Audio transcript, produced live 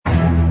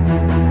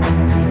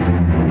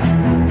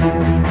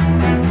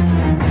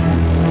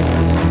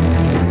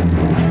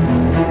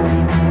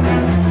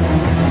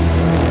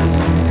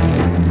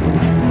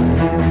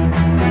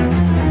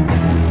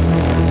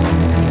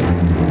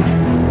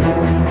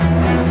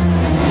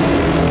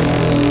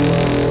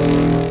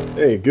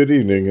Hey, good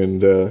evening, and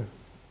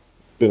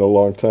been a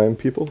long time,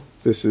 people.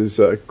 This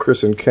is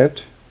Chris and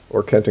Kent,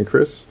 or Kent and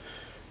Chris,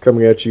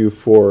 coming at you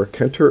for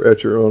Kenter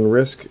at Your Own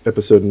Risk,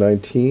 episode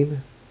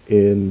 19,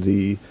 in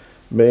the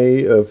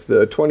May of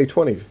the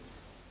 2020,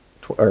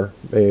 or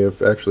May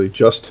of actually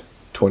just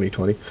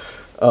 2020.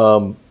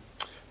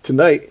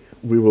 Tonight,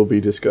 we will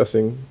be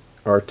discussing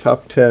our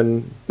top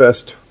 10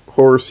 best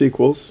horror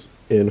sequels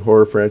in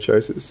horror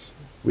franchises.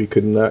 We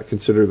could not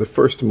consider the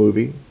first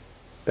movie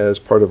as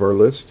part of our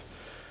list.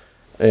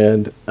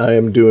 And I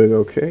am doing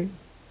okay.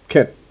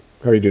 Kent,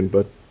 how are you doing,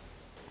 bud?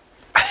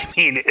 I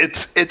mean,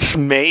 it's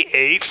May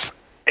 8th,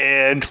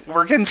 and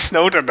we're getting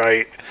snow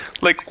tonight.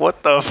 Like,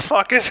 what the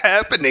fuck is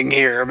happening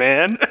here,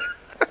 man?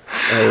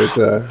 I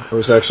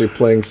was actually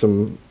playing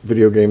some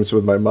video games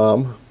with my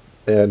mom,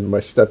 and my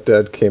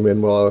stepdad came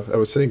in while I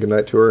was saying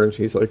goodnight to her, and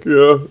he's like,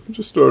 "Yeah, it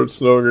just started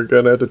snowing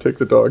again. I had to take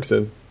the dogs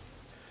in."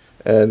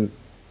 And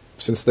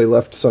since they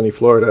left sunny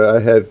Florida,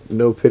 I had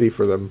no pity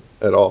for them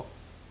at all.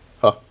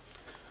 Huh.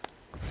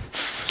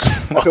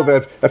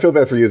 I feel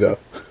bad for you, though.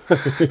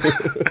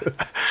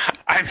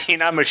 I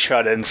mean, I'm a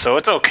shut-in, so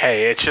it's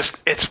okay.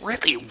 It's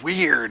really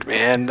weird,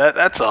 man.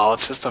 That's all.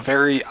 It's just a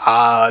very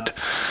odd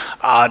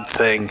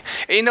thing.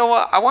 And you know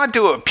what? I want to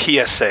do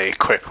a PSA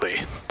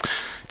quickly.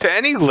 To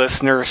any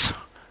listeners,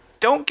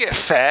 don't get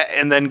fat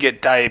and then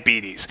get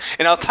diabetes.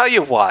 And I'll tell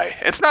you why.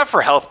 It's not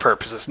for health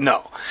purposes,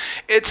 no.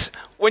 It's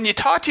when you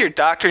talk to your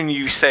doctor and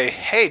you say,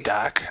 "Hey,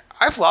 doc,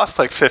 I've lost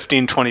like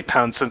 15, 20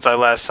 pounds since I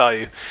last saw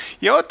you."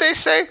 You know what they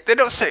say? They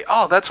don't say,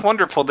 "Oh, that's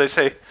wonderful." They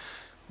say,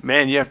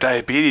 "Man, you have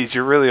diabetes.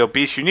 You're really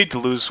obese. You need to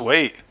lose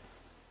weight."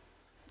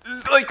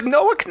 Like,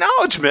 no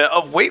acknowledgement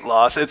of weight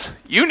loss. It's,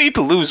 you need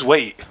to lose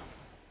weight.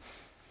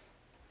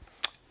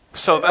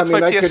 So that's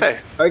my PSA.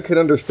 I could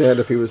understand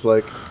if he was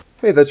like,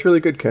 "Hey, that's really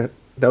good, Kent.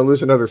 Now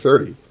lose another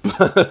 30.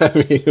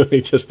 I mean,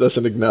 he just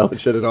doesn't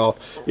acknowledge it at all.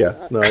 Yeah,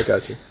 no, I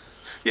got you.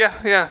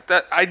 Yeah.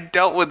 That I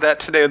dealt with that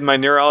today with my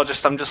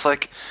neurologist. I'm just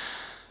like,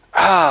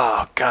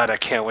 oh God, I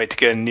can't wait to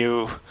get a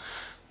new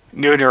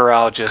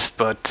neurologist.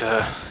 But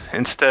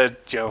instead,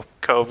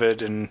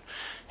 COVID and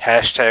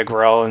hashtag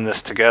we're all in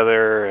this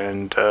together.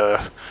 And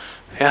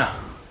yeah,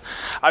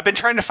 I've been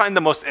trying to find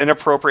the most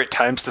inappropriate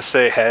times to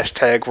say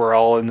hashtag we're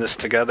all in this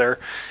together.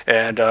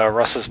 And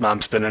Russ's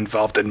mom's been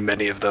involved in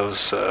many of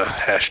those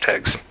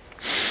hashtags.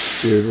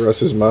 Dude,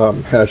 Russ's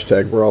mom,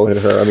 hashtag we're all in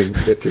her. I mean,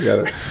 get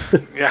together.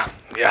 Yeah.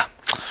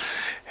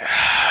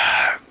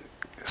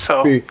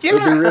 So, It'd be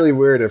really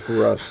weird if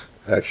Russ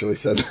actually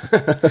said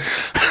that.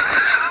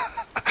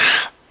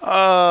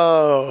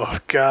 Oh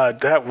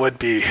God, that would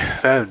be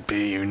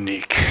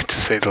unique to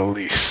say the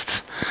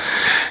least.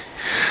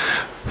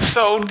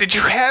 So, did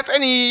you have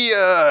any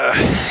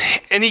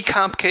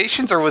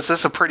complications, or was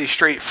this a pretty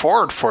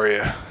straightforward for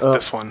you?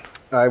 This one,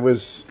 I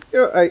was,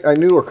 I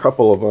knew a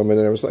couple of them, and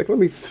I was like, let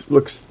me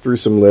look through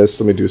some lists,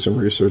 let me do some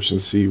research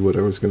and see what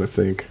I was going to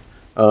think.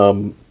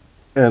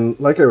 And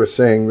like I was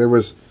saying, there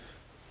was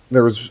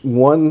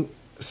one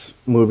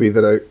movie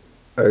that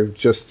I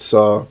just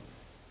saw.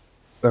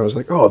 I was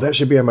like, oh, that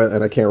should be on my,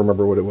 and I can't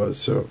remember what it was,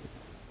 so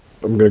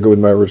I'm going to go with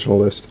my original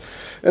list.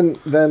 And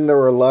then there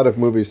were a lot of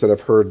movies that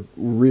I've heard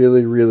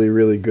really, really,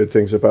 really good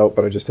things about,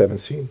 but I just haven't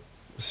seen.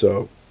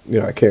 So,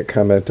 I can't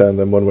comment on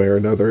them one way or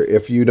another.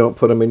 If you don't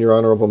put them in your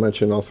honorable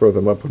mention, I'll throw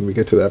them up when we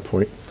get to that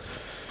point.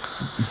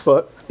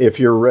 But if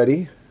you're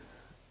ready...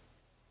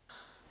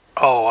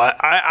 Oh,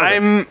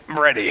 I'm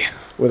ready.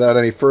 Without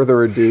any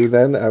further ado,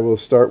 then, I will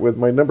start with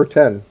my number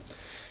 10.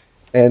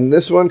 And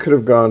this one could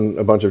have gone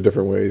a bunch of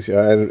different ways.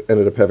 I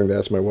ended up having to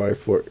ask my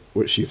wife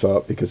what she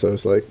thought, because I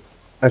was like,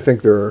 I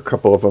think there are a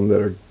couple of them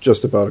that are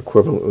just about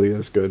equivalently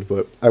as good,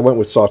 but I went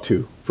with Saw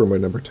 2 for my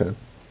number 10.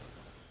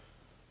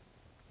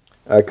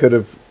 I could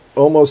have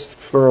almost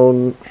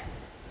thrown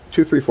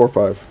 2, 3, 4,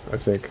 5, I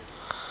think,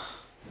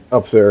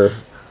 up there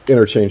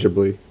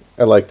interchangeably.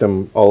 I liked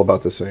them all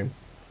about the same.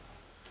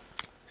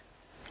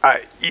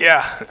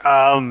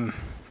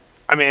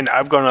 I mean,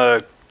 I'm going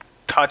to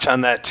touch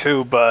on that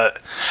too, but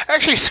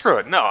actually, screw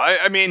it. No,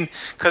 I mean,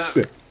 because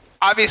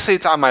obviously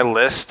it's on my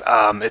list.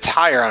 It's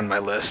higher on my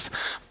list.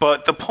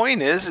 But the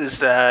point is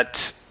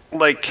that,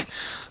 like,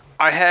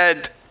 all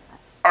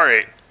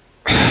right.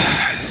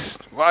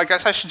 Well, I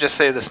guess I should just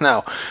say this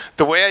now.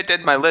 The way I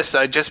did my list,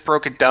 I just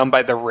broke it down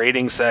by the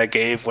ratings that I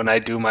gave when I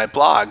do my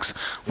blogs,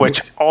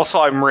 which also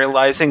I'm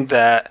realizing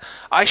that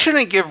I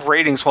shouldn't give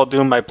ratings while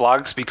doing my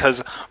blogs,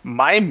 because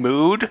my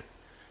mood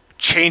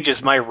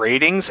changes my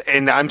ratings,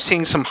 and I'm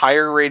seeing some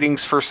higher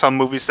ratings for some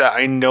movies that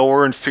I know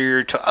are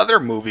inferior to other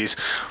movies,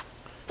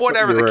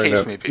 whatever the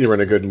case may be. You were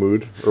in a good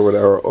mood or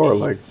whatever, or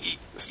like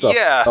stuff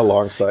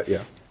alongside,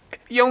 You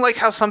know, like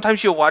how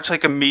sometimes you'll watch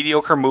like a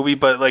mediocre movie,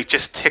 but like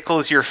just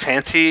tickles your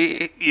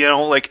fancy,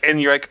 like,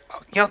 and you're like,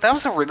 that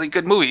was a really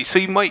good movie, so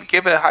you might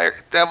give it a higher.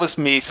 That was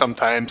me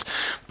sometimes.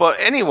 But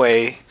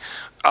anyway,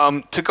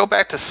 to go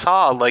back to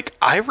Saw, like,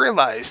 I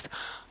realized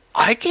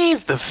I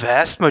gave the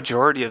vast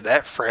majority of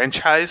that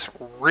franchise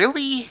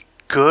really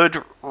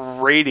good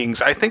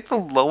ratings. I think the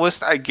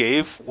lowest I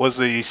gave was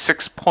a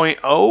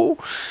 6.0,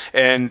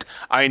 and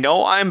I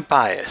know I'm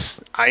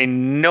biased. I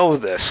know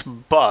this,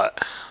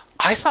 but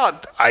I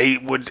thought I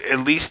would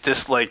at least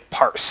dislike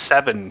part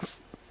 7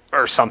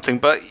 or something,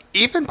 but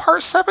even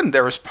part 7,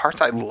 there was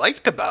parts I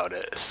liked about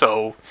it.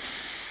 So,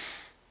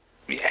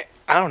 yeah,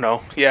 I don't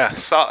know. Yeah,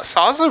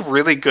 Saw's a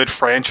really good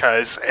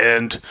franchise,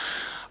 and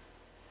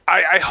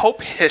I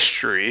hope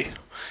history,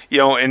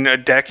 in a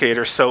decade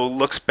or so,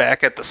 looks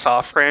back at the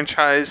Saw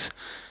franchise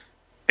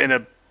in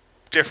a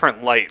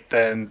different light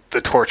than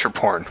the torture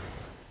porn.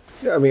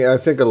 Yeah, I mean, I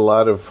think a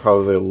lot of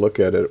how they look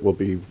at it will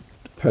be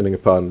depending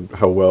upon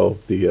how well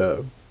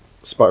the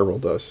Spiral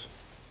does.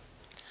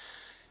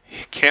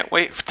 Can't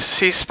wait to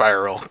see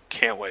Spiral.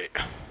 Can't wait.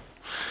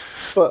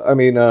 But I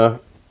mean,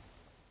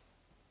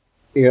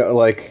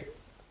 like,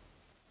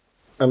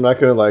 I'm not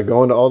gonna like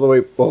go into all the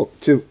way. Well,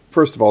 to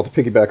first of all, to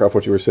piggyback off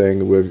what you were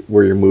saying,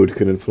 where your mood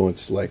can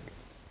influence like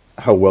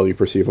how well you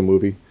perceive a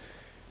movie.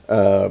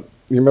 You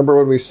remember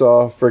when we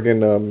saw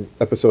friggin'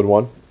 episode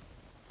 1?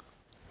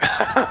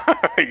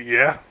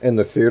 Yeah. And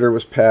the theater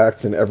was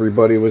packed, and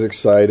everybody was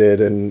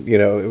excited, and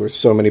there were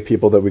so many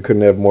people that we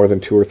couldn't have more than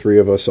 2 or 3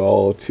 of us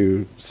all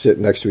to sit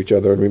next to each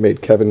other, and we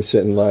made Kevin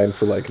sit in line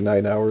for like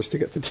 9 hours to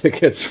get the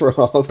tickets for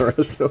all the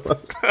rest of them.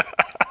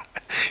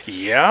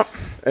 Yep.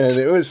 And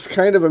it was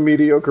kind of a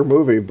mediocre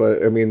movie,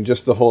 but I mean,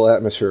 just the whole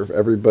atmosphere of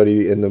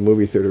everybody in the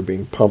movie theater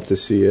being pumped to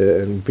see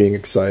it and being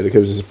excited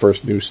because it was the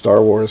first new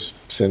Star Wars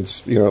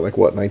since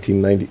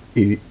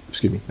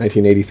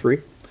 1983.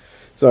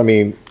 So I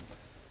mean,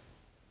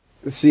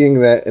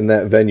 seeing that in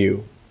that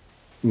venue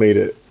made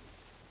it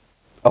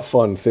a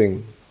fun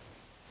thing,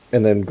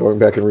 and then going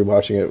back and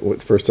rewatching it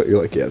the first time,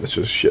 you're like, yeah, this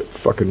is a shit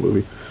fucking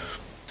movie.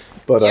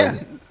 But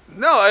yeah.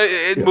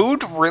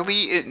 Mood really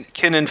it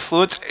can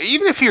influence,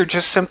 even if you're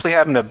just simply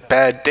having a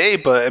bad day.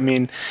 But I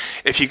mean,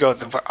 if you go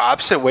the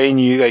opposite way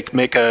and you like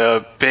make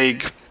a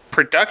big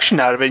production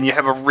out of it and you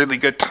have a really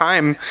good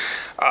time,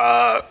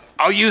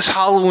 I'll use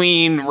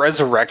Halloween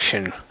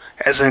Resurrection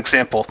as an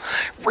example.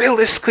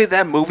 Realistically,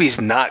 that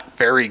movie's not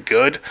very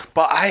good,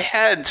 but I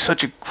had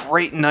such a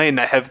great night and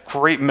I have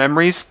great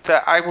memories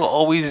that I will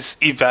always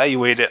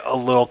evaluate it a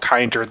little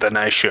kinder than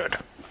I should.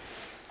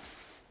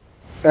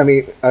 I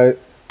mean,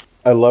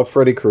 I love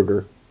Freddy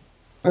Krueger.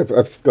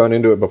 I've gone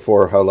into it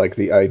before how like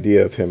the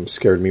idea of him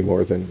scared me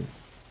more than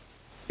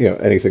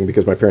anything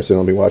because my parents didn't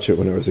let me watch it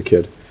when I was a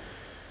kid.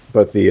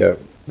 But the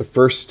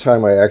first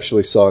time I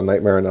actually saw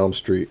Nightmare on Elm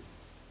Street,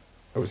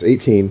 I was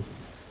 18,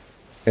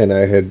 and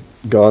I had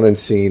gone and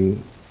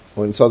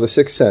saw The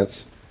Sixth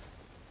Sense,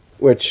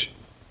 which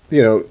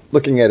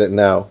looking at it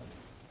now,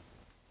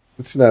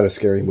 it's not a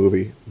scary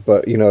movie,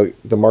 but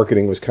the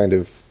marketing was kind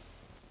of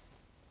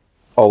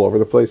all over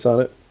the place on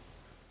it.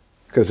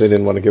 Because they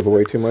didn't want to give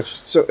away too much.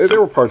 So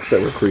there were parts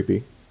that were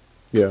creepy.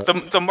 Yeah.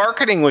 The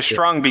marketing was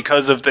strong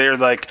because of their,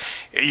 like,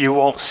 you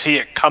won't see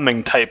it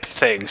coming type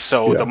thing.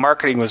 So the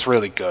marketing was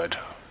really good.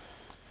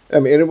 I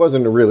mean, it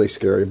wasn't really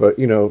scary, but,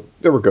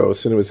 there were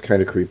ghosts and it was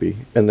kind of creepy.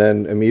 And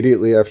then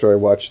immediately after I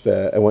watched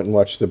that, I went and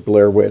watched The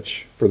Blair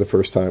Witch for the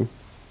first time.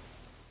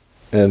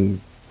 And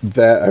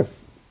that,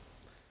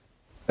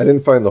 I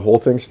didn't find the whole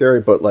thing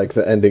scary, but, like,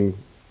 the ending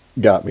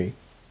got me.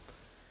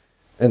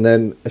 And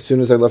then as soon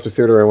as I left the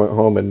theater, I went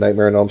home and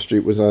Nightmare on Elm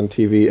Street was on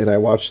TV, and I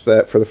watched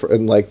that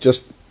and like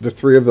just the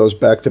 3 of those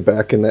back to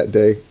back in that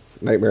day.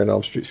 Nightmare on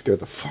Elm Street scared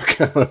the fuck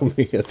out of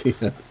me at the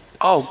end.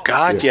 Oh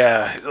God,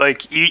 yeah.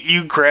 Like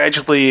you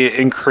gradually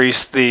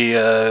increase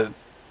the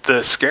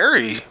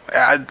scary.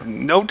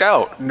 No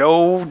doubt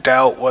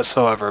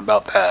whatsoever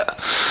about that.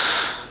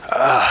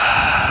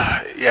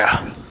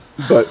 Yeah.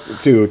 But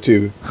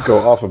to go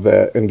off of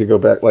that and to go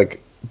back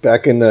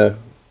in the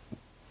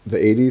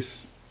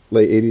 80s.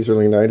 Late 80s,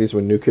 early 90s,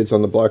 when New Kids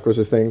on the Block was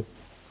a thing,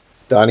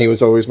 Donnie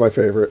was always my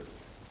favorite.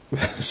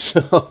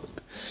 So,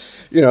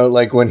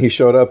 like when he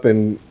showed up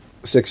in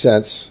Sixth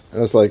Sense, I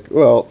was like,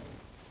 well,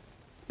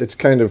 it's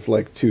kind of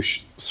like too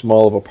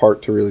small of a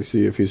part to really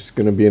see if he's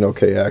going to be an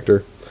okay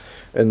actor.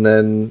 And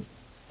then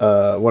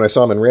when I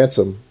saw him in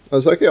Ransom, I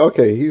was like, yeah,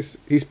 okay,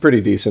 he's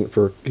pretty decent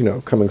for,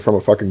 coming from a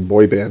fucking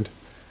boy band.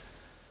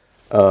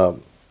 But,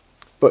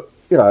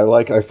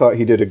 I thought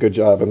he did a good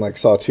job, and like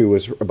Saw 2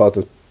 was about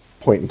the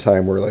point in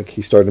time where like he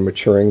started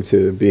maturing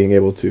to being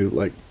able to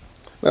like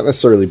not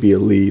necessarily be a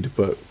lead,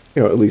 but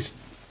at least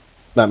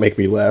not make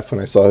me laugh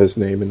when I saw his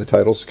name in the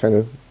titles kind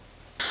of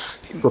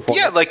performance.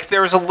 Yeah, like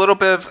there was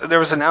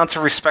an ounce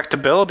of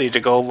respectability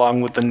to go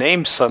along with the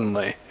name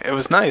suddenly. It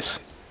was nice.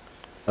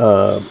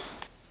 Like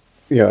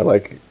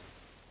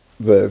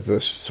the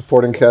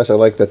supporting cast, I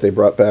like that they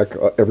brought back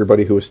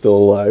everybody who was still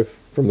alive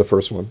from the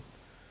first one.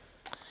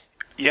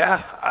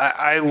 Yeah,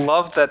 I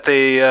love that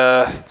they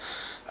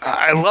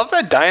I love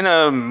that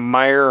Dinah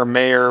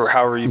Mayer,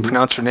 however you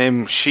pronounce her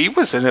name. She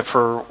was in it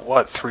for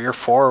 3 or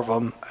 4 of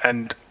them,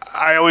 and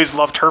I always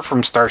loved her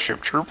from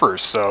Starship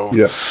Troopers. So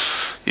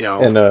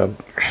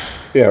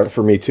and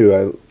for me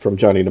too. From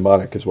Johnny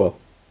Mnemonic as well.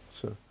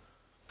 So.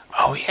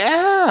 Oh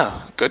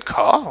yeah, good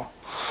call.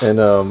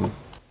 And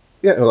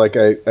Yeah, like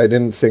I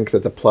didn't think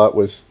that the plot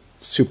was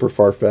super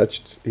far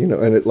fetched,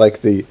 and it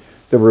like the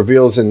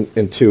reveals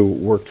in two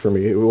worked for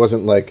me. It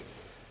wasn't like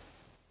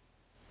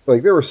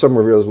there were some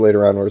reveals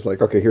later on where it's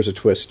like, okay, here's a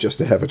twist just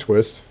to have a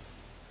twist.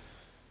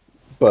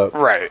 But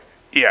Right.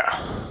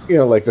 Yeah.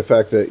 like the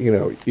fact that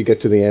you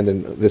get to the end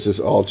and this is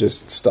all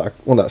just stock,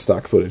 well, not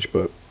stock footage,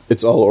 but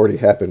it's all already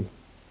happened.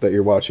 That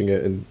you're watching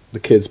it, and the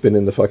kid's been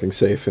in the fucking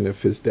safe, and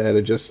if his dad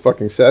had just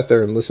fucking sat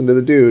there and listened to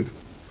the dude,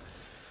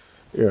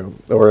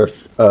 or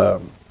if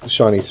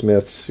Shawnee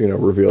Smith's,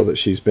 reveal that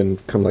she's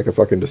become like a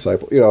fucking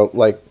disciple,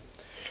 like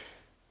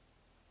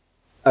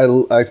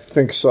I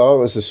think Saw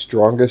was the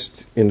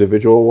strongest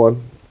individual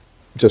one,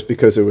 just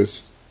because it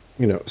was,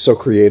 so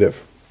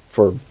creative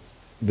for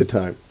the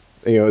time.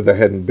 There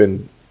hadn't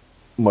been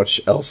much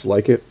else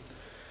like it.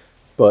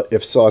 But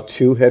if Saw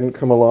 2 hadn't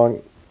come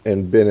along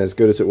and been as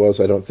good as it was,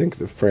 I don't think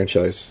the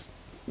franchise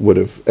would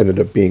have ended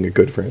up being a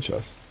good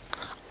franchise.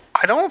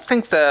 I don't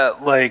think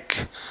that,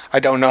 like, I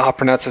don't know how to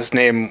pronounce his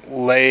name,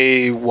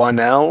 Leigh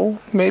Whannell,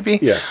 maybe?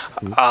 Yeah.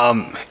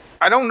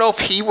 I don't know if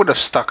he would have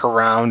stuck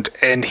around,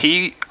 and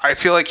I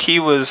feel like he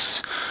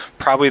was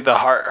probably the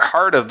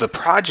heart of the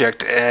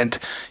project, and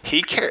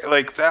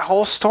like, that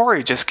whole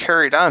story just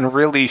carried on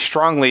really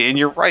strongly, and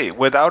you're right,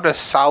 without a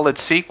solid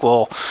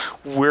sequel,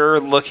 we're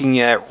looking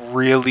at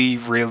really,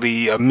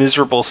 really a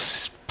miserable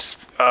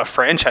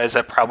franchise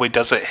that probably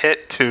doesn't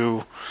hit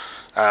to,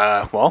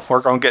 well,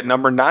 we're going to get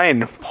number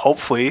 9,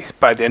 hopefully,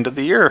 by the end of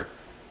the year.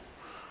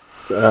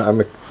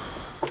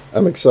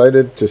 I'm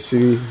excited to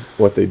see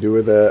what they do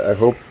with that. I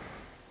hope,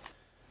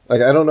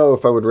 like, I don't know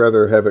if I would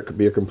rather have it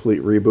be a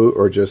complete reboot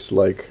or just,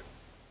 like,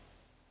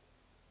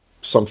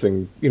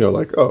 something,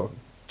 like, oh,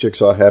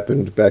 Jigsaw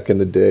happened back in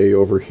the day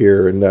over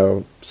here, and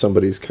now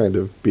somebody's kind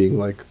of being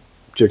like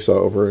Jigsaw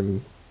over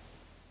in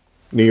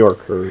New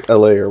York or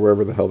LA or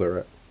wherever the hell they're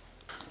at.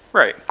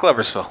 Right,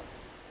 Gloversville.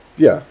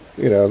 Yeah,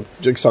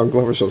 Jigsaw and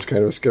Gloversville is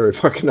kind of a scary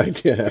fucking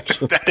idea,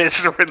 actually. That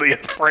is really a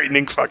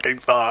frightening fucking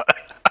thought.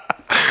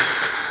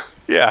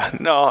 Yeah,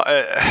 no,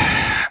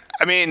 I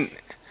mean,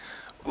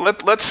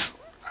 let's.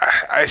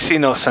 I see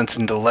no sense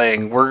in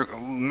delaying. We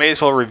may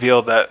as well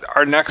reveal that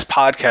our next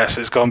podcast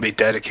is going to be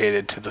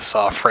dedicated to the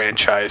Saw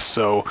franchise.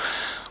 So,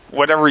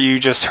 whatever you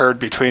just heard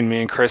between me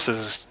and Chris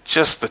is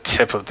just the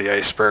tip of the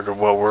iceberg of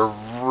what we're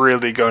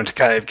really going to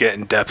kind of get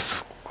in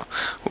depth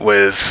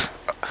with.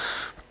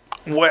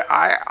 What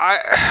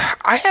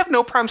I have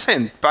no problem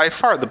saying, by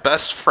far the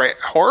best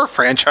horror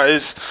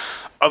franchise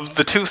of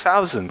the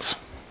 2000s.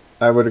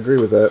 I would agree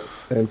with that.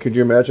 And could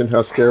you imagine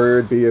how scary it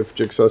would be if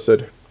Jigsaw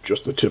said,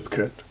 "Just the tip,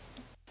 kid"?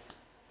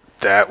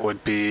 That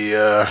would be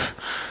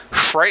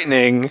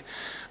frightening.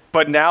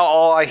 But now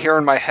all I hear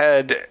in my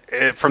head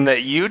from that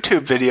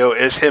YouTube video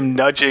is him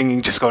nudging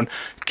and just going,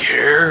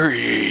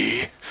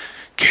 "Gary,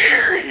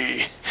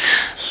 Gary."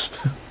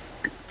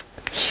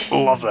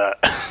 Love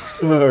that.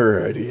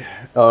 Alrighty.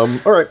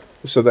 Alright,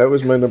 so that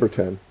was my number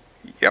 10.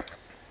 Yep.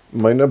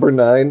 My number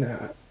 9,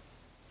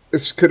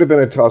 this could have been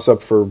a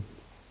toss-up for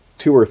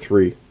 2 or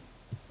 3,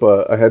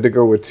 but I had to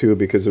go with 2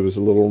 because it was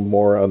a little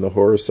more on the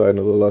horror side and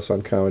a little less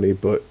on comedy,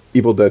 but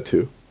Evil Dead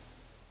 2.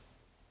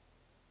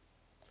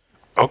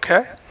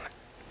 Okay.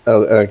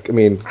 I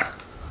mean,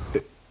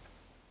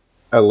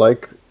 I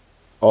like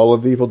all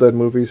of the Evil Dead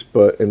movies,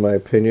 but in my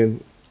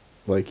opinion,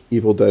 like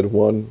Evil Dead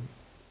 1,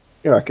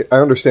 I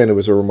understand it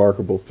was a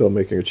remarkable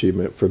filmmaking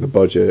achievement for the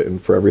budget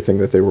and for everything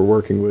that they were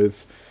working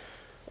with,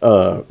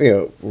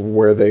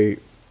 where they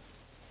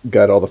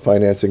got all the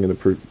financing and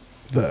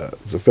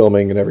the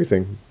filming and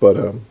everything,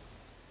 but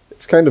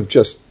it's kind of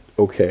just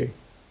okay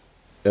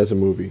as a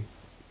movie.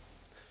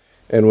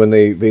 And when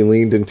they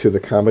leaned into the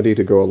comedy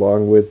to go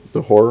along with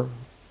the horror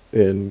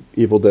in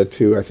Evil Dead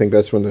 2, I think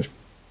that's when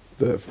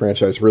the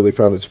franchise really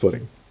found its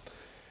footing.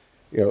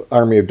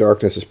 Army of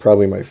Darkness is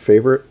probably my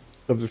favorite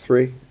of the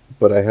 3,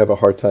 but I have a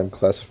hard time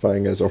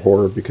classifying as a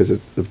horror because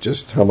of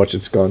just how much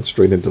it's gone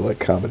straight into like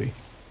comedy.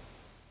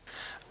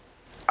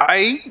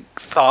 I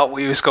thought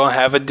we was going to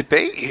have a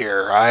debate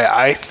here.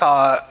 I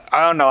thought,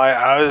 I don't know,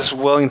 I was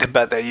willing to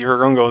bet that you were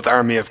going to go with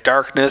Army of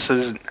Darkness.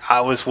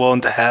 I was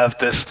willing to have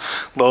this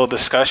little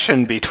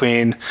discussion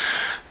between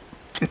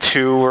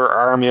 2 or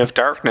Army of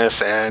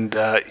Darkness, and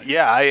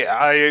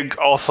I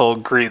also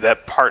agree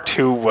that part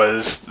 2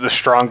 was the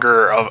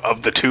stronger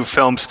of the 2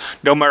 films.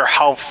 No matter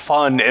how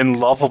fun and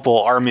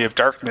lovable Army of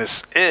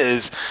Darkness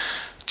is,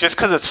 just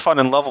because it's fun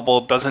and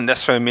lovable doesn't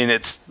necessarily mean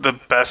it's the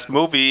best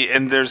movie,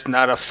 and there's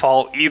not a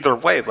fault either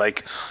way.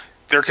 Like,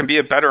 there can be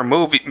a better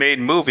made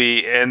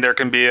movie, and there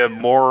can be a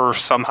more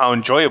somehow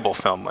enjoyable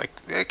film. Like,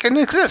 it can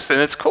exist,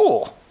 and it's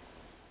cool.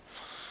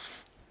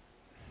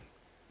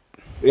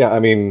 Yeah, I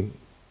mean,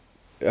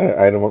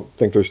 I don't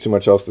think there's too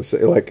much else to say.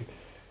 Like,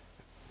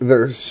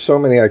 there's so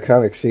many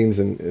iconic scenes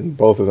in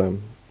both of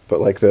them, but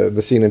like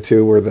the scene in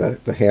 2 where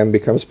the hand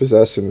becomes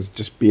possessed and is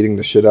just beating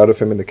the shit out of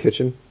him in the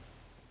kitchen.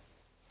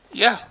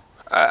 Yeah.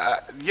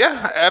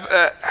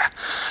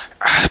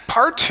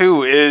 Part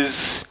 2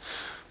 is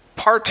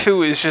part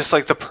 2 is just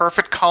like the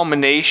perfect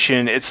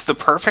culmination. It's the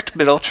perfect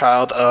middle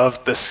child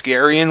of the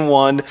scary in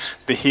 1,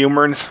 the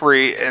humor in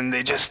 3, and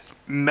they just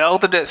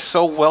melded it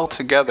so well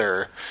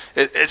together.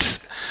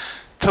 It's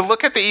to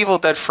look at the Evil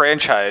Dead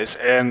franchise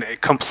and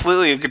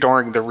completely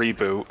ignoring the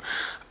reboot.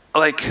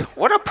 Like,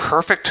 what a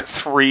perfect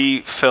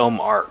 3-film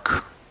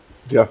arc.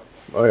 Yeah.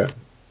 Oh yeah.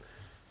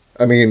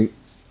 I mean,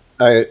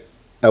 I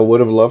would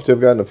have loved to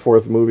have gotten a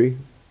 4th movie.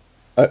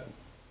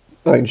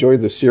 I enjoyed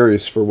the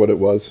series for what it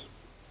was,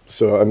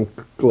 so I'm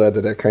glad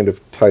that kind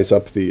of ties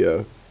up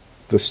the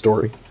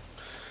story.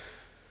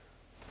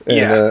 And,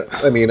 yeah.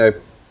 I mean, I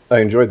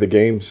enjoyed the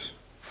games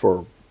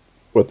for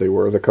what they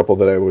were, the couple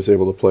that I was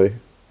able to play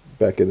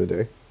back in the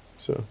day.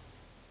 So,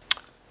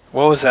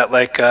 what was that,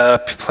 like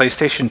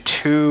PlayStation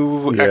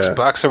 2, yeah.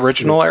 Xbox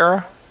original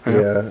era?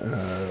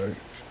 Yeah,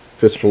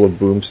 Fistful of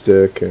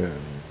Boomstick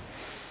and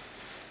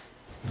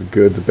the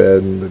good, the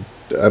bad, and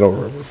I don't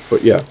remember,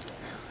 but yeah.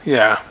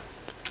 Yeah.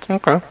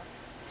 Okay.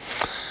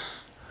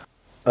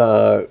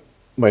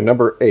 My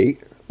number 8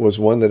 was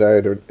one that I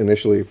had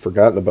initially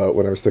forgotten about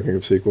when I was thinking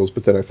of sequels,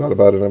 but then I thought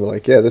about it and I'm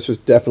like, yeah, this was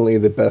definitely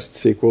the best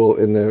sequel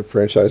in the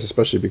franchise,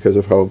 especially because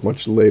of how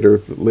much later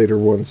the later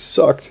ones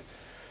sucked.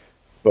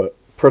 But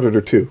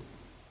Predator 2.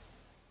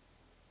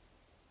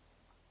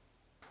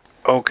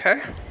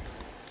 Okay.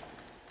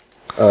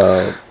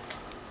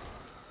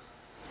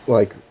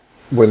 Like,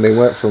 when they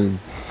went from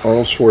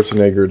Arnold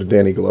Schwarzenegger to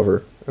Danny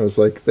Glover, I was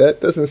like,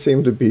 that doesn't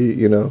seem to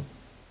be,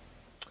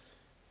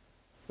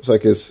 it's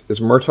like, is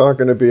Murtaugh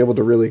going to be able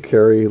to really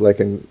carry, like,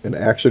 an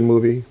action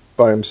movie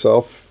by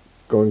himself,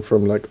 going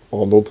from, like,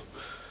 Arnold?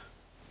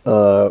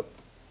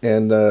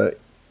 And I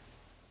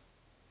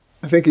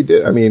think he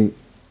did. I mean,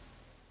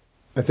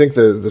 I think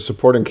the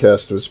supporting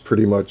cast was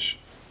pretty much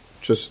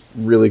just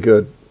really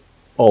good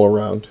all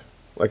around.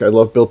 Like, I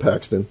love Bill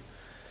Paxton.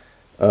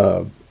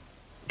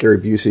 Gary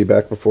Busey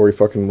back before he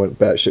fucking went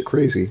batshit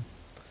crazy.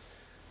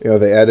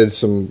 They added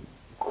some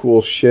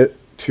cool shit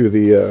to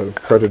the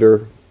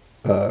Predator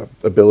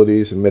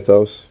abilities and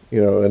mythos,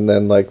 and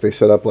then like they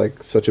set up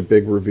like such a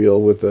big reveal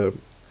with the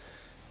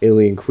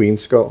alien queen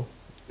skull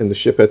in the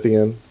ship at the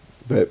end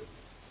that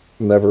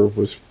never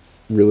was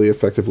really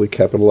effectively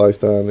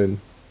capitalized on in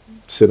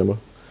cinema.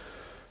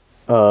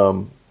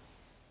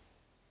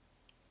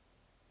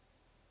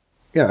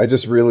 Yeah, I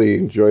just really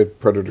enjoyed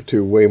Predator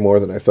 2 way more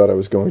than I thought I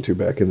was going to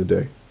back in the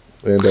day.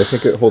 And I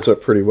think it holds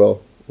up pretty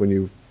well when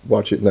you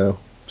watch it now,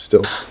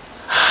 still.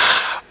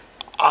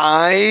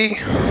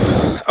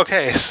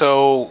 Okay,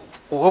 so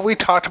what we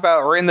talked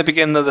about right in the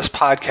beginning of this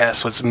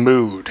podcast was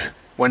mood.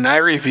 When I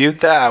reviewed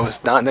that, I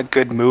was not in a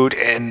good mood,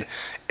 and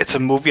it's a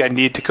movie I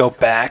need to go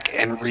back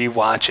and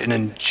rewatch and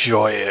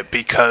enjoy it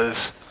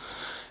because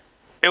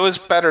it was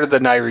better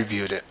than I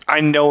reviewed it.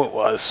 I know it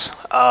was.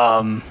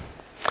 And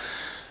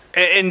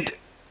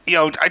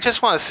I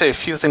just want to say a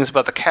few things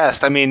about the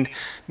cast. I mean,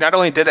 not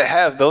only did it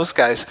have those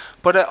guys,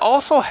 but it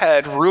also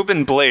had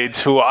Ruben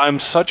Blades, who I'm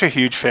such a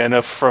huge fan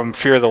of from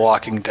Fear the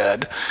Walking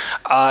Dead.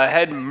 It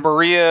had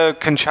Maria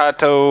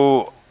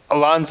Conchato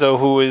Alonso,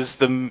 who is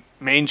the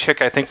main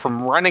chick, I think,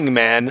 from Running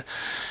Man.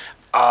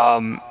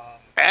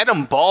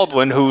 Adam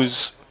Baldwin,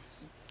 who's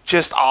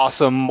just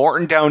awesome.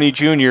 Morton Downey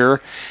Jr.,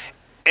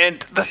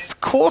 and the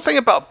cool thing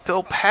about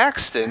Bill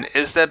Paxton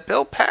is that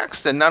Bill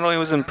Paxton not only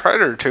was in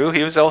Predator 2,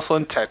 he was also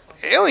in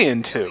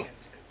Alien 2.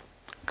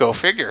 Go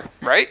figure,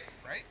 right?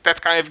 That's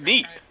kind of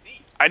neat.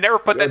 I never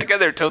put that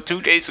together until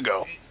 2 days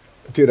ago.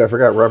 Dude, I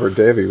forgot Robert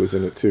Davi was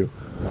in it too.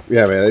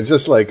 Yeah, man, it's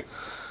just like...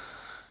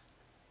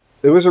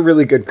 It was a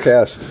really good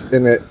cast,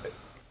 and it...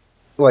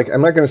 Like,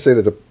 I'm not going to say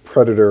that the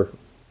Predator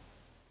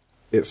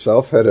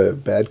itself had a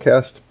bad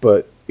cast,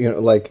 but,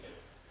 like,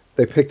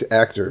 they picked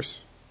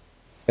actors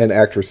and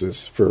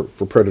actresses for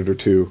Predator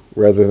 2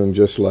 rather than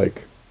just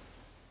like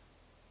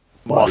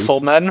bodies. Muscle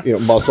men?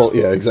 Muscle,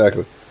 yeah,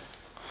 exactly.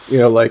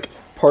 Like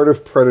part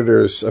of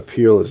Predator's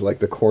appeal is like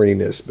the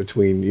corniness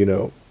between,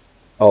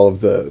 all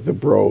of the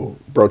bro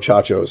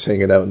chachos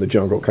hanging out in the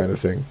jungle kind of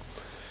thing.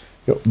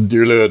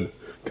 Dear Lord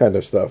kind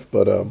of stuff.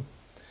 But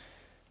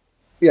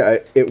yeah,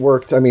 it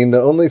worked. I mean,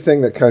 the only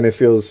thing that kind of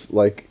feels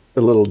like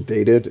a little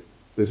dated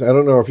is, I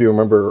don't know if you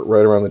remember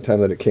right around the time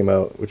that it came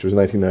out, which was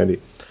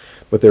 1990.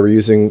 But they were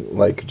using,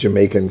 like,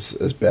 Jamaicans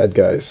as bad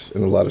guys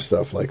in a lot of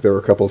stuff. Like, there were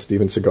a couple of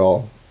Steven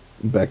Seagal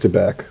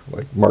back-to-back,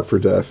 like Mark for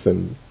Death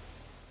and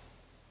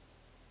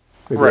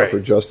maybe Out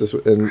for Justice.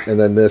 And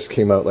then this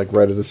came out, like,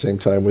 right at the same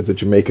time with the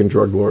Jamaican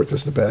drug lords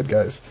as the bad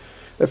guys.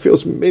 That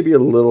feels maybe a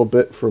little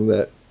bit from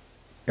that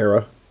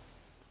era.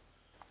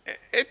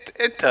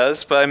 It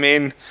does, but I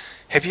mean,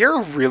 have you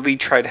ever really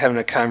tried having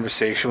a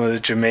conversation with a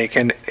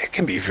Jamaican? It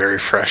can be very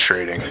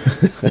frustrating.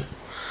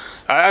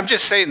 I'm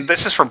just saying,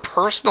 this is from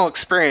personal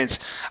experience.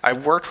 I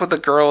worked with a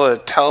girl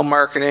at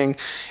telemarketing,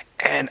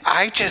 and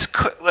I just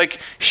could, like,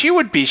 she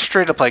would be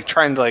straight up, like,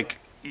 trying to, like,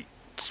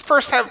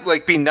 first have,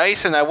 like, be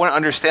nice, and I wouldn't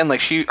understand,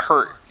 like, you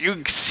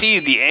see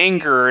the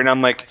anger, and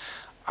I'm like,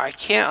 I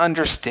can't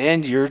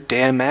understand your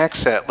damn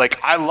accent. Like,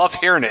 I love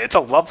hearing it. It's a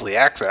lovely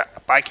accent,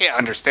 but I can't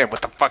understand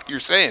what the fuck you're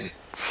saying.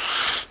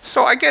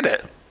 So I get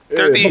it.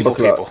 They're the evil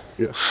people.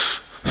 Yeah.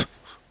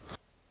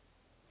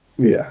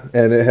 Yeah,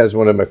 and it has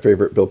one of my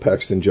favorite Bill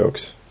Paxton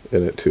jokes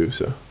in it too.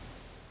 So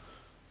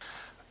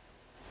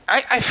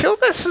I feel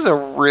this is a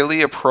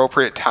really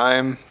appropriate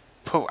time.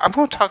 I'm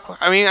going to talk.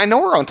 I mean, I know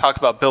we're going to talk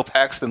about Bill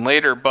Paxton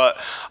later, but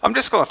I'm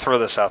just going to throw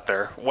this out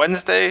there.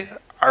 Wednesday,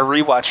 I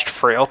rewatched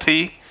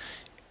Frailty.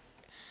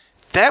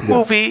 That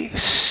movie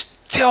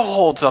still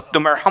holds up. No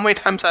matter how many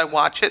times I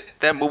watch it,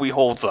 that movie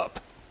holds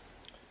up.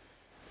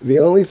 The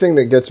only thing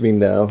that gets me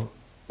now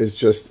is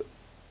just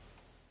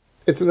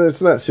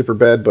it's not super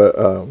bad,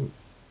 but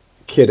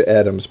Kid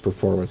Adams'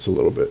 performance a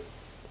little bit.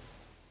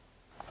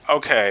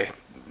 Okay,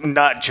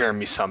 not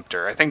Jeremy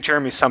Sumpter. I think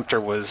Jeremy Sumpter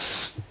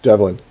was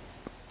Devlin.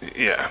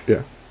 Yeah.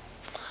 Yeah.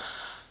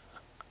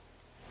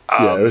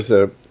 Yeah, it was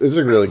a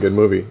really good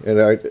movie,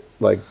 and I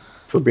like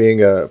for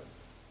being a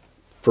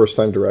first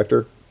time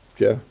director.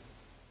 Yeah.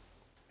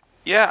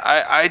 Yeah,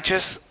 I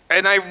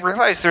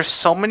realize there's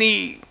so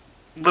many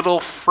little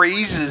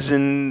phrases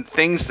and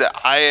things that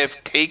I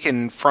have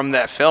taken from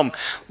that film.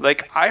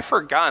 Like, I've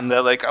forgotten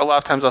that, like, a lot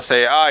of times I'll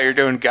say, you're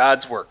doing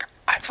God's work.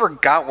 I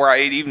forgot where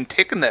I had even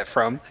taken that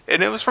from,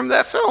 and it was from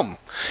that film.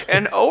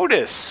 And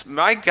Otis,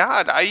 my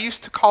God, I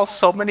used to call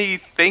so many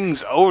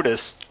things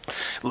Otis.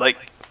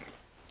 Like,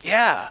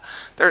 yeah,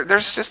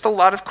 there's just a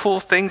lot of cool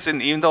things,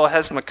 and even though it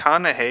has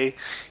McConaughey,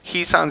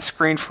 he's on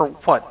screen for,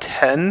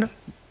 10?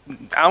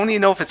 I don't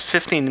even know if it's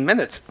 15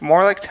 minutes.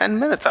 More like 10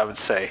 minutes, I would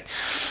say.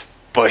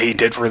 But he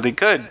did really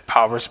good.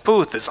 Powers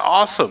Booth is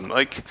awesome.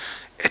 Like,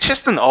 it's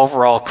just an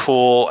overall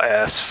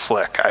cool-ass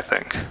flick, I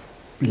think.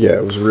 Yeah,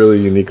 it was a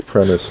really unique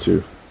premise,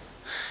 too.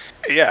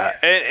 Yeah,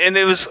 and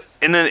it was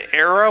in an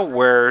era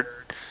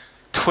where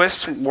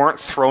twists weren't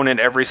thrown in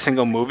every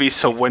single movie,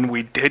 so when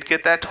we did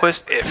get that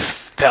twist, it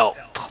felt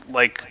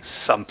like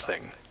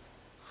something.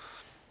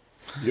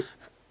 Yep.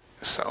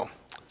 So,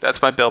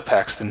 that's my Bill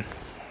Paxton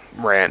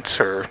rant,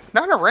 or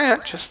not a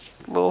rant, just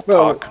a little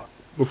talk.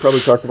 We'll probably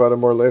talk about it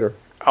more later.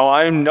 Oh,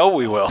 I know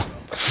we will.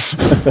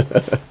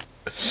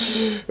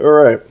 All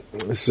right.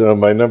 So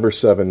my number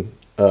 7.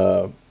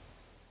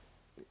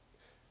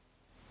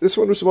 This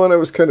one was one I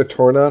was kind of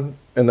torn on,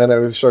 and then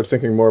I started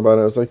thinking more about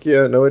it. I was like,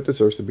 yeah, no, it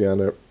deserves to be on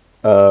there.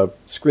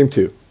 Scream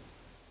 2.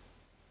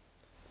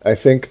 I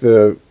think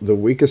the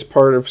weakest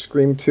part of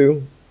Scream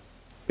 2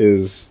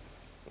 is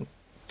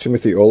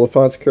Timothy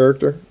Olyphant's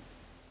character.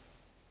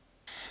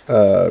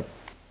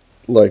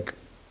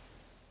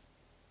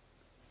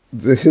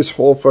 His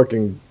whole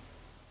fucking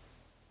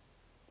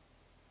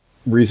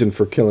reason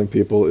for killing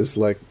people is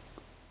like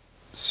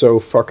so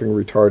fucking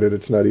retarded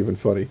it's not even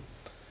funny.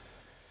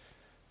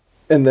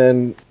 And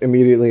then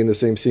immediately in the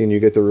same scene you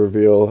get the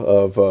reveal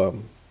of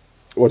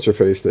what's her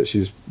face, that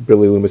she's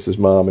Billy Loomis's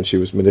mom and she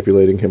was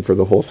manipulating him for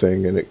the whole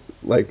thing, and it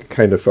like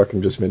kind of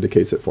fucking just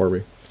vindicates it for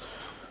me.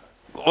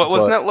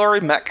 Wasn't that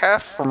Laurie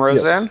Metcalf from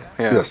Roseanne? Yes.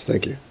 Yeah. Yes,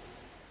 thank you.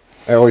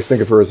 I always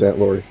think of her as Aunt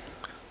Laurie.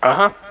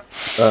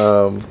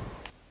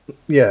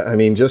 Yeah, I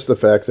mean, just the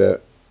fact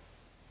that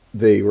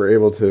they were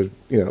able to,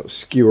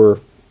 skewer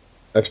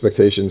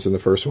expectations in the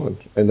first one,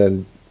 and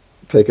then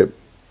take it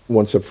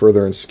one step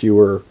further and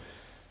skewer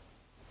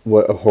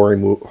what a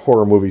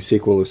horror movie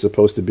sequel is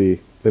supposed to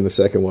be in the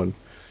second one.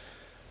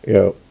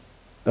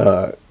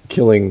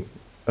 Killing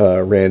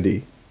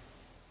Randy.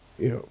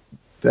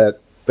 That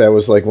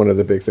was like one of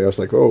the big things. I was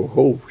like,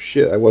 oh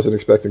shit, I wasn't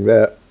expecting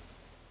that.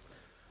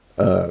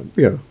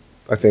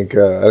 I think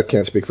I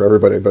can't speak for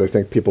everybody, but I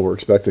think people were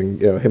expecting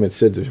him and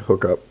Sid to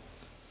hook up.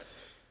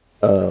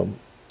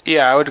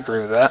 Yeah, I would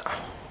agree with that.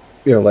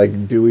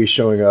 Like Dewey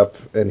showing up,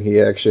 and he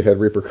actually had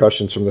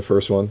repercussions from the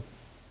first one.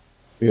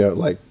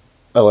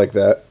 I like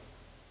that.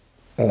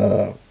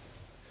 I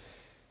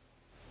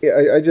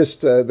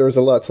just there was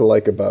a lot to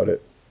like about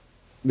it.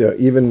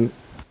 Even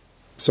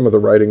some of the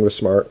writing was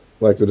smart,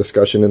 like the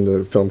discussion in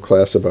the film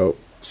class about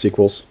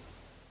sequels.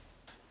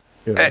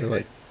 Not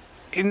only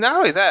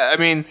that, I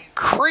mean,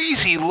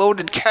 crazy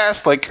loaded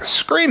cast. Like,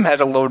 Scream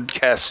had a loaded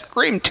cast.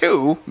 Scream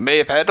 2 may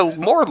have had a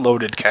more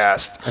loaded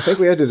cast. I think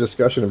we had a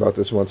discussion about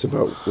this once,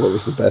 about what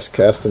was the best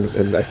cast,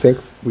 and I think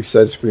we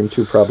said Scream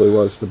 2 probably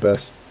was the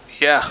best.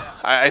 Yeah,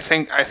 I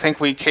think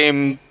we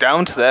came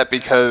down to that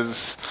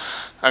because,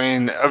 I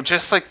mean, of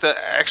just like the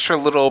extra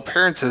little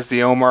appearances,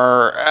 the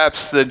Omar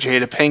Epps, the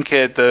Jada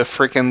Pinkett, the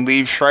freaking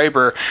Liev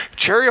Schreiber,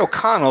 Jerry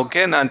O'Connell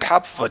getting on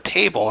top of a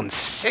table and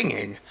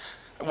singing.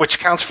 Which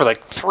counts for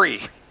like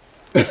 3.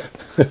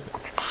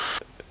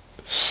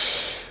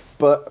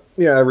 But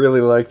yeah, I really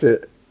liked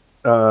it.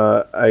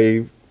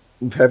 I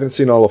haven't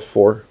seen all of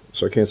 4,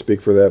 so I can't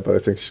speak for that. But I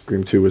think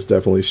Scream 2 was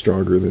definitely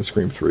stronger than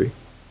Scream 3.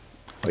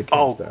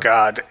 Oh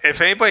God! If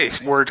anybody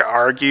were to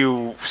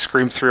argue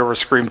Scream 3 over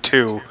Scream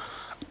 2,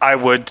 I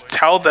would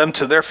tell them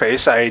to their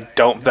face, "I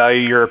don't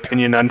value your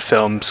opinion on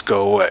films.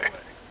 Go away."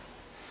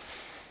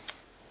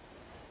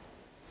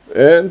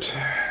 And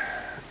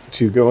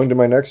to go into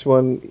my next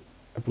one.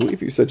 I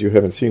believe you said you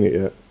haven't seen it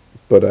yet,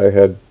 but I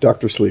had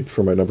Dr. Sleep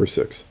for my number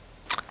 6.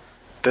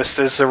 This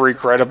is a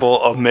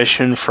regrettable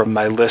omission from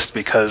my list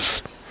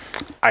because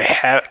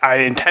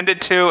I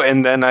intended to,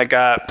 and then I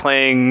got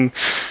playing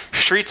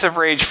Streets of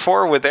Rage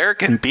 4 with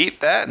Eric and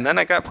beat that, and then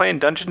I got playing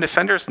Dungeon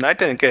Defenders, and I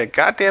didn't get a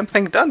goddamn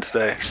thing done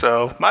today,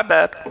 so my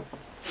bad.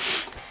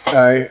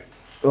 I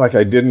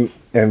didn't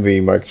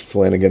envy Mike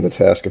Flanagan the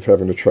task of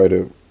having to try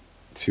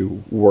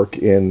to work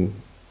in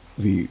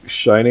the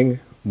Shining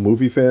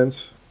movie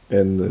fans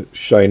and the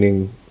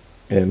Shining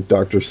and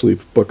Doctor Sleep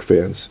book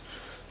fans,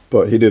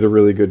 but he did a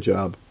really good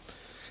job.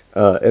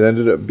 It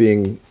ended up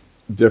being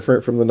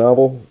different from the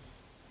novel.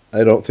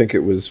 I don't think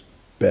it was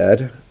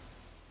bad,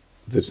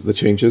 the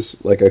changes.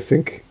 Like, I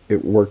think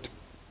it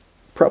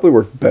probably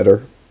worked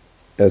better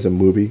as a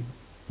movie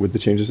with the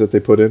changes that they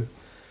put in.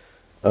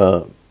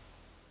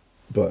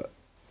 But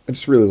I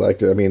just really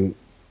liked it. I mean,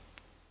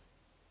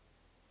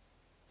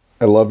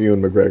 I love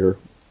Ewan McGregor.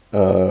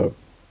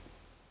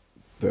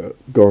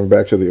 Going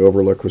back to The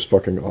Overlook was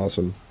fucking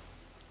awesome.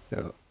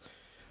 Yeah,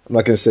 I'm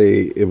not going to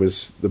say it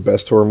was the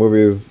best horror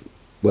movie of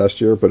last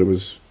year, but it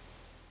was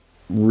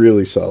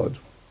really solid.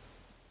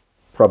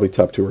 Probably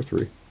top 2 or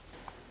 3.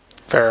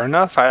 Fair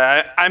enough.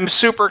 I'm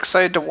super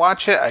excited to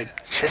watch it. I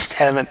just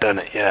haven't done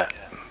it yet.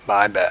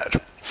 My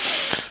bad.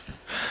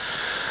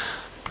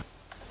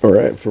 All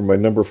right, for my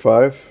number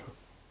 5,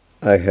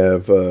 I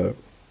have...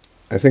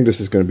 I think this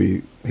is going to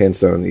be hands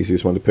down the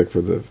easiest one to pick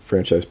for the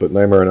franchise, but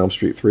Nightmare on Elm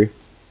Street 3.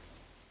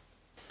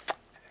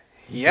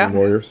 Yeah. Dream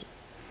Warriors.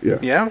 Yeah.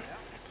 Yeah.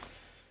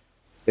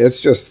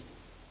 It's just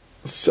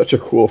such a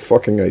cool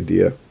fucking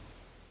idea.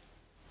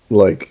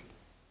 Like,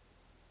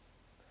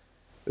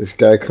 this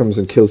guy comes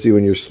and kills you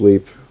in your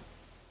sleep,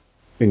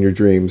 in your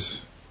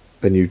dreams,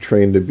 and you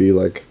train to be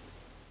like,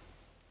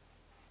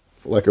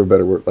 for lack of a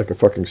better word, like a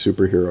fucking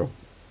superhero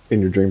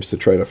in your dreams to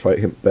try to fight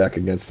him back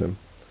against him.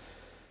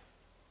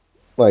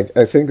 Like,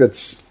 I think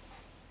that's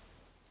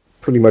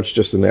pretty much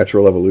just a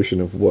natural evolution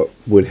of what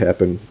would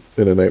happen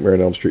in a Nightmare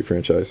on Elm Street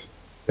franchise.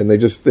 And they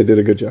did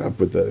a good job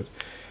with the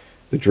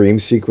dream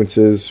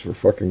sequences for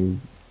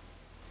fucking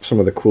some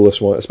of the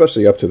coolest ones,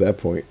 especially up to that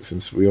point,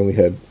 since we only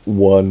had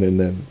 1 and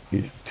then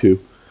 2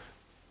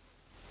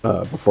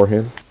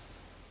 beforehand.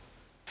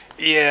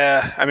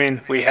 Yeah, I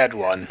mean, we had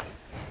 1.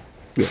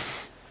 Yeah.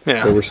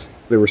 Yeah.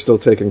 They were still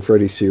taking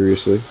Freddy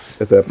seriously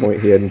at that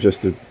point. He hadn't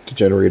just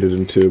degenerated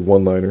into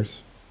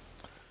one-liners.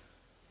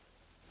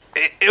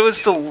 It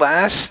was the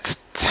last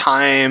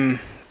time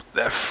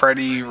that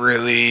Freddy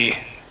really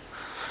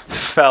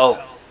felt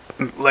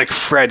like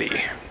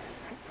Freddy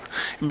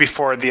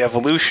before the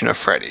evolution of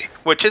Freddy,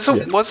 which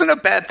wasn't a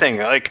bad thing.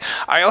 Like,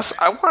 I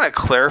want to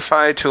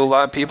clarify to a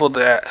lot of people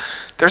that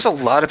there's a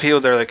lot of people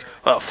that are like,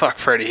 well, fuck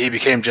Freddy, he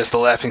became just a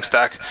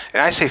laughingstock.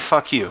 And I say,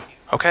 fuck you,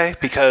 okay?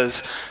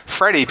 Because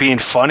Freddy being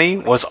funny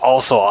was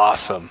also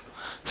awesome.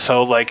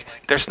 So, like,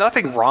 there's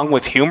nothing wrong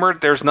with humor.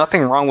 There's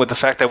nothing wrong with the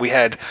fact that we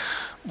had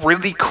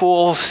really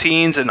cool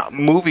scenes and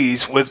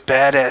movies with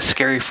badass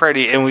scary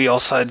Freddy, and we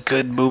also had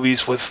good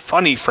movies with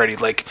funny Freddy.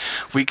 Like,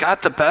 we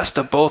got the best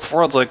of both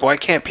worlds. Like, why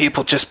can't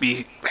people just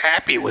be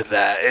happy with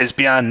that? Is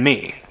beyond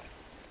me.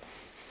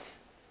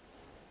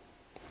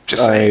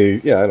 Just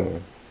saying. I don't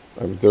know.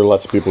 There are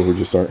lots of people who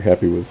just aren't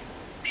happy with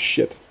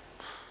shit.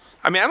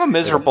 I mean, I'm a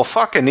miserable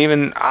fuck, and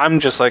even I'm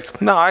just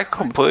like, no, I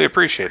completely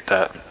appreciate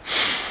that.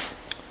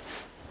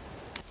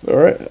 All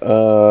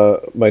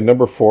right, my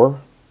number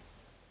 4.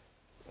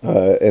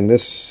 And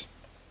this,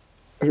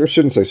 I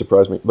shouldn't say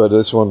surprised me, but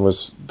this one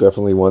was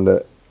definitely one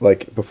that,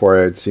 like, before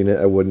I had seen it,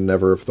 I would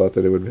never have thought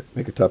that it would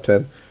make a top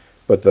 10.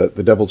 But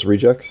the Devil's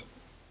Rejects.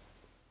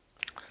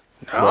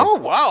 Oh,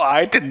 wow.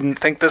 I didn't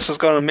think this was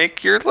going to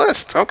make your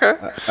list. Okay.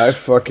 I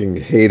fucking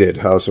hated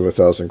House of a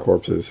Thousand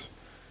Corpses.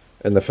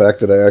 And the fact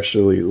that I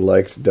actually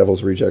liked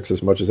Devil's Rejects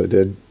as much as I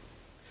did.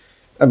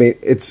 I mean,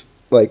 it's,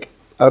 like,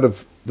 out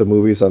of the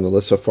movies on the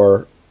list so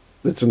far,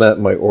 it's not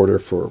in my order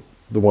for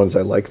the ones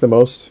I like the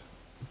most.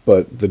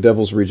 But The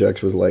Devil's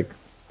Rejects was, like,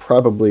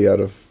 probably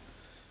out of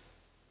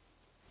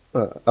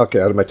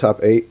my top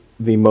 8,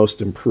 the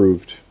most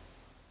improved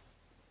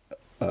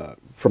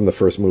from the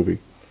first movie.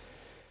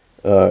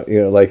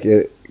 Like,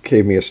 it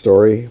gave me a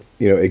story.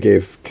 It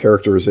gave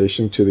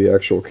characterization to the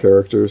actual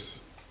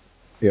characters.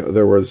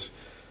 There was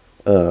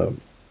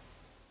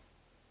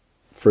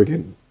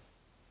friggin'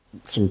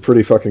 some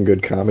pretty fucking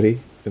good comedy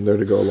in there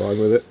to go along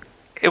with it.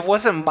 It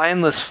wasn't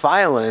mindless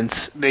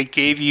violence. They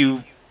gave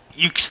you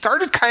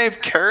started kind of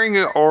caring,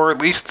 or at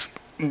least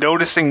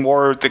noticing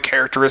more of the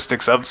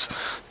characteristics of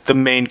the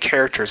main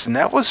characters, and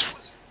that was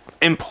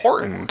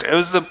important. It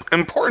was the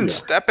important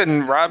step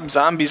in Rob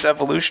Zombie's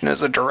evolution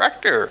as a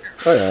director.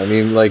 Oh yeah, I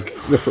mean, like,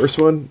 the first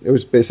one, it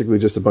was basically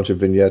just a bunch of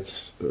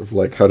vignettes of,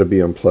 like, how to be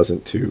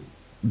unpleasant to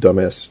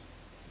dumbass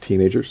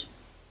teenagers,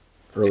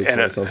 early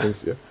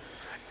 20-somethings. Yeah.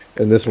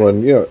 And this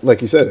one,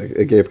 like you said,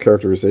 it gave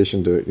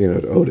characterization to,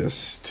 to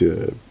Otis,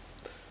 to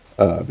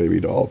Baby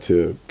Doll,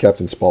 to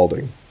Captain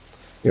Spaulding.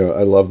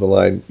 I love the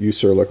line, "You,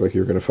 sir, look like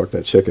you're going to fuck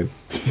that chicken."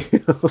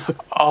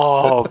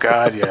 Oh,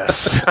 God,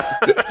 yes.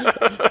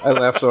 I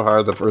laughed so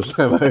hard the first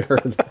time I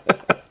heard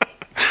that.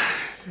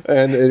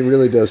 And it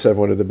really does have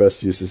one of the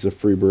best uses of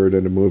Freebird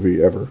in a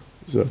movie ever.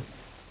 So.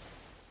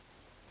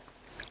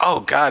 Oh, Oh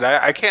God,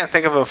 I can't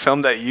think of a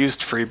film that used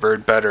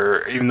Freebird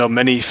better. Even though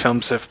many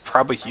films have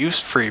probably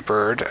used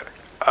Freebird,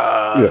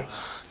 Yeah.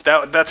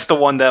 that's the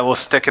one that will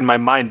stick in my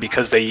mind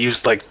because they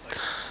used like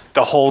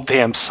the whole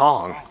damn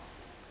song.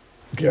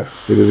 Yeah,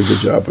 they did a good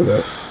job with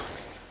that.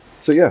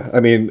 So yeah, I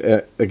mean,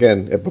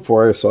 again,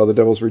 before I saw The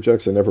Devil's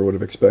Rejects, I never would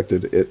have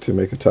expected it to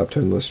make a top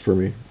 10 list for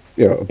me,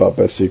 about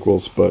best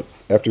sequels. But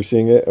after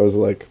seeing it, I was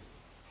like,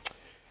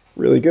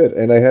 really good.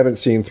 And I haven't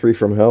seen Three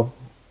from Hell,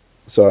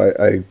 so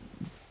I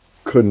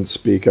couldn't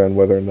speak on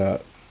whether or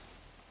not,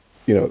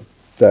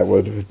 that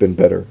would have been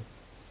better.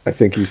 I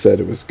think you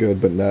said it was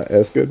good, but not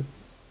as good.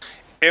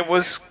 It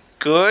was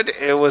good.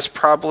 It was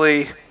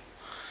probably.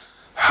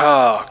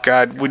 Oh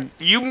God,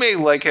 you may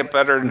like it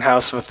better than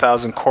House of a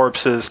Thousand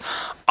Corpses.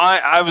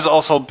 I was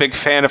also a big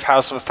fan of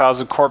House of a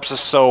Thousand Corpses,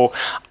 so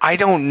I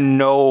don't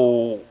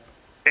know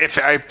if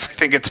I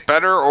think it's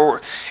better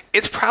or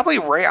it's probably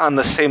right on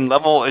the same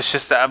level. It's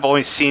just that I've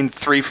only seen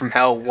Three from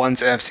Hell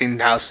once, and I've seen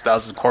House of a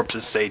Thousand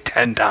Corpses say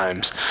 10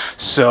 times.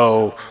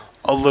 So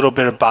a little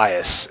bit of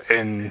bias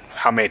in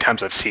how many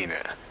times I've seen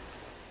it.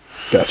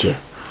 Gotcha.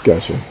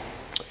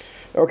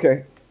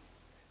 Okay,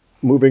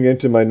 moving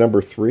into my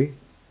number 3,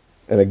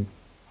 and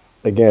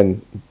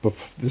again,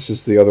 this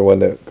is the other one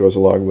that goes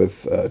along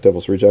with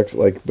Devil's Rejects.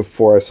 Like,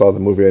 before I saw the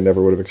movie, I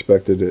never would have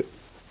expected it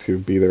to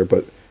be there,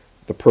 but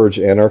The Purge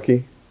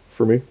Anarchy,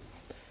 for me.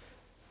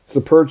 So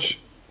The Purge,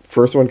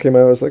 first one came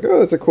out, I was like, oh,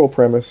 that's a cool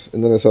premise.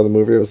 And then I saw the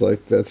movie, I was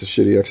like, that's a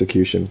shitty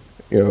execution.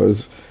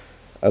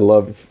 I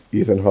love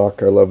Ethan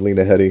Hawke, I love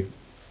Lena Headey,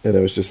 and it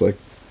was just like,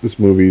 this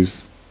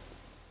movie's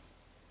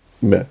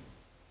meh.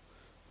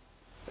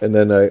 And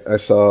then I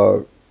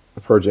saw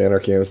The Purge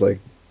Anarchy, and I was like,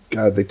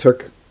 God, they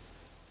took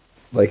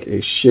like a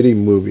shitty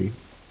movie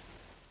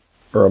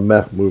or a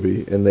meh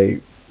movie, and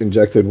they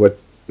injected what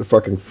the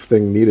fucking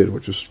thing needed,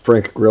 which was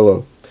Frank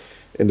Grillo,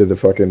 into the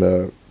fucking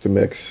the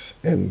mix,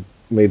 and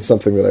made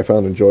something that I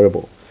found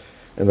enjoyable.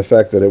 And the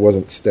fact that it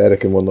wasn't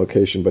static in one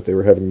location, but they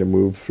were having to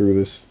move through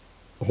this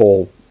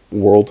whole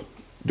world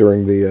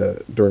during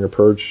a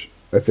purge,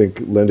 I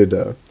think lended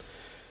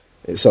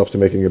itself to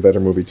making a better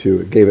movie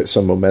too. It gave it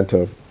some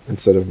momentum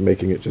instead of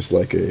making it just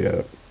like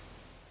a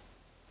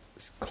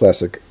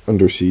classic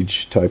Under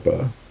Siege type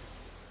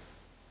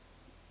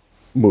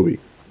movie.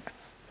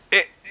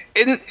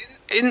 In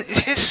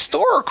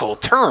historical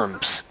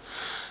terms,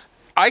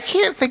 I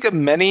can't think of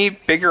many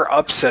bigger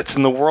upsets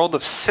in the world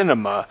of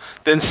cinema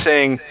than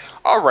saying,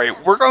 all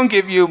right, we're going to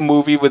give you a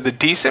movie with a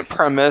decent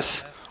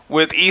premise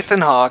with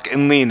Ethan Hawke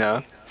and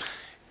Lena,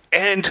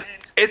 and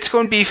it's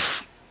going to be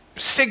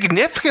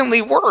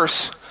significantly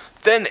worse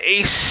than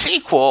a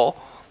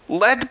sequel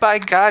led by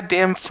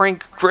goddamn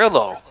Frank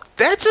Grillo.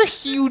 That's a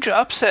huge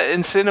upset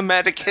in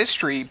cinematic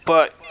history,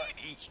 but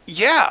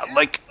yeah,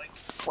 like,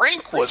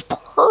 Frank was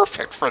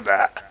perfect for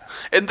that.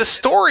 And the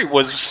story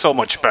was so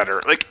much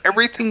better. Like,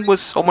 everything was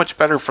so much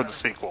better for the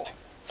sequel.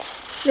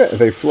 Yeah,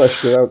 they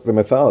fleshed out the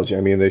mythology.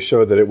 I mean, they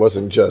showed that it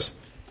wasn't just,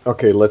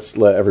 okay, let's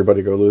let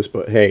everybody go loose,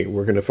 but hey,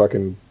 we're going to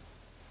fucking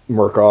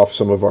murk off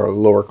some of our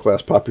lower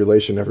class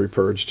population every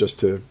purge just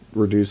to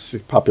reduce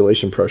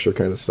population pressure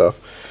kind of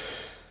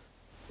stuff.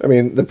 I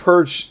mean, the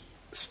purge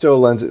still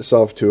lends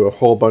itself to a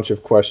whole bunch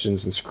of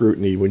questions and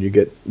scrutiny when you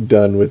get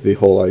done with the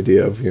whole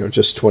idea of,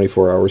 just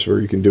 24 hours where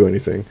you can do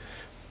anything.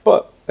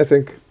 But I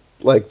think,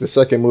 like, the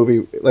second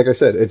movie, like I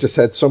said, it just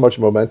had so much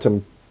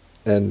momentum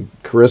and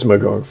charisma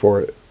going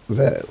for it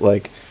that,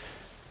 like,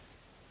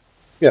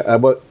 yeah,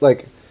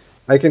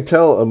 I can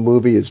tell a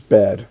movie is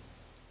bad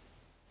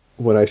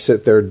when I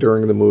sit there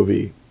during the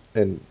movie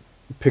and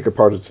pick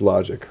apart its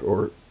logic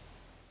or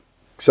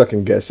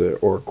second guess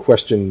it or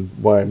question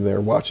why I'm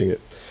there watching it.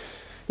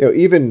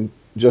 Even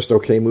just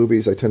okay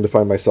movies, I tend to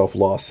find myself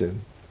lost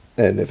in.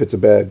 And if it's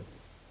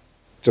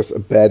just a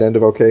bad end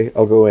of okay,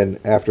 I'll go in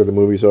after the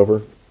movie's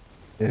over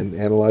and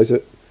analyze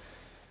it.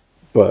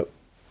 But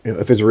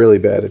if it's really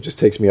bad, it just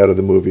takes me out of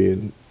the movie,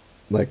 and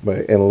like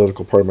my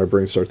analytical part of my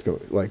brain starts going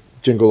like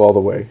Jingle All the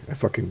Way. I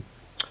fucking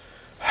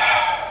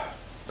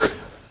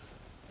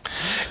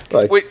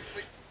like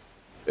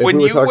when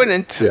you went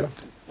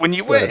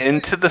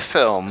into the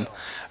film,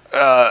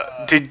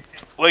 did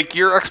like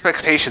your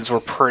expectations were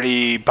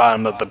pretty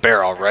bottom of the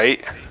barrel,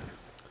 right?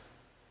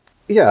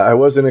 Yeah, I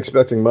wasn't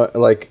expecting much.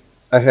 Like,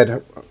 I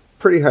had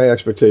pretty high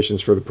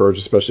expectations for The Purge,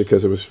 especially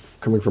because it was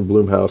coming from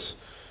Blumhouse.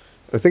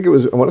 I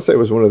want to say it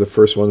was one of the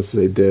first ones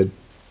they did.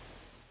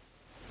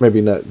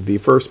 Maybe not the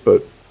first,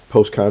 but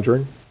post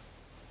Conjuring.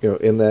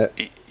 In that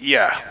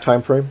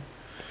time frame.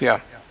 Yeah.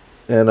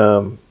 And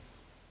and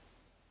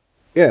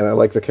I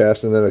liked the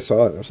cast, and then I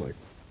saw it, and I was like,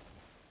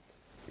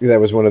 that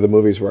was one of the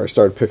movies where I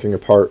started picking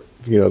apart,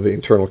 the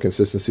internal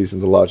consistencies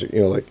and the logic.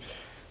 Like,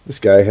 this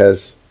guy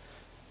has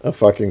a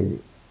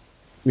fucking,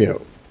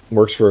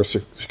 works for a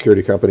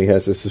security company,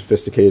 has this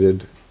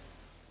sophisticated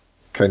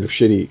kind of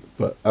shitty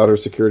but outer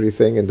security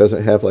thing, and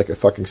doesn't have like a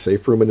fucking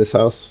safe room in his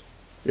house,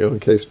 in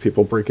case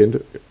people break into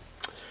it.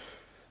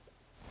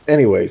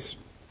 Anyways,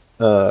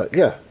 I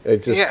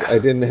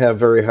didn't have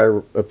very high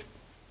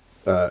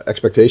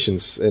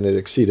expectations, and it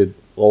exceeded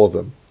all of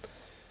them.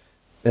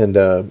 And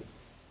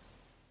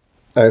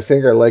I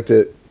think I liked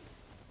it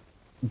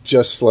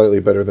just slightly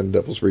better than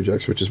Devil's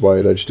Rejects, which is why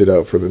it edged it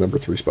out for the number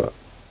 3 spot.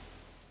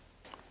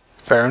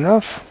 Fair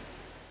enough.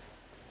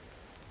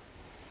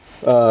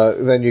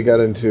 Then you got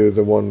into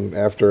the one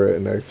after it,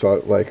 and I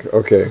thought, like,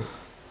 okay,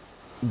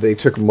 they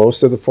took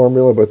most of the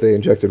formula, but they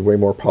injected way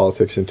more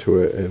politics into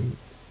it, and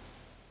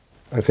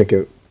I think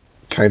it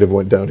kind of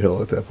went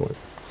downhill at that point.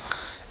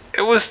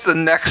 It was the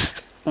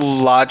next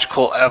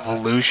logical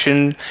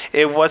evolution.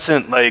 It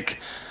wasn't like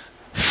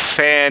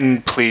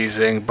fan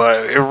pleasing,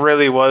 but it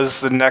really was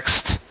the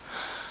next.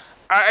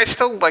 I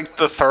still liked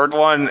the third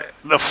one.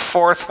 The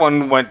fourth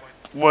one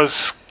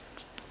was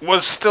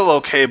still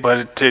okay, but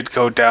it did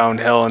go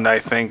downhill, and I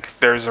think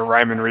there's a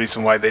rhyme and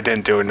reason why they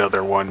didn't do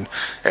another one,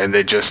 and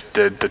they just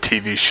did the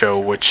TV show,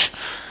 which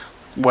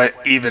went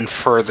even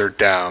further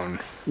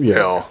downhill.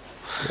 Yeah,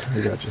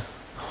 I got you.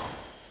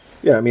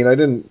 Yeah, I mean, I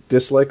didn't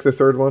dislike the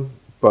third one,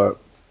 but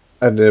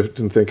I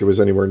didn't think it was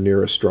anywhere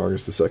near as strong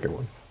as the second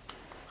one.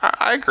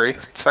 I agree.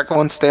 The second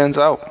one stands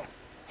out.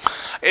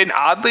 And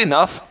oddly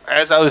enough,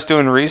 as I was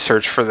doing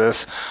research for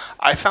this,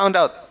 I found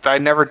out that I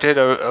never did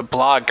a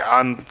blog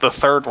on the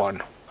third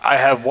one. I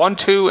have 1,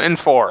 2, and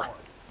 4.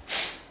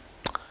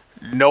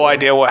 No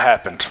idea what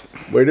happened.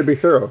 Way to be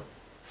thorough.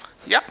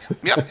 Yep.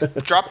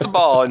 Dropped the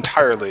ball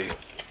entirely.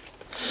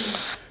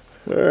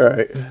 All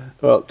right.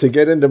 Well, to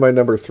get into my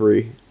number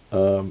 3.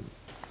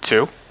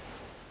 2.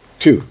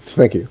 2,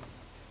 thank you.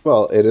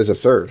 Well, it is a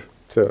third,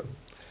 too.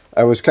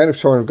 I was kind of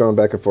torn going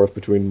back and forth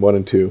between 1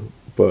 and 2,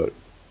 but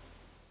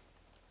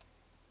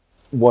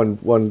one,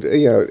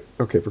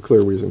 okay, for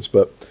clear reasons.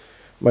 But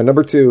my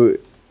number 2,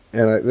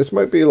 and this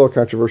might be a little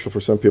controversial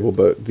for some people,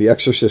 but The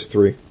Exorcist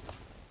 3.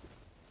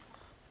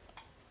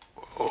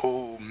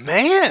 Oh,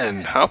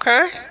 man.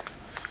 Okay.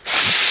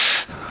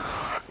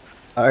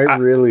 I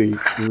really,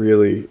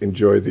 really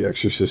enjoyed The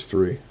Exorcist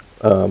 3.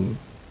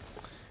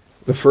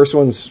 The first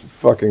one's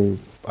fucking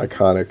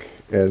iconic,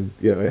 and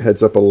it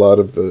heads up a lot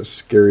of the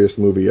scariest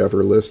movie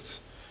ever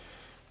lists.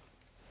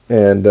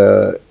 And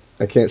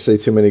I can't say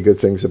too many good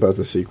things about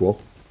the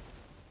sequel,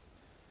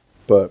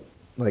 but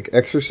like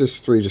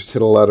Exorcist 3 just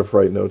hit a lot of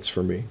right notes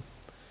for me.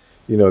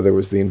 There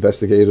was the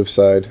investigative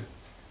side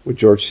with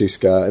George C.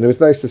 Scott, and it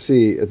was nice to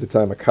see at the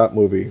time a cop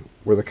movie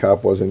where the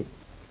cop wasn't,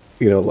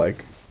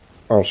 like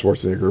Arnold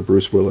Schwarzenegger or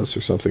Bruce Willis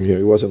or something.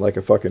 He wasn't like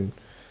a fucking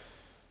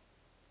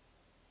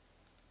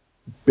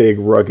big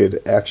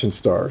rugged action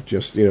star,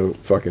 just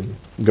fucking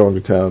going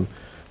to town.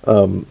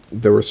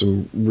 There were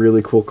some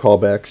really cool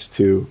callbacks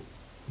to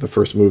the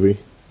first movie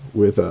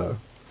with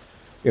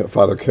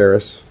Father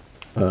Karras,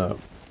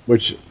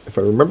 which, if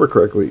I remember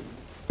correctly,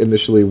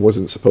 initially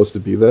wasn't supposed to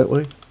be that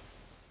way.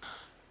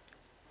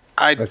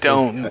 I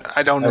don't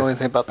know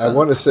anything about that. I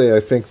want to say I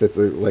think that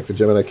the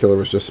Gemini Killer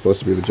was just supposed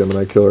to be the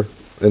Gemini Killer,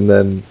 and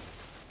then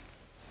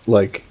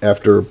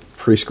after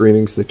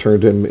pre-screenings they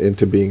turned him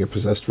into being a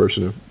possessed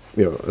version of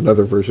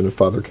another version of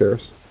Father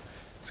Karras,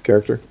 his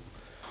character.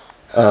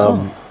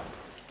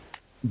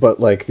 But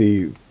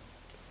you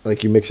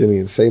mix in the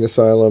insane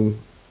asylum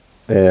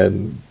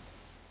and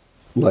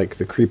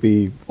the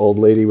creepy old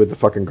lady with the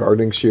fucking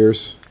gardening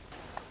shears.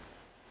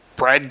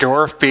 Brad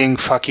Dourif being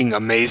fucking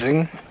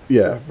amazing.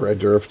 Yeah, Brad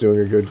Dourif doing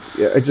a good.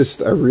 Yeah,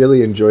 I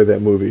really enjoy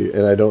that movie,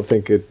 and I don't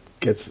think it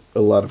gets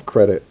a lot of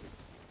credit.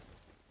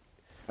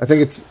 I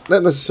think it's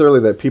not necessarily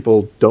that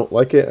people don't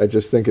like it. I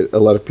just think a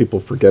lot of people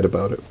forget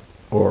about it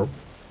or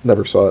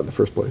never saw it in the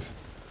first place.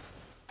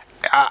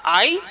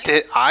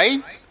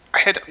 I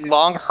had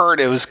long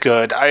heard it was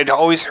good. I'd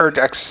always heard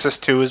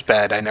Exorcist 2 was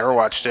bad. I never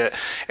watched it,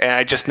 and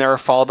I just never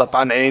followed up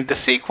on any of the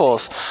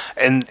sequels.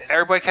 And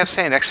everybody kept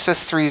saying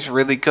Exorcist 3 is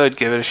really good.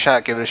 Give it a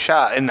shot. Give it a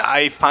shot. And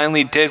I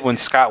finally did when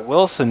Scott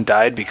Wilson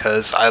died,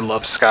 because I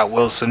loved Scott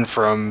Wilson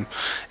from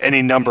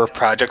any number of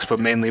projects, but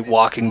mainly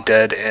Walking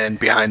Dead and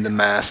Behind the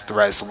Mask, The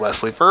Rise of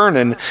Leslie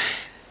Vernon.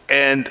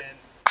 And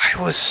I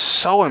was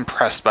so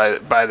impressed by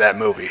that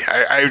movie.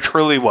 I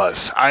truly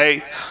was.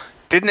 I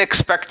didn't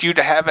expect you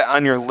to have it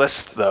on your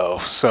list, though,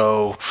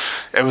 so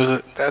it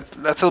was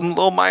that's a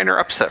little minor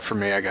upset for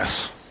me, I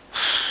guess.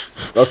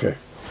 Okay.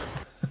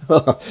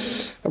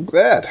 I'm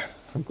glad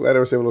I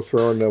was able to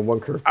throw in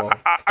one curveball.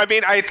 I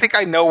mean, I think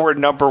I know where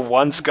number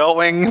 1's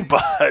going,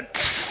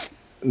 but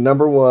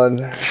number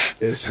 1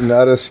 is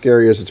not as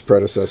scary as its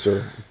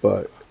predecessor,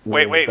 but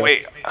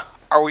wait.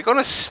 Are we going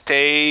to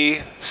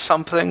stay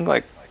something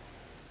like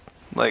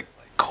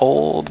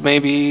cold?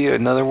 Maybe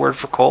another word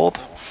for cold?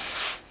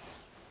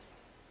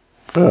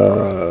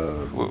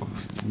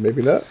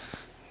 Maybe not.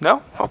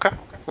 No? Okay.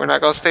 We're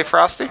not going to stay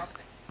frosty?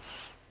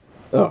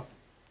 Oh.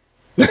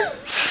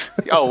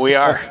 Oh, we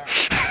are.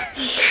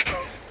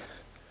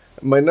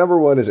 My number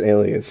 1 is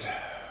Aliens.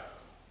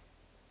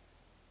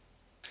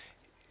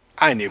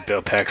 I knew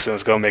Bill Paxton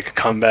was going to make a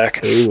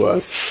comeback. He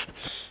was.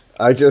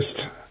 I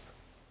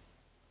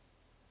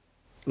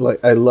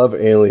love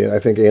Alien. I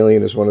think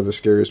Alien is one of the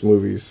scariest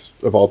movies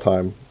of all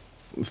time.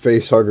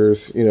 Face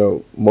huggers,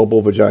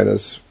 mobile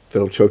vaginas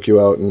that'll choke you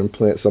out and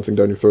implant something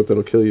down your throat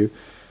that'll kill you.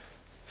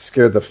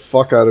 Scared the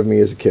fuck out of me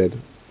as a kid.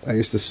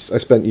 I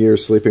spent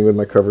years sleeping with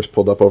my covers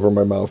pulled up over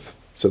my mouth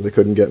so they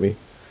couldn't get me.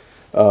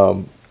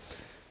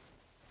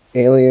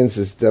 Aliens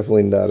is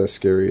definitely not as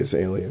scary as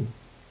Alien,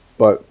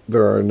 but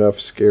there are enough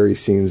scary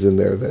scenes in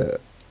there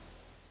that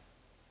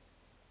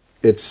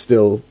it's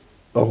still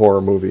a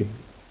horror movie.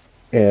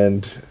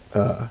 And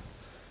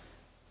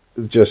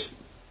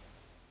just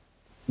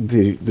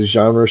the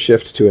genre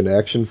shift to an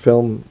action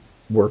film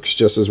works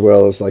just as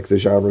well as like the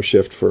genre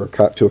shift to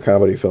a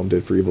comedy film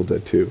did for Evil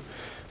Dead 2.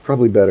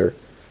 Probably better.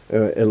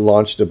 It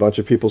launched a bunch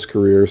of people's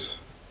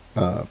careers,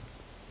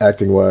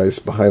 acting-wise,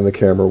 behind the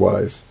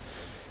camera-wise.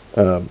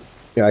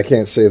 I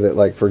can't say that,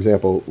 like, for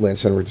example,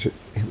 Lance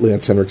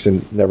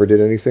Henriksen never did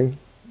anything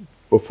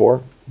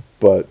before,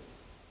 but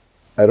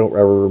I don't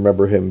ever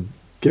remember him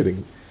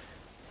getting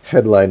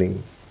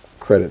headlining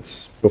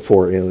credits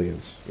before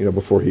Aliens,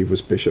 before he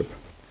was Bishop.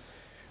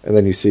 And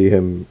then you see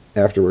him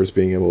afterwards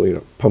being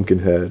able,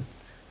 Pumpkinhead,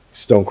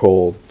 Stone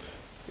Cold,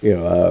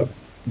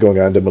 going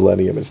on to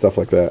Millennium and stuff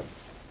like that.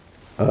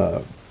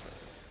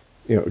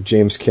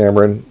 James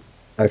Cameron,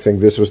 I think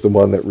this was the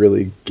one that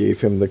really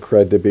gave him the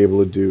cred to be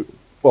able to do...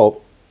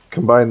 Well,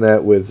 combine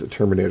that with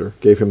Terminator,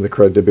 gave him the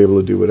cred to be able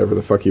to do whatever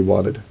the fuck he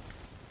wanted.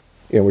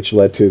 Which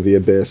led to The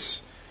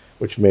Abyss,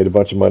 which made a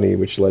bunch of money,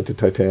 which led to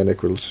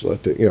Titanic, which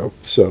led to,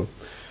 so...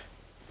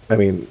 I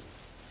mean,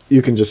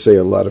 you can just say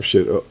a lot of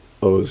shit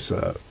owes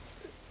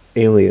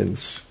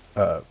Aliens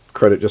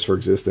credit just for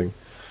existing.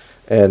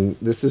 And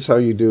this is how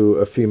you do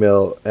a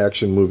female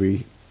action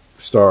movie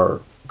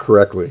star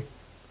correctly.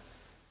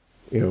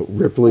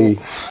 Ripley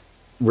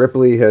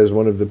has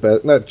one of the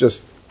best, not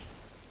just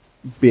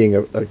being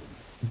a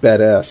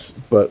badass,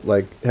 but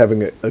like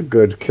having a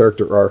good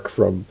character arc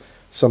from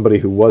somebody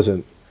who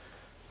wasn't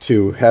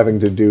to having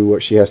to do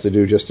what she has to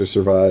do just to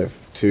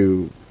survive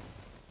to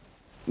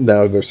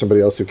now there's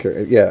somebody else who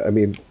cares. Yeah, I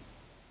mean,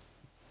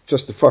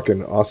 just a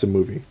fucking awesome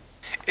movie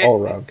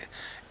all around.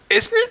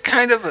 Isn't it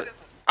kind of...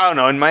 I don't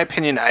know, in my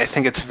opinion, I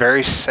think it's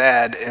very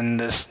sad in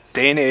this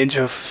day and age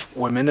of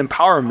women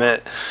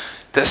empowerment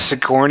that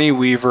Sigourney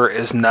Weaver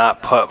is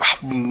not put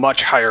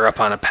much higher up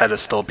on a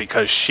pedestal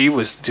because she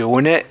was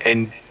doing it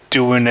and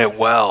doing it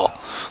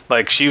well.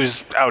 Like, she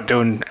was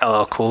outdoing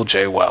LL Cool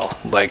J well.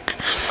 Like,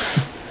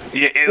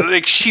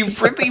 she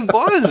really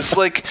was.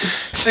 Like,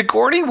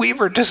 Sigourney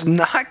Weaver does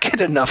not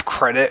get enough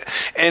credit.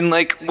 And,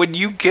 like, when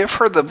you give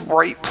her the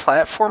right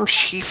platform,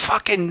 she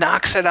fucking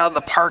knocks it out of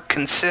the park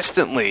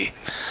consistently.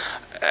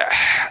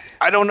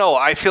 I don't know.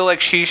 I feel like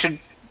she should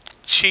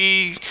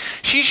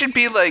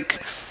be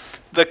like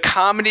the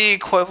comedy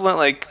equivalent.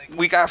 Like,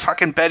 we got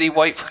fucking Betty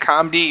White for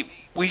comedy.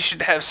 We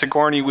should have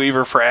Sigourney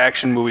Weaver for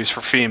action movies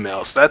for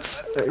females.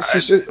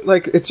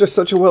 It's just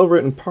such a well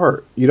written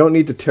part. You don't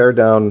need to tear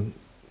down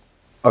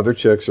other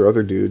chicks or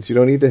other dudes. You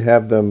don't need to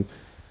have them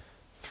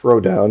throw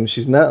down.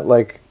 She's not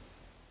like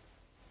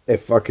a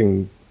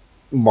fucking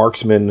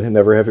marksman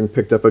never having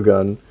picked up a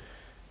gun.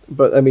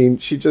 But I mean,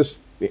 she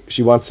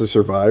wants to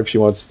survive. She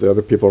wants the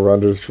other people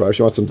around her to survive.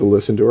 She wants them to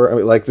listen to her. I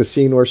mean, like the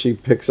scene where she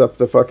picks up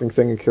the fucking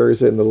thing and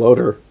carries it in the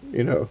loader,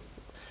 and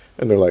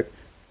they're like,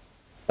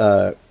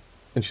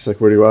 and she's like,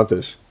 "Where do you want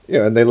this?"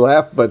 And they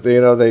laugh, but they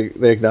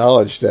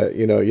acknowledge that,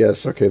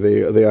 yes, okay,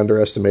 they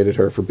underestimated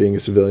her for being a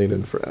civilian,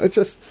 and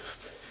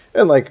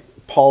and like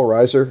Paul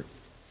Reiser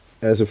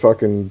as a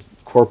fucking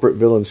corporate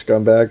villain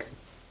scumbag,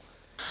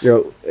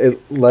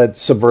 it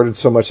subverted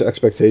so much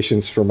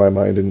expectations for my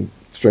mind in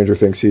Stranger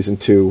Things Season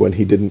 2 when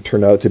he didn't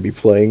turn out to be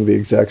playing the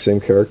exact same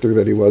character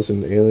that he was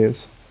in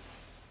Aliens.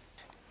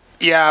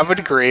 Yeah, I would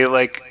agree.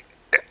 Like,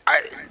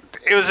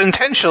 it was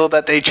intentional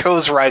that they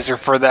chose Reiser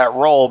for that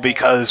role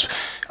because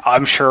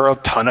I'm sure a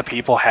ton of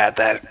people had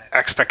that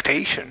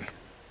expectation.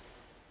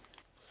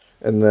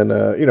 And then,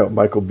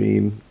 Michael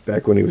Biehn,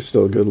 back when he was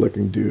still a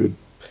good-looking dude.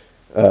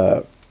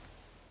 Bill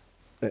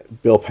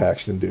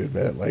Paxton, dude,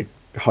 man. Like,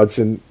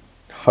 Hudson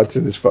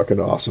is fucking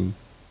awesome.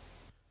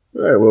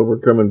 All right, well, we're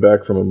coming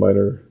back from a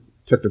minor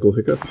technical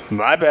hiccup.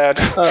 My bad.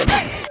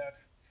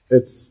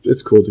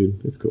 It's cool, dude.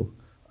 It's cool.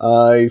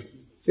 I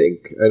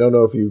don't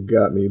know if you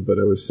got me, but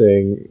I was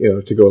saying,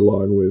 to go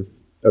along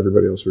with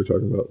everybody else we were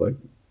talking about, like,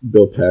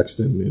 Bill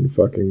Paxton in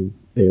fucking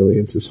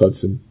Aliens as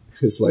Hudson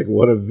is, like,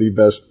 one of the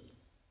best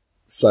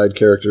side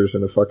characters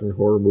in a fucking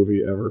horror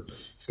movie ever.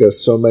 He's got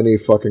so many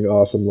fucking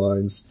awesome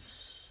lines.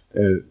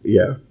 And,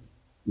 yeah,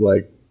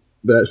 like,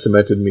 that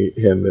cemented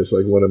him as,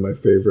 like, one of my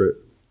favorite,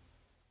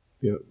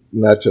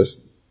 not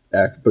just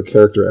but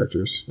character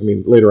actors. I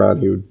mean, later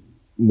on he would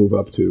move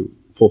up to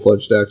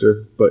full-fledged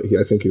actor, but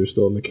I think he was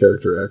still in the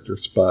character actor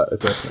spot at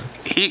that time.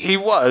 He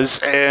was,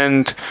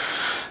 and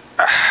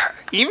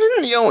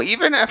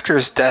even after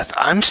his death,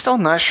 I'm still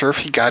not sure if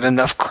he got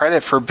enough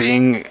credit for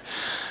being,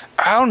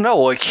 I don't know,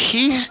 like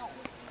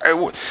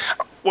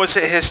was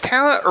it his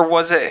talent or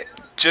was it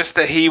just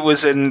that he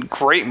was in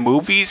great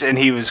movies and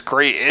he was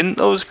great in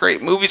those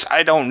great movies?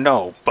 I don't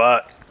know,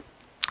 but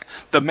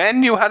the man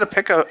knew how to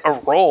pick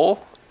a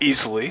role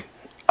easily.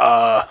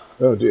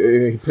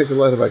 Dude, he picked a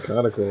lot of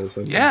iconic roles.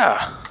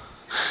 Yeah.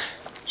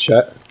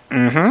 Chet.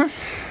 Mm-hmm.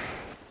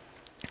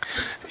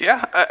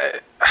 Yeah.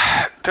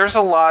 there's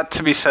a lot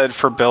to be said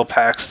for Bill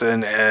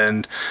Paxton,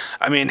 and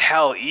I mean,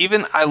 hell,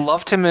 even I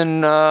loved him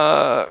in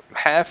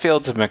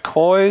Hatfields and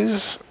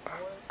McCoys.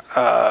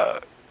 I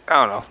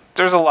don't know.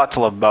 There's a lot to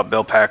love about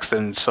Bill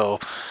Paxton, so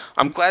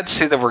I'm glad to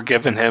see that we're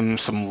giving him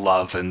some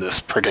love in this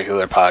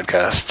particular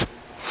podcast.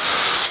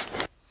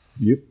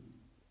 Yep.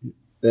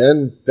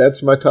 And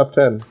that's my top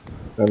 10.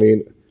 I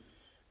mean,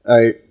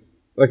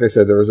 like I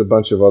said, there was a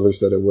bunch of others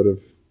that I would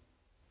have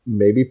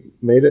maybe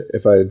made it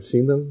if I had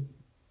seen them,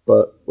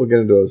 but we'll get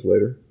into those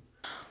later.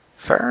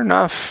 Fair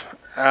enough.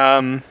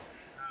 I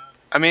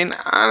mean,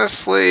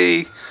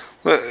 honestly,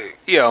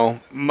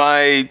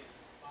 my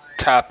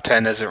top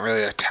 10 isn't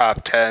really a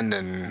top 10,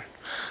 and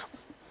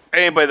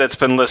anybody that's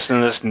been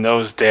listening to this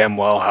knows damn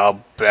well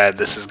how bad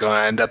this is going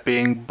to end up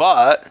being,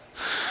 but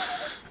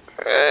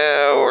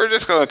we're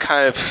just going to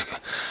kind of...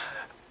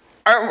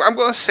 I'm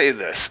going to say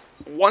this.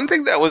 One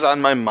thing that was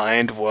on my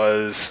mind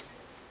was...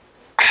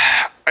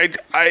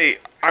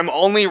 I'm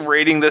only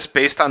rating this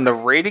based on the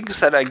ratings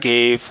that I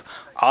gave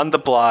on the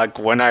blog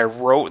when I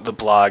wrote the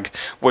blog,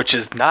 which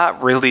is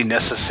not really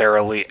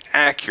necessarily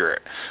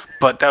accurate.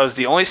 But that was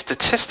the only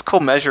statistical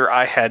measure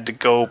I had to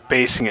go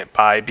basing it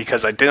by,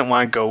 because I didn't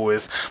want to go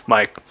with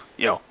my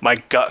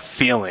gut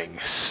feeling.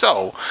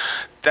 So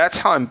that's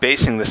how I'm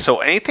basing this. So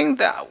anything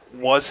that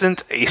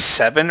wasn't a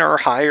 7 or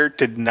higher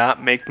did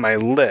not make my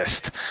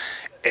list.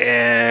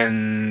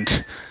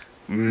 And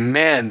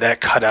man,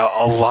 that cut out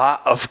a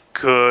lot of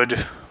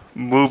good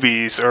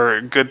movies,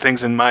 or good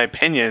things in my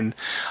opinion.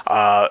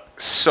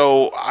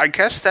 So I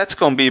guess that's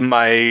going to be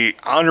my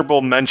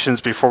honorable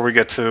mentions before we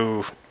get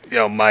to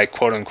my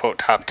quote-unquote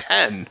top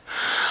 10.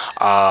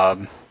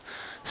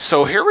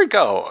 So here we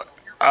go.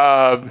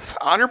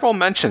 Honorable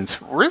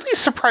mentions. Really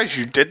surprised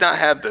you did not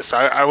have this.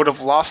 I would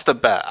have lost a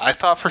bet. I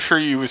thought for sure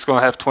you was going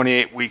to have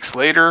 28 Weeks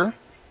Later.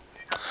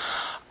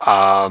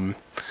 Let's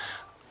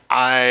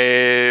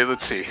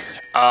see.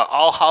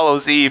 All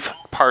Hallows Eve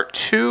Part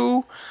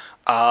 2.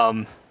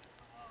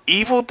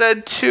 Evil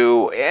Dead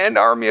 2 and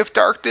Army of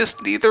Darkness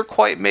neither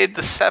quite made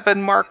the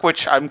 7 mark,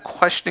 which I'm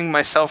questioning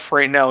myself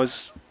right now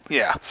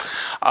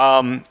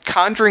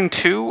Conjuring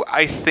 2,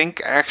 I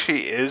think,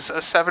 actually is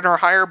a 7 or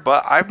higher,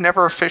 but I've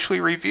never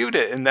officially reviewed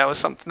it, and that was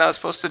something I was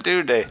supposed to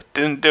do today.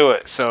 Didn't do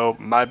it, so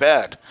my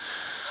bad.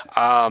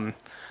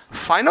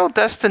 Final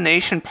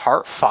Destination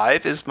Part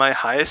 5 is my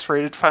highest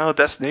rated Final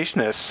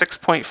Destination at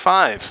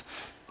 6.5.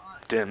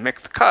 Didn't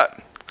make the cut.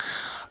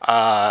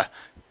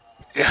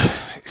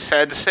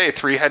 Sad to say,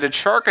 Three-Headed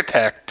Shark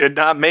Attack did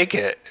not make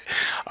it.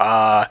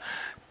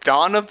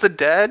 Dawn of the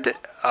Dead,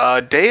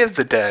 Day of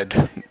the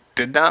Dead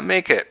did not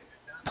make it.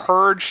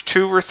 Purge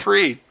 2 or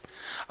 3.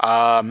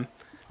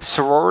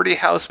 Sorority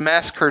House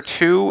Massacre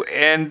 2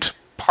 and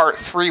Part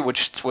 3,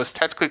 which was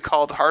technically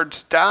called Hard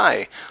to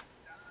Die,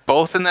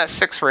 both in that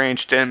 6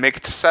 range, didn't make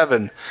it to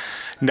 7.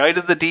 Night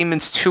of the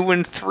Demons 2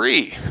 and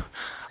 3.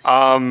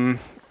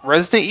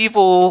 Resident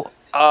Evil...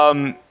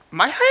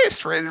 my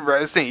highest rated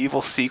Resident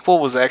Evil sequel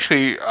was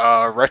actually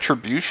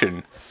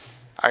Retribution.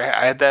 I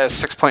had that at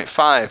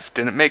 6.5.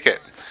 Didn't make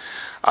it.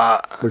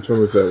 Which one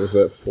was that? Was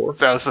that 4?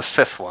 That was the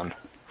 5th one.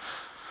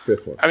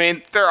 5th one. I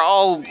mean, they're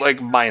all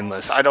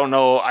mindless. I don't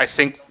know. I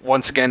think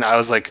once again I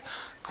was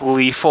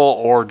gleeful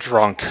or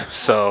drunk.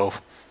 So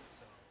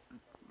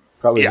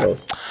probably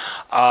both.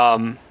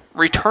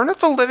 Return of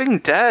the Living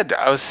Dead,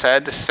 I was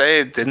sad to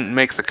say it didn't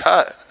make the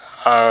cut.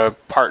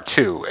 Part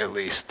 2 at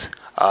least.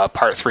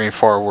 Part 3 and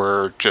 4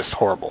 were just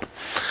horrible.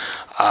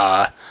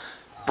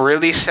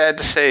 Really sad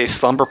to say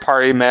Slumber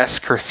Party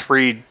Massacre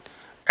 3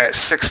 at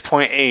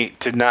 6.8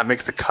 did not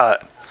make the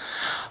cut.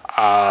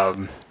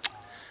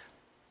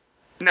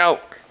 Now,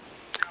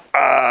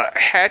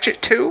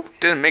 Hatchet 2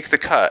 didn't make the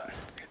cut.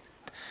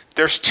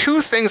 There's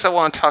 2 things I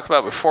want to talk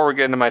about before we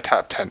get into my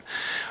top 10.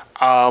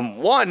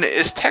 One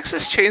is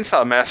Texas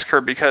Chainsaw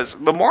Massacre, because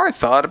the more I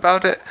thought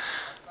about it,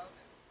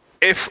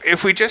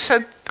 if we just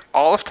said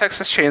all of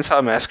Texas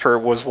Chainsaw Massacre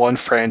was one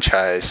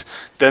franchise,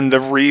 then the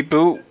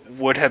reboot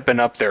would have been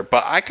up there.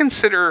 But I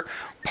consider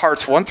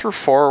parts 1 through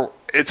 4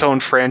 its own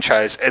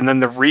franchise, and then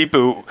the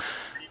reboot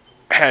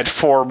had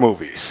 4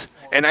 movies.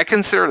 And I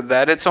consider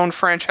that its own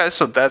franchise,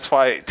 so that's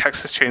why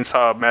Texas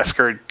Chainsaw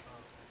Massacre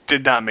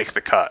did not make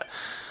the cut.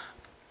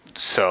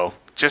 So,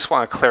 just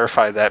want to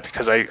clarify that,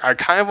 because I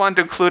kind of wanted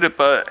to include it,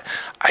 but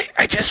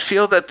I just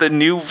feel that the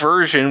new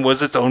version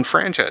was its own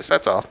franchise,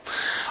 that's all.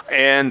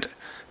 And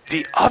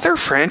the other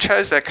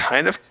franchise that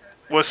kind of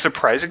was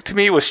surprising to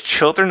me was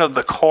Children of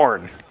the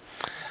Corn.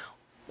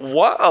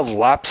 What a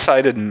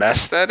lopsided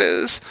mess that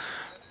is.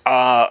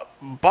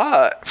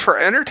 But for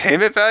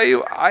entertainment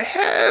value, I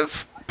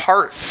have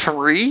Part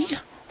 3,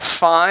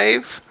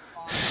 5,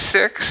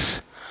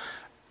 6,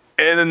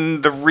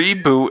 and the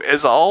reboot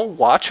is all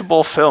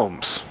watchable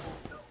films.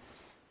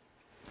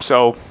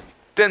 So,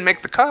 didn't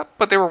make the cut,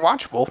 but they were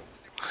watchable.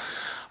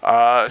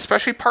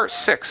 Especially Part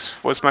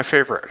 6 was my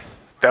favorite.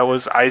 That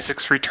was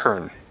Isaac's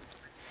Return.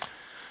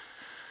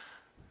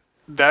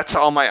 That's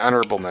all my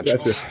honorable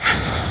mentions.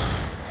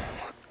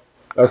 Gotcha.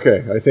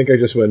 Okay, I think I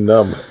just went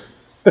numb,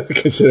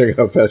 considering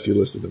how fast you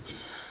listed them.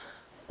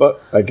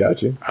 But I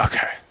got you.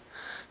 Okay.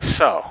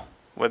 So,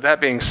 with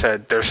that being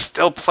said, there's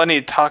still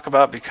plenty to talk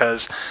about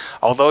because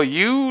although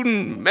you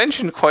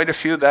mentioned quite a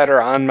few that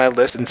are on my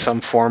list in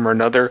some form or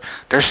another,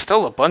 there's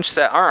still a bunch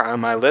that aren't on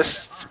my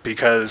list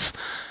because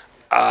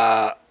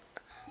I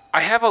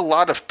have a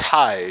lot of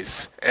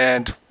ties,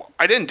 and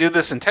I didn't do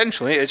this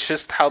intentionally. It's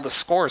just how the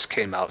scores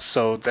came out.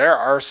 So there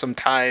are some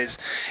ties,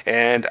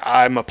 and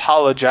I'm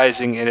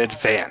apologizing in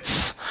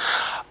advance.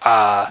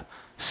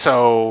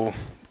 So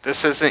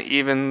this isn't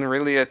even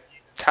really a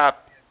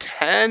top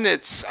 10.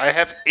 I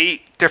have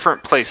 8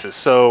 different places.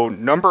 So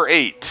number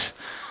 8,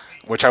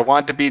 which I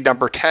want to be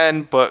number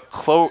 10, but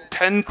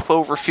 10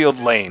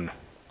 Cloverfield Lane.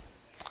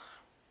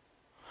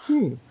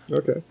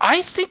 Okay.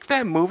 I think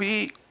that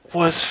movie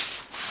was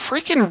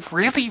freaking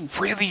really,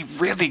 really,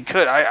 really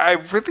good. I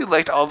really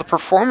liked all the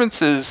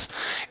performances,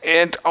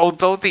 and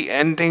although the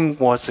ending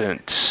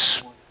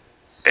wasn't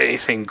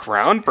anything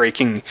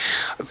groundbreaking,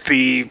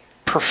 the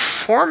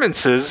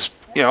performances,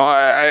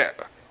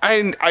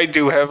 I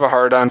do have a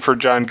hard on for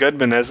John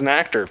Goodman as an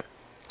actor.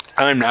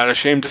 I'm not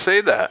ashamed to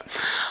say that.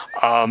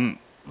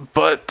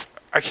 But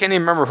I can't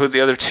even remember who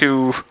the other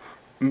 2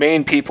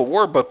 main people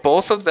were, but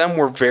both of them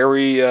were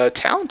very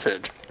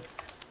talented.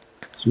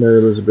 It's Mary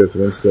Elizabeth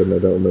Winstead, and I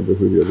don't remember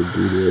who the other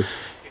dude is.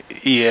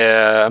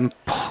 Yeah, I'm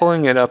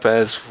pulling it up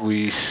as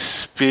we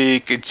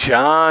speak.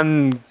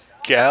 John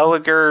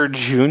Gallagher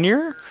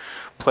Jr.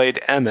 played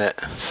Emmett.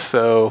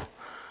 So,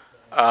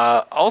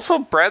 also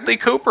Bradley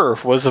Cooper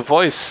was a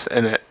voice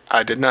in it.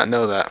 I did not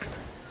know that.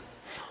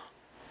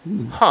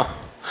 Huh.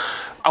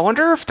 I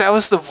wonder if that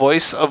was the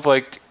voice of,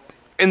 like,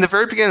 in the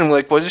very beginning,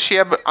 like, what did she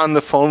have on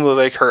the phone with,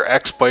 like, her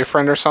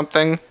ex-boyfriend or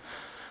something?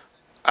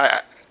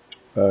 I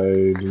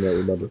do not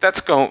remember.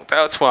 That's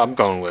what I'm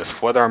going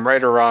with. Whether I'm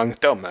right or wrong,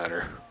 don't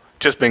matter.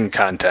 Just being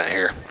content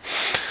here.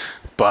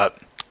 But,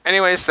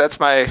 anyways, that's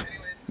my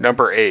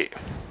number 8.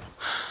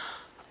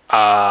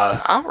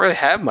 I don't really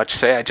have much to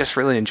say. I just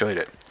really enjoyed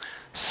it.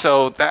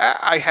 So that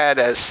I had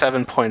as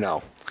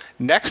 7.0.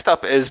 Next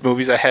up is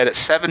movies I had at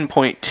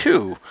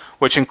 7.2,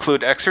 which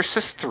include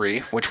Exorcist 3,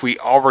 which we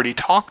already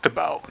talked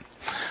about.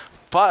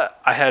 But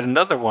I had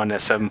another one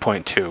at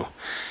 7.2.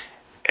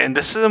 And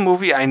this is a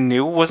movie I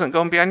knew wasn't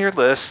going to be on your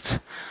list,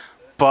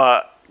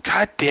 but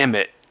god damn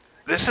it.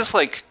 This is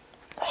like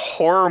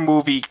horror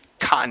movie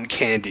cotton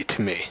candy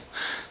to me.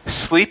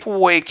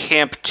 Sleepaway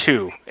Camp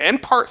 2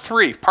 and Part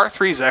 3. Part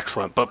 3 is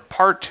excellent, but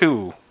Part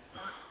 2,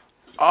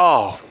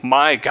 oh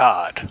my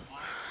god.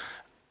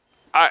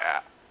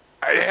 I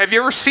have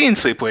you ever seen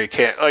Sleepaway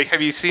Camp? Like,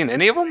 have you seen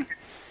any of them?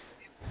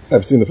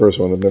 I've seen the first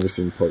one. I've never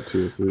seen Part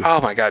 2 or 3. Oh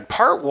my god.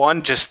 Part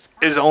 1 just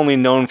is only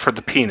known for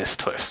the penis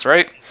twist,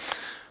 right?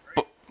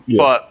 Yeah.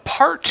 But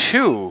Part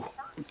 2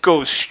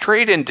 goes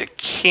straight into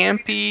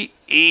campy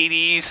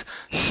 80s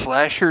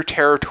slasher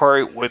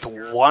territory with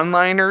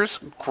one-liners,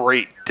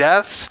 great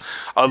deaths,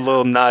 a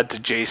little nod to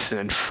Jason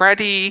and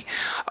Freddy.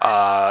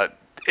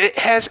 It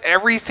has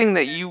everything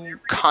that you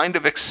kind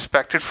of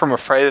expected from a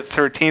Friday the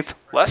 13th.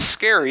 Less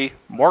scary,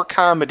 more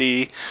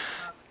comedy.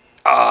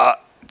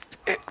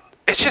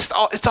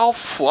 It's all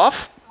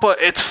fluff, but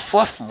it's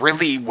fluff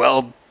really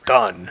well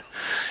done.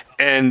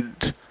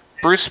 And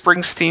Bruce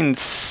Springsteen's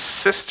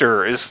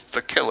sister is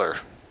the killer,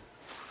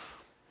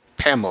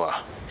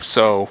 Pamela.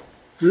 So,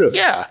 really?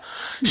 Yeah,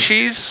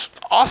 she's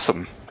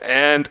awesome,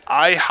 and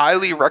I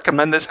highly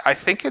recommend this. I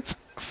think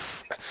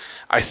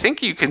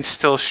you can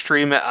still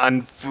stream it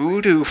on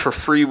Vudu for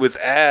free with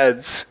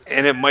ads,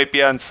 and it might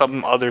be on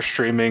some other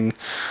streaming.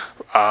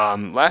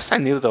 Last I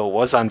knew, though, it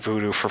was on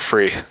Vudu for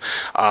free.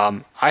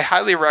 I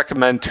highly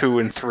recommend 2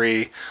 and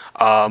 3.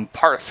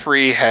 Part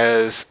 3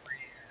 has,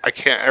 I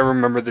can't ever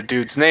remember the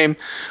dude's name,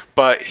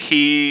 but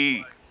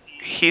he's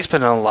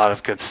been in a lot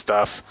of good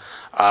stuff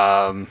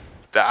that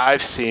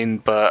I've seen,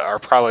 but are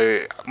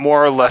probably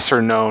more or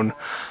lesser known.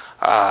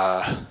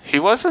 He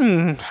was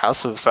in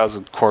House of a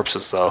Thousand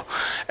Corpses, though.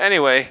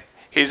 Anyway,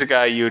 he's a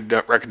guy you'd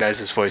recognize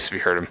his voice if you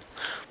heard him.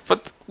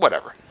 But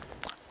whatever.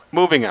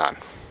 Moving on.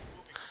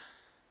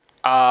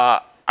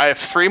 I have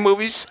 3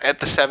 movies at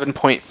the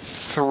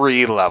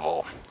 7.3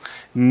 level.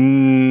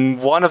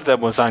 One of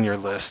them was on your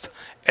list,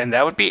 and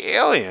that would be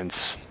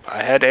Aliens.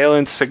 I had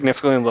Aliens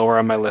significantly lower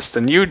on my list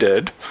than you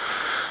did.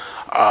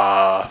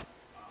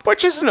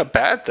 Which isn't a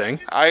bad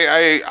thing.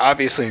 I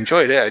obviously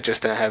enjoyed it. I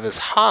just didn't have as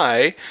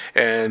high,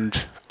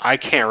 and I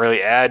can't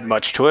really add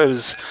much to it. It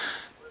was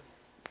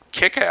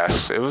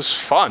kick-ass. It was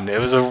fun. It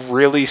was a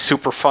really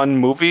super fun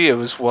movie. It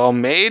was well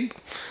made.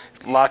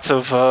 Lots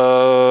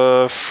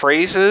of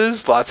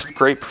phrases. Lots of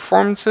great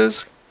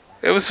performances.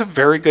 It was a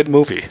very good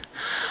movie.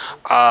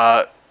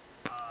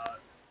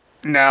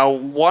 Now,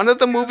 one of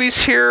the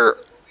movies here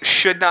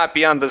should not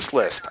be on this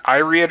list. I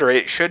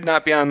reiterate, should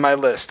not be on my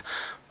list.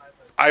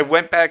 I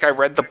went back, I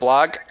read the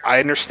blog. I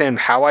understand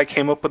how I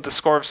came up with the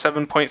score of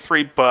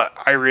 7.3, but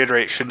I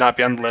reiterate, should not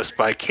be on the list,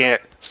 but I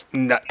can't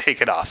not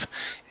take it off.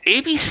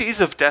 ABCs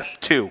of Death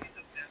 2.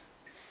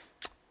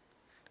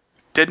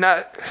 Did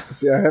not...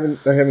 See, I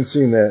haven't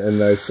seen that,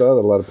 and I saw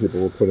that a lot of people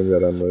were putting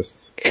that on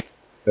lists.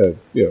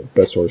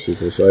 Best horror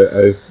sequels.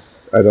 So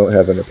I don't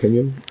have an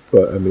opinion,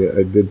 but I mean,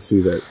 I did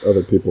see that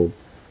other people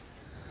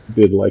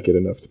did like it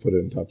enough to put it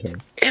in top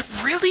 10s. It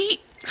really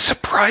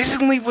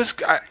surprisingly was.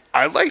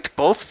 I liked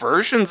both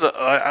versions.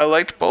 I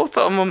liked both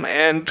of them,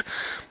 and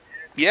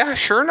yeah,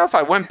 sure enough,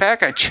 I went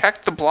back. I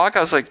checked the blog.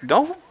 I was like,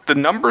 no, the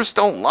numbers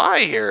don't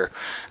lie here.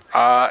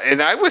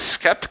 And I was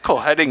skeptical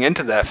heading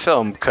into that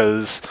film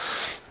because,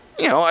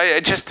 I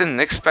just didn't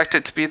expect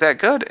it to be that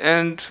good.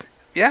 And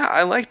yeah,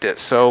 I liked it.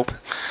 So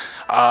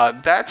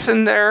that's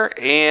in there.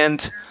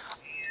 And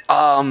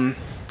I'm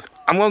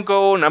going to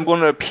go and I'm going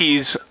to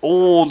appease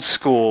old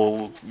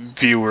school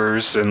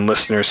viewers and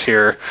listeners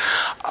here.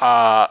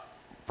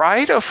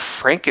 Bride of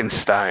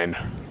Frankenstein.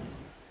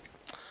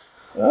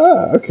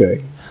 Ah,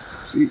 okay.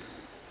 See,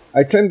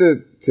 I tend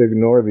to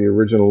ignore the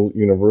original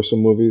Universal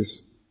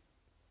movies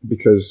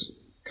because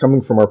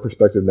coming from our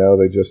perspective now,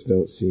 they just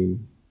don't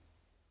seem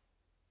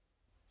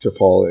to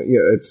fall in.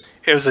 Yeah,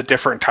 it was a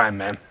different time,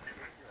 man.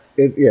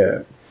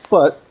 Yeah,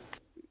 but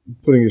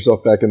putting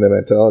yourself back in that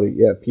mentality,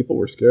 yeah, people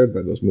were scared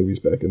by those movies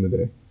back in the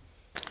day.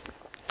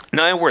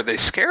 No, were they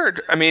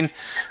scared? I mean,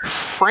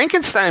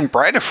 Frankenstein,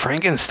 Bride of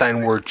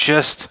Frankenstein were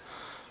just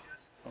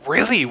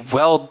really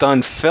well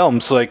done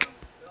films. Like,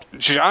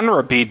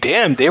 genre be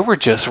damned, they were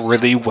just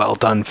really well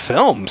done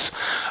films.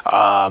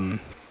 I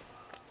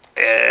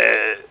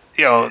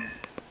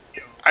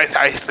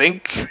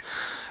think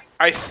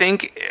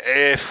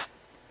if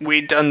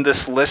we'd done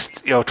this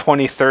list,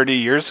 20, 30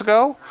 years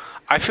ago,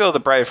 I feel The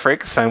Bride of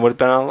Frankenstein would have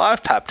been on a lot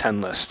of top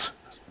 10 lists.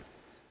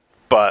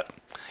 But,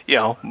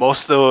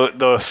 most of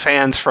the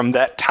fans from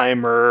that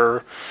time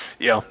are,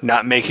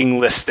 not making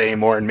lists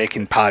anymore and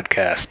making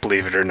podcasts,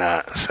 believe it or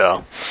not.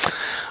 So,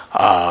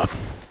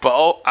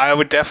 but I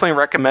would definitely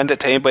recommend it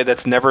to anybody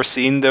that's never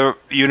seen the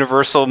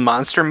Universal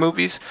monster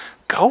movies.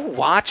 Go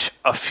watch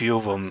a few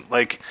of them.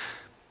 Like,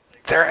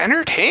 they're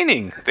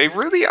entertaining. They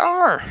really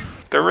are.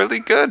 They're really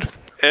good.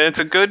 And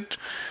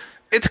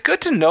it's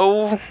good to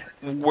know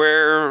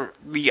where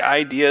the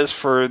ideas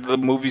for the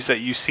movies that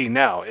you see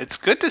now. It's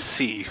good to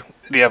see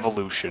the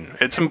evolution.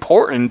 It's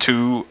important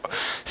to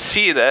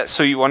see that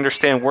so you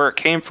understand where it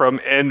came from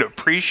and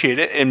appreciate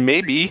it, and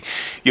maybe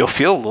you'll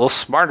feel a little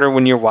smarter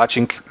when you're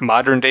watching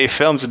modern day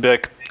films and be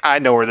like, I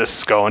know where this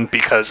is going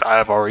because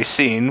I've already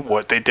seen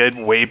what they did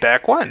way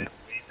back when.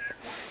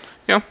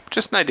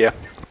 Just an idea.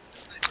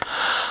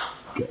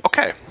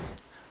 Okay.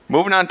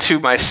 Moving on to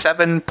my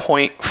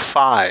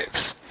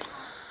 7.5s.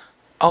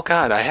 Oh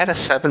god, I had a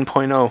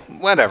 7.0.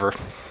 Whatever.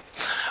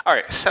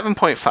 Alright,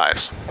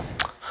 7.5s.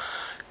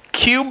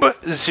 Cube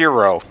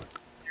Zero.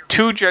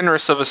 Too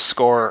generous of a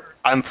score.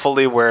 I'm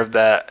fully aware of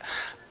that.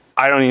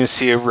 I don't even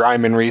see a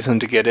rhyme and reason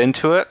to get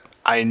into it.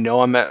 I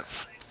know I'm at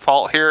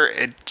fault here.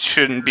 It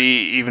shouldn't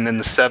be even in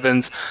the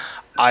 7s.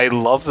 I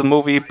love the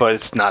movie, but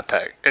it's not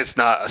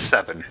a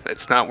 7.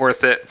 It's not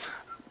worth it,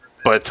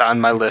 but it's on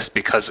my list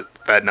because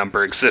that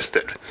number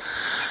existed.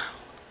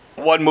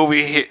 One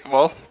movie,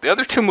 the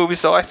other two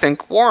movies, though, I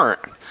think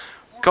weren't.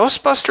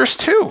 Ghostbusters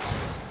 2.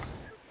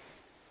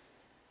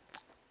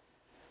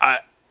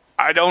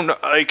 I don't know,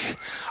 I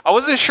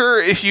wasn't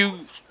sure if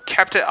you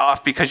kept it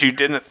off because you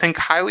didn't think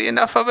highly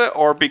enough of it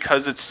or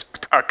because it's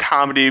a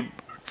comedy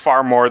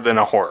far more than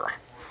a horror.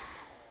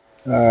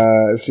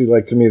 See,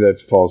 to me,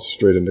 that falls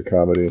straight into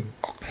comedy.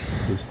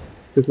 It's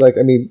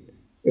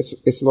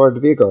Lord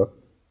Vigo.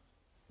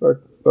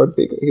 Lord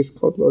Vigo. He's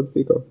called Lord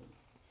Vigo.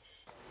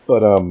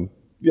 But,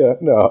 yeah,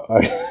 no,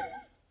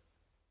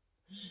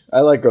 I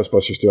like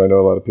Ghostbusters too. I know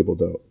a lot of people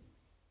don't.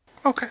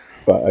 Okay.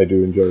 But I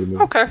do enjoy the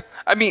movie. Okay.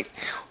 I mean,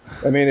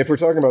 if we're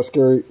talking about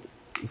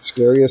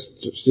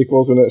scariest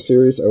sequels in that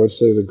series, I would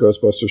say the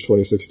Ghostbusters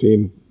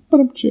 2016.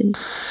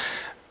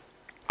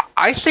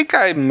 I think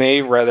I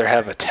may rather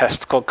have a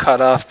testicle cut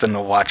off than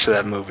to watch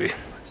that movie.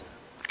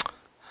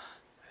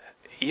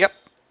 Yep.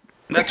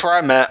 That's where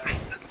I'm at.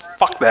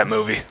 Fuck that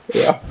movie.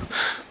 Yeah.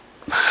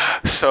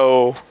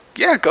 So,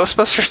 yeah,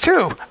 Ghostbusters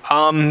 2.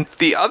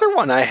 The other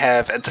one I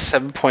have at the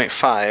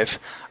 7.5,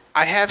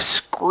 I have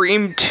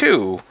Scream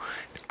 2.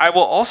 I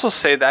will also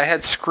say that I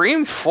had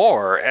Scream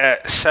 4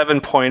 at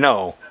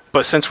 7.0,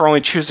 but since we're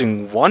only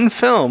choosing one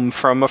film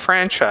from a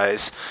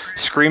franchise,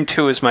 Scream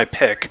 2 is my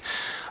pick.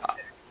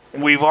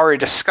 We've already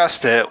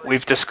discussed it.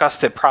 We've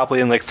discussed it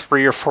probably in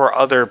 3 or 4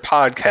 other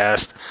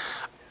podcasts.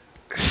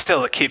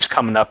 Still, it keeps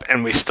coming up,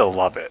 and we still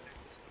love it.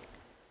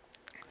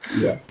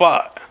 Yeah.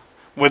 But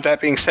with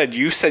that being said,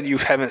 you said you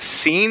haven't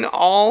seen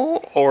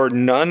all or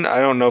none.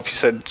 I don't know if you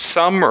said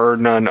some or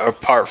none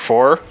of Part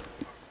 4.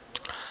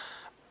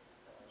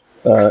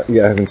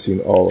 Yeah, I haven't seen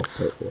all of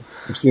Part 4.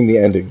 I've seen the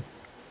ending.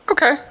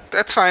 Okay,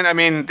 that's fine. I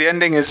mean, the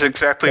ending is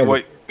exactly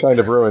what... Kind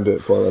of ruined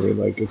it for me.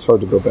 It's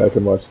hard to go back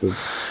and watch the...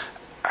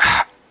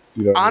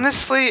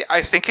 Honestly,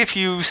 I think if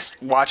you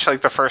watch,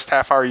 the first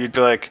half hour, you'd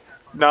be like,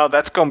 no,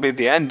 that's going to be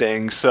the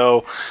ending.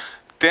 So,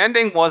 the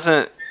ending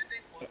wasn't...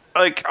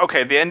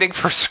 okay, the ending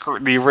for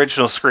the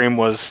original Scream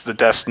was the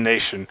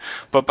destination.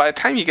 But by the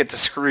time you get to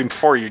Scream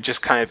 4, you're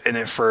just kind of in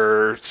it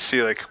for...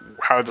 see,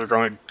 how they're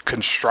going to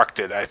construct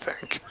it, I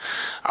think.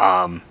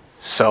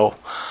 So,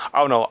 I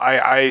don't know.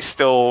 I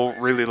still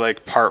really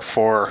like Part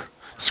 4.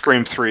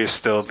 Scream 3 is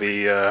still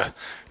the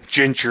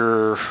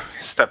ginger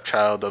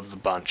stepchild of the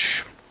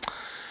bunch.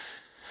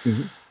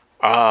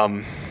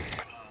 Mm-hmm.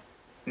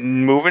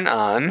 Moving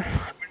on.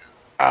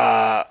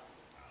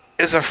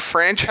 Is a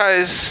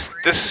franchise...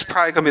 This is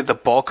probably going to be the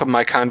bulk of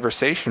my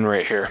conversation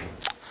right here.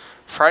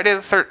 Friday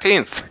the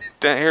 13th.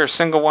 Didn't hear a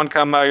single one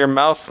come out of your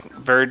mouth.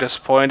 Very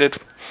disappointed.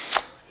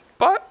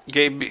 But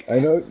gave me... I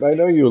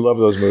know you love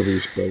those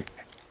movies, but...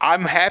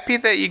 I'm happy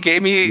that you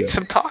gave me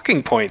some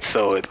talking points,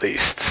 though, at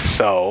least.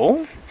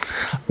 So,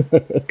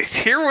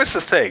 here was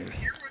the thing.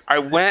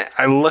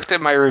 I looked at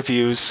my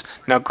reviews.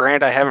 Now,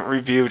 granted, I haven't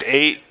reviewed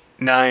 8,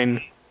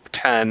 9,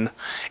 10,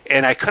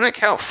 and I couldn't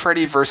count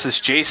Freddy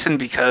vs. Jason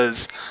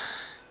because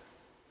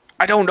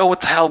I don't know what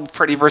the hell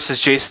Freddy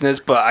vs. Jason is,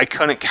 but I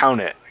couldn't count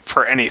it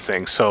for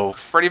anything. So,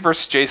 Freddy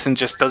vs. Jason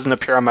just doesn't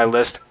appear on my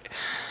list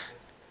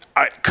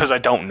because I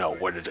don't know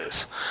what it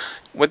is.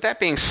 With that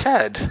being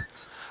said...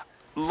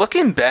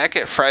 Looking back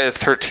at Friday the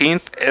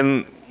 13th,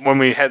 and when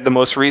we had the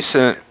most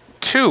recent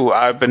two,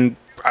 I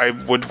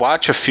would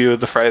watch a few of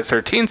the Friday the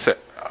 13th,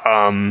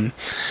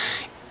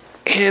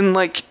 and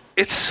like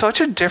it's such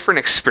a different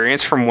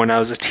experience from when I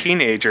was a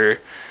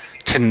teenager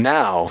to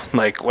now.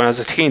 Like when I was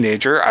a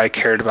teenager, I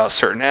cared about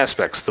certain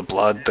aspects: the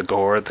blood, the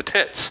gore, the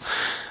tits.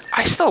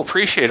 I still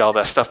appreciate all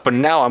that stuff, but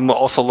now I'm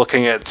also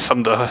looking at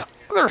some of the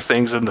other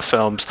things in the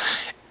films,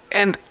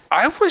 and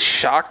I was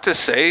shocked to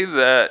say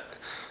that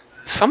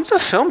some of the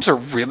films are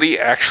really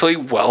actually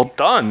well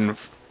done,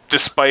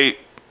 despite,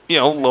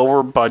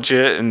 lower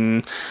budget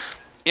and,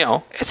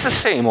 it's the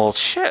same old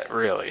shit,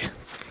 really.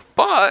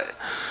 But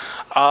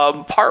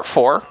Part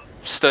 4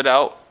 stood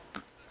out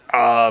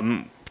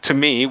to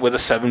me with a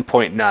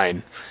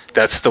 7.9.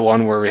 That's the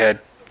one where we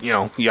had,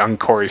 young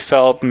Corey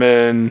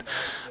Feldman.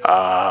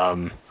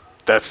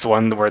 That's the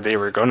one where they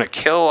were going to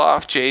kill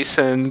off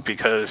Jason,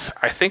 because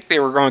I think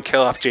they were going to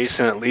kill off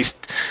Jason at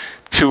least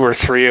 2 or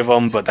 3 of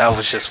them, but that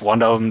was just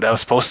one of them. That was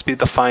supposed to be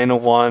the final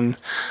one.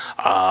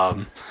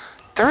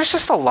 There was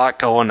just a lot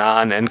going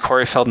on, and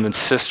Corey Feldman's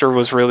sister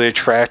was really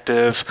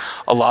attractive.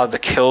 A lot of the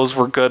kills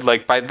were good.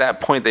 Like, by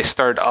that point, they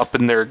started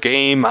upping their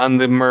game on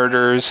the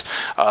murders.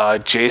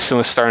 Jason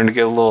was starting to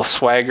get a little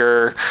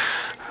swagger.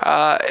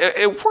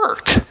 It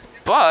worked,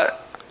 but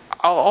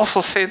I'll also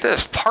say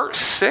this. Part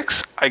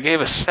 6, I gave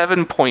a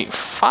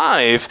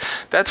 7.5.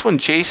 That's when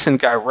Jason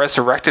got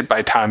resurrected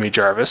by Tommy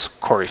Jarvis,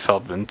 Corey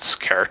Feldman's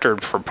character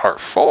from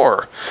Part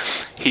 4.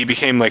 He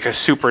became like a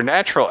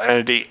supernatural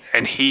entity,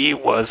 and he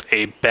was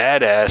a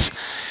badass.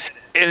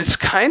 And it's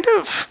kind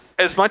of,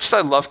 as much as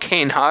I love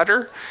Kane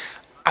Hodder,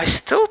 I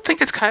still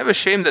think it's kind of a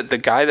shame that the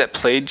guy that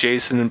played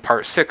Jason in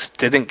Part 6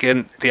 didn't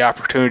get the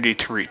opportunity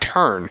to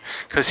return,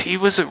 because he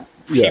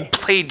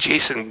played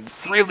Jason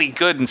really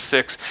good in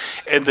 6,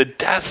 and the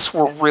deaths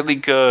were really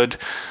good.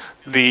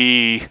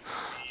 The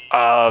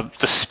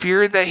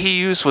spear that he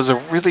used was a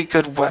really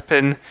good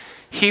weapon.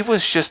 He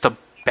was just a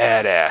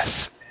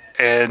badass.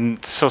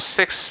 And so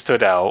 6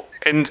 stood out.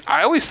 And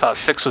I always thought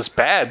 6 was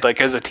bad.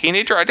 Like, as a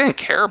teenager, I didn't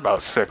care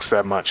about 6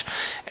 that much.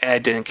 And I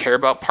didn't care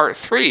about Part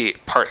 3.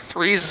 Part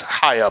 3's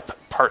high up.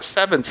 Part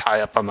 7's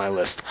high up on my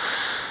list.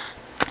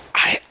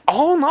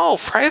 All in all,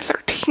 Friday the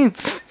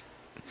 13th...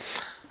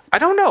 I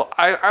don't know.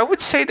 I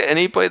would say to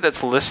anybody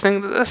that's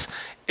listening to this,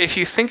 if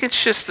you think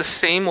it's just the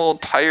same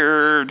old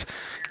tired,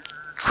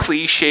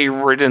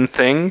 cliche-ridden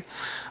thing,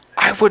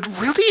 I would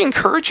really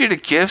encourage you to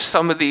give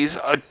some of these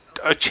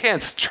a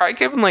chance. Try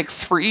giving like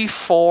 3,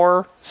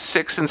 4,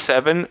 6, and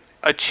 7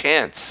 a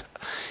chance.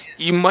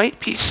 You might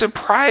be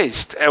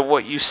surprised at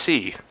what you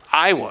see.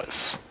 I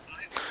was.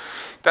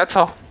 That's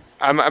all.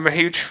 I'm a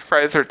huge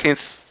Friday the 13th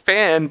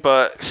fan,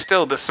 but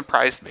still, this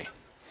surprised me.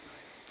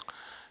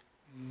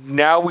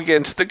 Now we get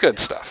into the good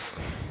stuff.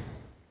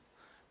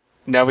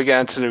 Now we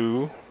get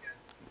into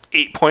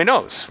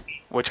 8.0s,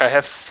 which I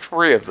have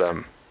 3 of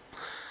them.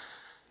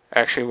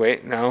 Actually,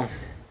 wait, no.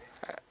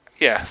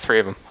 Yeah, 3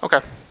 of them.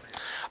 Okay.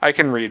 I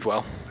can read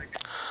well.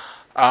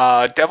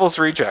 Devil's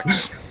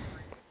Rejects.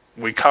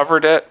 We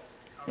covered it.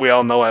 We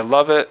all know I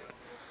love it.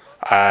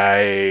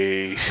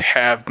 I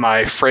have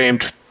my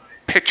framed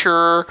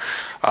picture,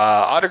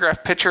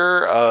 autographed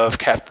picture of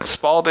Captain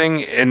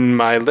Spaulding in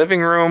my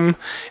living room,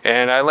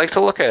 and I like to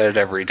look at it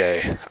every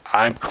day.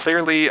 I'm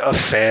clearly a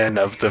fan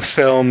of the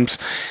films,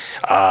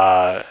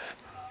 and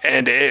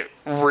it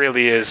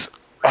really is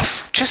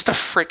just a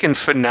freaking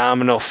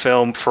phenomenal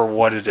film for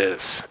what it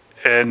is.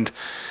 And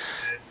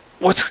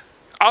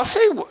I'll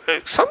say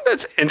something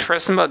that's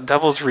interesting about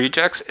Devil's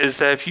Rejects is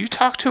that if you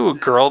talk to a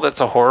girl that's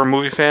a horror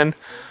movie fan,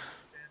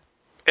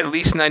 at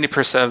least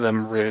 90% of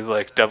them really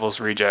like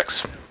Devil's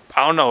Rejects.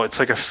 I don't know. It's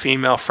like a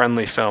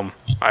female-friendly film,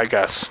 I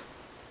guess.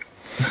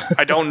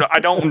 I don't know. I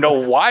don't know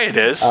why it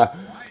is. I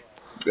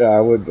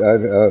don't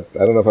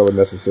know if I would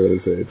necessarily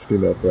say it's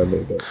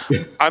female-friendly, but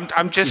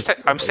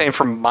I'm saying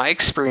from my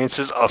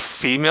experiences of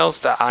females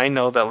that I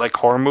know that like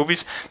horror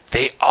movies,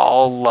 they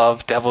all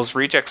love Devil's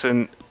Rejects,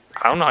 and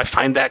I don't know, I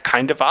find that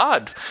kind of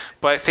odd.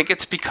 But I think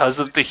it's because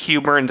of the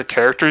humor and the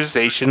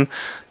characterization,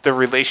 the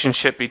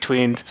relationship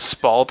between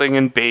Spaulding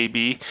and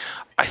Baby.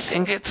 I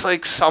think it's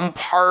like some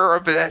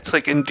part of it that's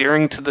like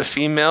endearing to the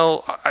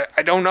female.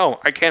 I don't know.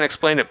 I can't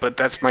explain it, but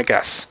that's my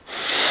guess.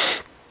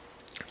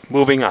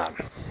 Moving on.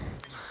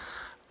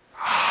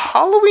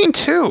 Halloween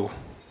 2.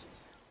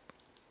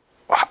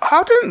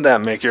 How didn't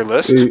that make your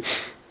list?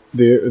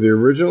 The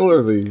original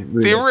or the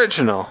remake? The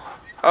original.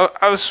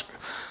 I was,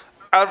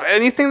 out of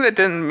anything that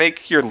didn't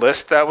make your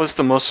list, that was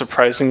the most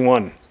surprising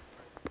one.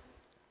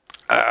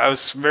 I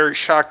was very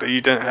shocked that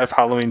you didn't have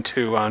Halloween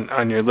 2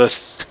 on your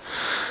list.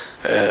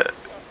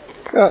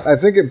 I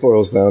think it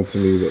boils down to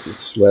me that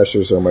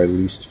slashers are my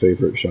least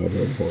favorite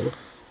genre of horror.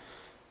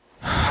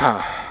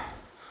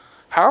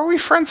 How are we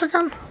friends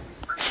again?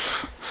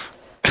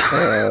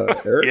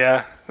 Eric?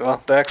 Yeah,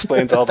 well, that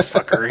explains all the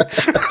fuckery.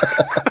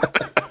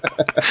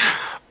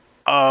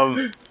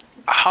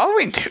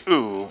 Halloween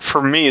 2,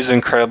 for me, is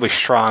incredibly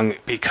strong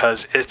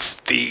because it's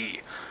the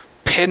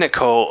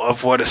pinnacle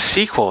of what a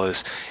sequel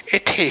is.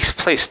 It takes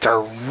place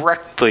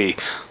directly,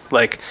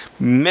 like,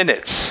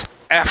 minutes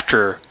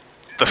after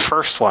the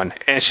first one,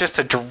 and it's just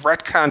a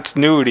direct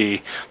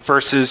continuity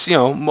versus,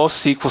 most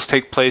sequels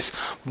take place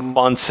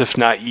months, if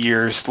not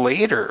years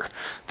later.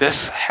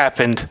 This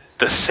happened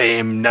the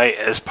same night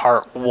as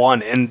part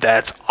 1, and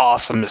that's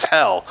awesome as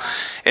hell.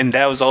 And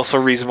that was also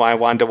a reason why I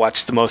wanted to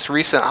watch the most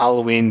recent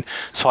Halloween,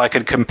 so I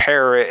could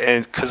compare it,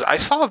 and because I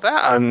saw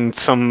that on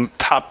some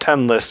top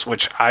 10 lists,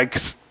 which I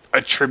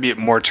attribute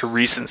more to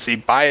recency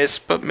bias,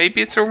 but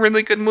maybe it's a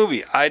really good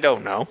movie. I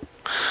don't know.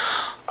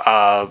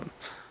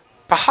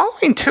 But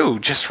Halloween 2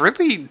 just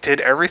really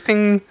did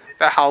everything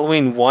that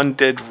Halloween 1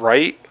 did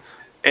right,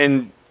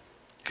 and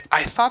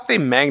I thought they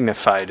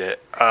magnified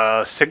it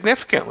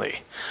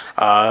significantly.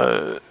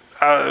 I'm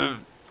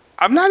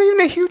not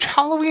even a huge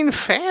Halloween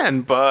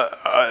fan, but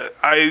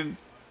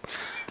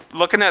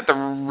looking at the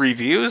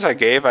reviews I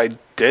gave, I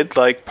did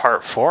like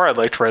part 4. I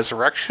liked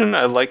Resurrection.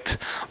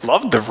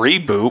 loved the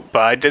reboot,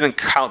 but I didn't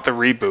count the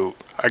reboot.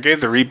 I gave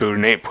the reboot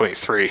an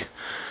 8.3.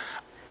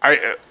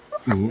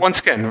 Once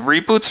again,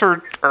 reboots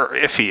are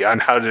iffy on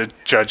how to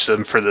judge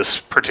them for this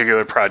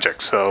particular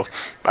project, so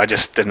I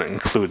just didn't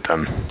include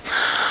them.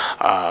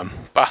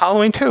 But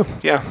Halloween 2,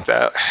 yeah,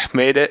 that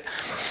made it.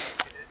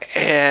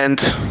 And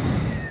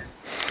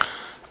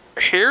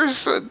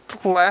here's the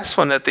last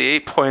one at the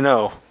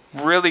 8.0.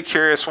 Really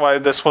curious why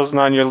this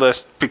wasn't on your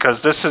list,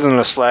 because this isn't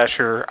a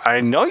slasher.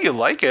 I know you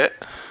like it.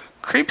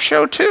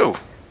 Creepshow 2.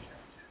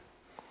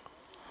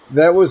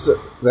 That was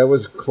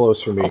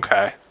close for me.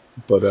 Okay.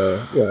 But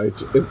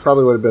it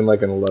probably would have been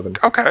like an 11.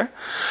 Okay.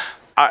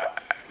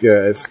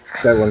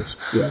 That one's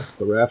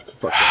The Raft.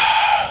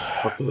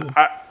 Fuck the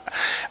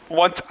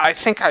Raft. I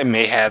think I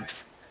may have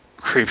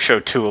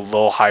Creepshow 2 a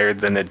little higher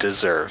than it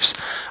deserves,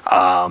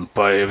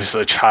 but it was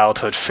a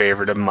childhood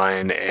favorite of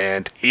mine,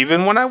 and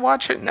even when I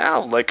watch it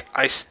now, like,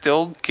 I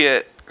still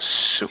get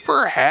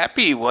super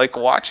happy like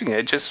watching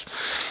it. Just,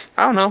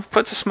 I don't know,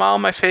 puts a smile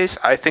on my face.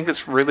 I think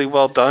it's really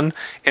well done,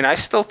 and I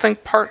still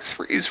think part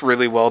 3 is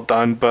really well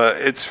done, but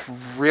it's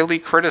really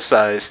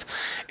criticized.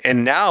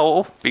 And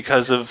now,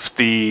 because of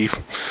the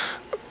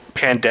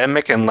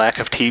pandemic and lack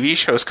of TV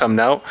shows coming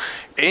out,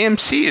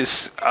 AMC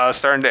is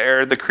starting to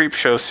air the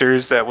Creepshow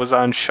series that was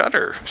on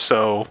Shudder.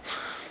 So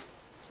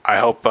I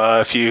hope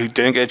if you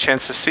didn't get a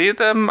chance to see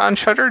them on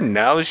Shudder,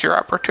 now is your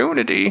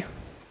opportunity.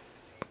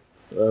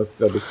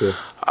 That'd be cool.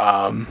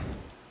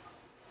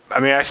 I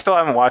mean, I still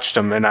haven't watched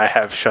them, and I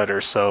have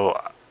Shudder, so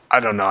I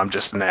don't know. I'm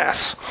just an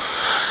ass.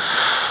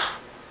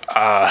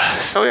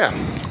 So yeah,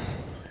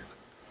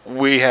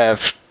 we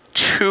have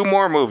 2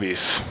 more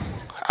movies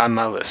on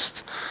my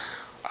list.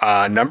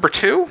 Number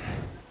 2,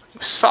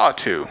 Saw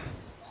 2.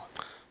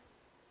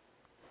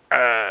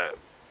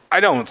 I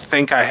don't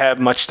think I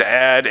have much to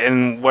add,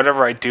 and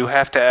whatever I do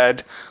have to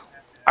add,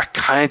 I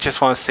kind of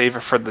just want to save it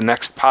for the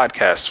next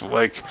podcast.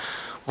 Like,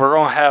 we're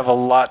going to have a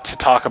lot to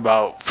talk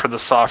about for the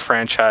Saw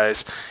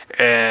franchise,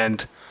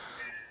 and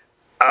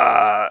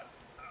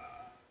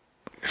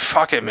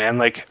fuck it, man.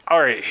 Like,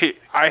 alright,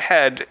 I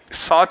had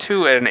Saw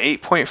 2 at an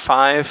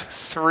 8.5,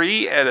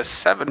 3 at a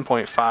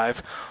 7.5,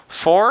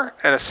 4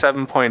 at a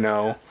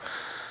 7.0,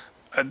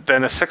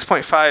 then a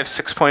 6.5,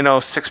 6.0,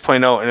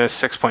 6.0, and a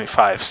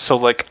 6.5. So,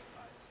 like,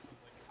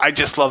 I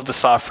just love the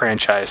Saw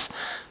franchise.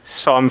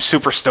 So I'm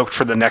super stoked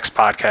for the next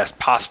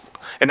podcast.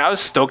 And I was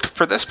stoked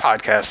for this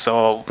podcast,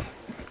 so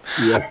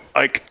yeah.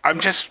 Like,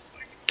 I'm just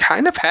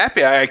kind of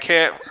happy.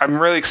 I'm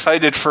really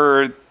excited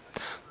for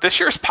this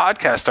year's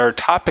podcast. Our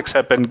topics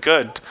have been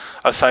good,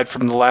 aside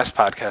from the last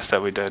podcast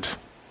that we did,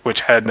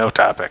 which had no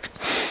topic.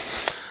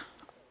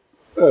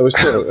 It was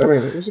good. I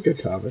mean, it was a good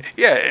topic.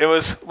 Yeah, it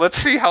was. Let's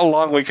see how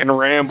long we can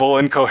ramble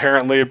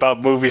incoherently about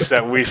movies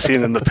that we've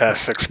seen in the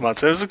past 6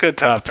 months. It was a good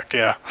topic,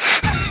 yeah.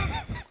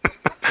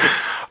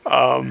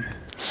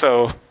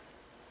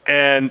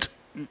 And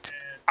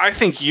I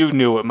think you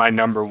knew what my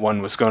number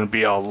 1 was going to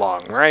be all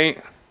along, right?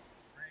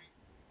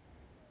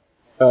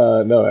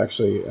 No,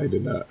 actually, I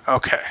did not.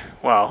 Okay,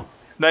 well,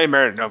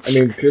 Nightmare on Elm I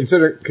Street. mean,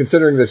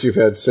 considering that you've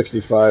had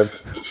 65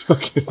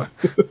 fucking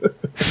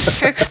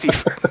 60.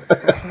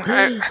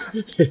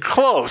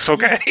 Close,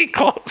 okay?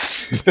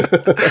 Close. I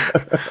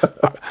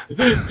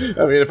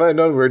mean, if I had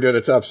known we were doing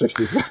a top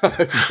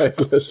 65, I'd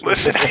listen.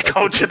 Listen, I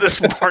told you this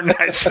morning.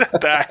 I said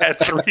that I had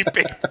 3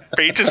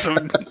 pages of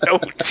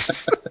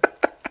notes.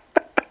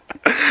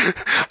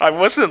 I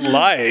wasn't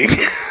lying.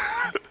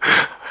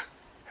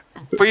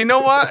 But you know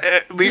what?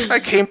 At least I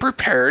came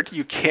prepared.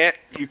 You can't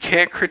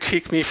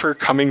critique me for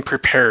coming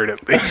prepared,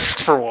 at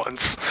least for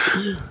once.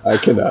 I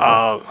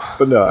cannot.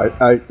 But no,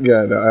 I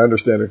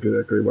understand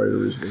exactly why you're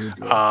reasoning.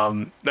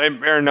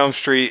 Nightmare on Elm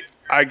Street,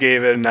 I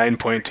gave it a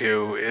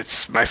 9.2.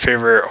 It's my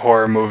favorite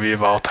horror movie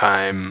of all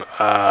time.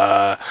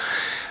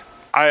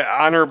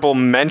 Honorable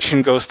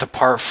mention goes to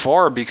Part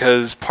 4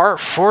 because Part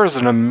 4 is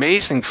an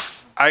amazing.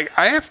 I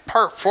have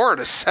Part 4 at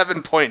a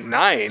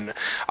 7.9.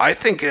 I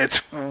think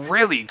it's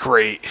really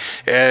great.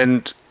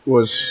 And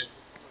which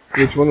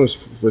one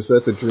was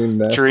that? The Dream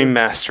Master? Dream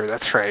Master,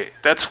 that's right.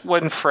 That's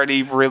when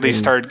Freddy really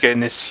started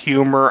getting his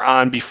humor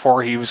on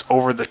before he was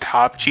over the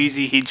top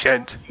cheesy. He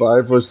had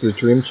 5 was the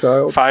Dream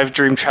Child? 5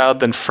 Dream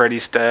Child, then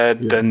Freddy's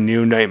Dead, then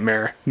New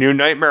Nightmare. New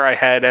Nightmare I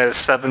had at a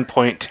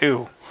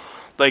 7.2.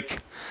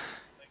 Like,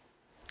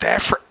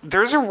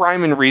 there's a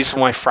rhyme and reason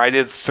why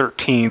Friday the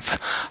 13th,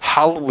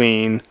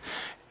 Halloween,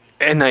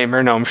 and Nightmare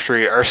on Elm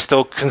Street are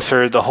still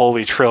considered the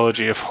holy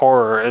trilogy of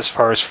horror as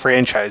far as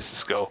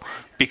franchises go,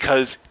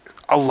 because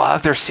a lot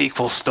of their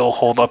sequels still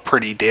hold up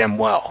pretty damn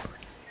well.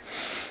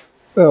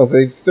 Well,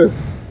 they're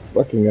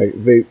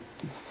fucking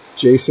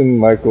Jason,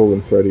 Michael,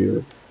 and Freddy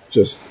are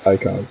just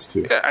icons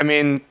too. I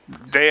mean,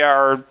 they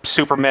are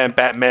Superman,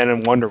 Batman,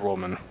 and Wonder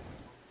Woman.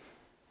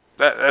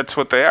 That's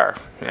what they are,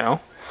 you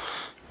know.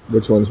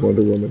 Which one's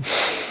Wonder Woman?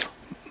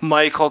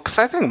 Michael, because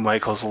I think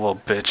Michael's a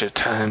little bitch at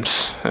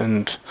times.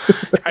 And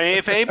I mean,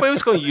 if anybody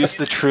was going to use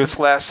the truth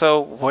lasso,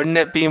 wouldn't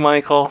it be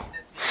Michael?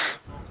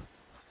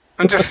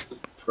 I'm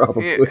just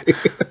probably. Yeah.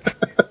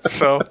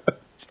 So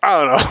I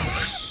don't know.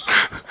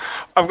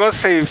 I'm going to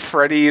say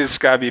Freddy's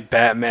got to be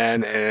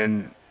Batman,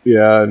 and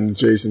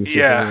Jason's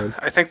Superman.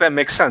 I think that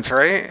makes sense,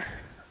 right?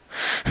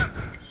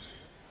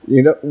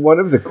 You know, one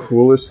of the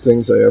coolest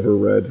things I ever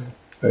read.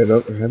 I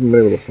haven't been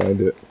able to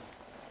find it,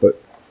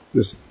 but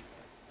this.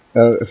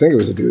 I think it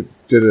was a dude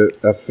did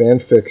a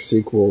fanfic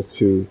sequel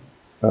to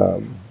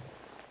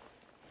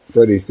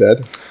Freddy's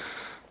Dead,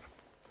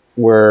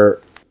 where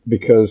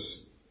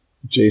because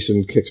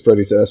Jason kicks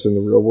Freddy's ass in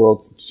the real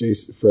world,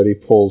 Freddy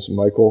pulls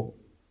Michael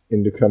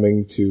into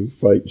coming to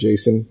fight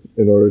Jason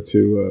in order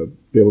to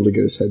be able to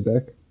get his head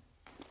back.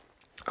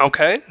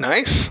 Okay,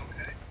 nice.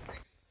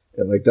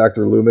 And like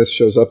Dr. Loomis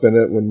shows up in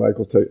it when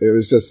Michael. It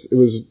was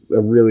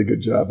a really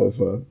good job of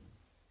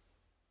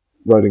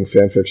writing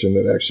fan fiction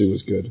that actually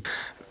was good.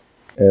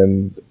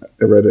 And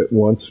I read it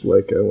once,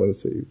 like, I want to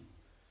say,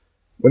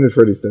 when did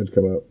Freddy's Dead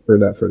come out? Or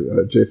not Freddy,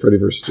 Freddy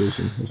vs.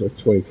 Jason. It was like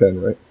 2010,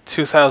 right?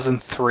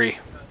 2003.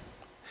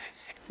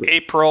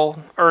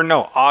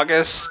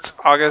 August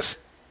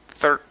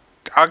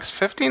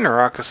 15 or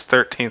August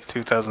 13th,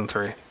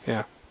 2003.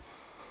 Yeah.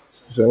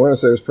 So I want to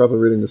say I was probably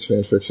reading this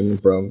fan fiction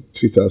around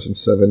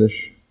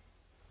 2007-ish.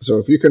 So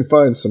if you can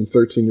find some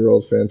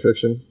 13-year-old fan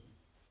fiction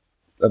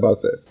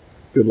about that,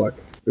 good luck.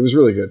 It was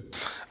really good.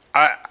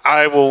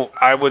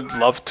 I would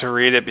love to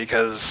read it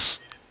because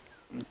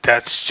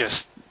that's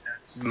just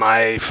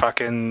my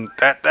fucking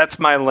that's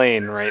my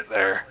lane right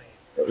there.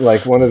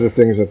 Like one of the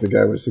things that the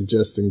guy was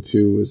suggesting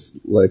too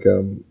was like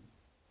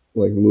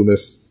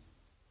Loomis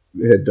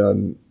had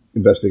done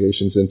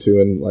investigations into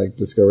and like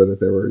discovered that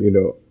there were, you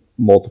know,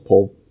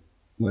 multiple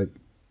like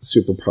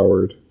super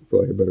powered,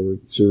 for like a better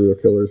word, serial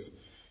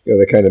killers. You know,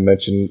 they kind of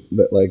mentioned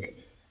that like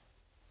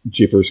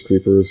Jeepers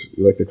Creepers,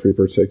 like the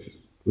Creeper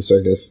was,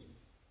 I guess,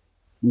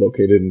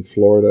 located in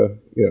Florida,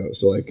 you know,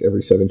 so like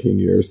every 17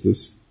 years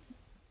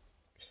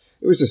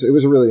it was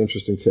a really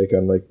interesting take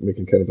on like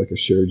making kind of like a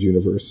shared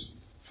universe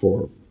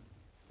for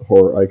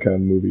horror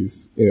icon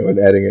movies, you know, and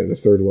adding in a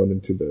third one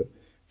into the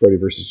Freddy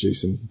vs.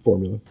 Jason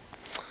formula.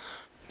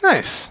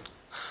 Nice.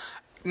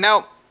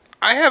 Now,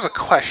 I have a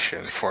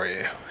question for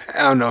you.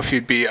 I don't know if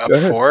you'd be up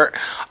for it.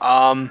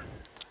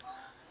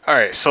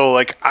 Alright, so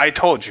like I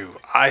told you,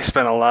 I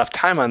spent a lot of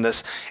time on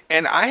this,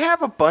 and I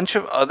have a bunch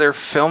of other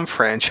film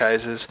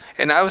franchises,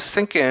 and I was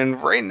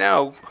thinking right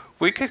now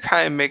we could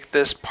kind of make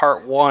this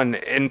part 1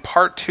 and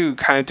part 2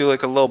 kind of do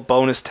like a little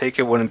bonus take.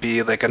 It wouldn't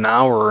be like an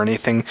hour or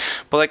anything,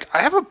 but like I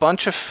have a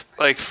bunch of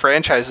like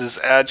franchises.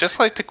 I'd just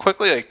like to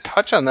quickly like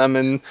touch on them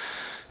and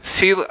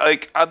see,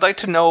 like, I'd like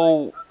to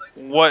know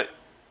what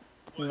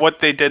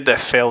they did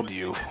that failed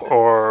you,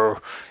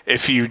 or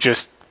if you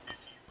just,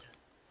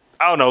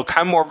 I don't know,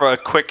 kind of more of a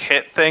quick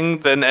hit thing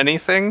than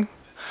anything.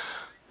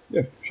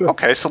 Yeah, sure.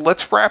 Okay, so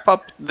let's wrap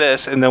up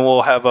this, and then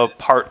we'll have a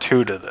part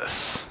 2 to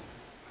this.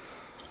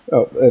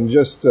 Oh, and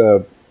just,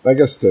 I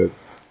guess to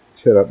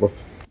hit up,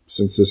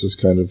 since this is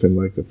kind of in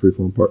like the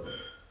freeform part.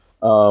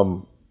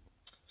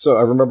 So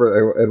I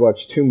remember I'd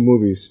watched 2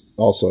 movies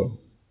also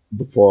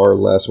before our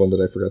last one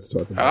that I forgot to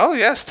talk about. Oh,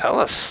 yes, tell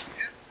us.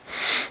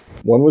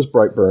 One was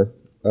Brightburn.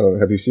 I don't know.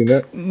 Have you seen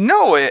that?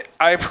 No,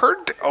 I've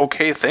heard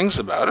okay things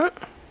about it.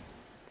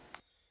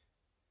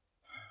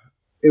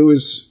 It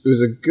was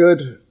a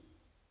good,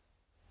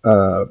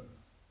 I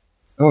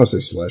don't want to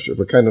say slasher,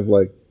 but kind of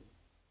like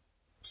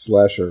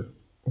slasher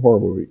horror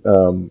movie.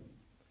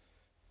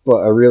 But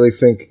I really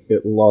think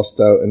it lost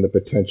out in the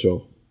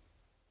potential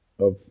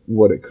of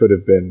what it could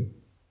have been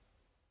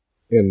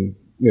in,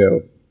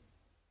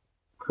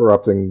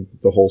 corrupting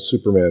the whole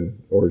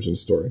Superman origin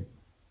story.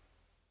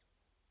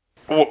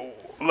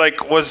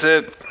 Like, was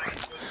the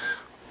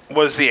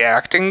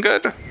acting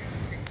good?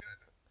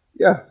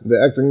 Yeah,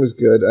 the acting was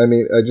good. I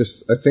mean, I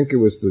think it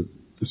was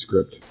the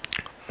script.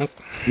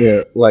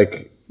 Yeah,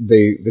 like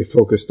they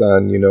focused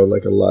on,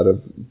 like a lot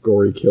of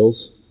gory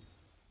kills.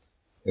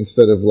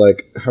 Instead of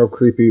like, how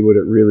creepy would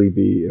it really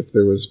be if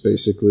there was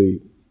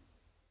basically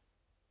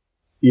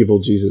evil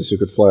Jesus who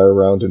could fly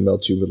around and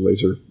melt you with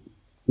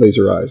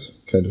laser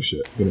eyes kind of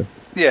shit,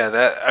 Yeah,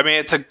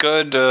 it's a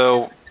good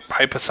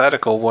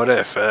hypothetical what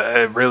if.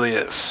 It really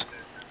is.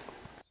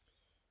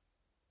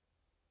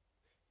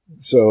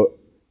 So,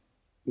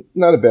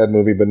 not a bad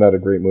movie, but not a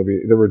great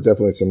movie. There were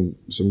definitely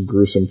some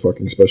gruesome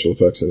fucking special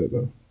effects in it,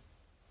 though.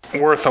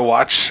 Worth a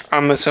watch,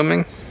 I'm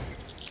assuming?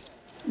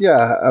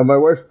 Yeah, my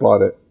wife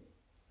bought it,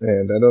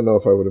 and I don't know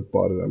if I would have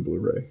bought it on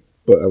Blu-ray,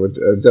 but I would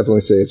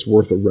definitely say it's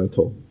worth a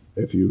rental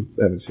if you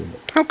haven't seen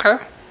it. Okay.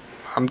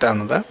 I'm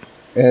down with that.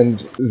 And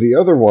the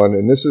other one,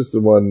 and this is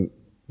the one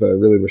that I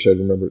really wish I'd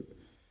remembered,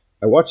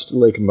 I watched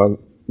Lake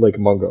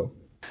Mungo.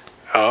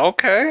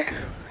 Okay.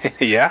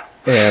 Yeah.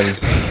 And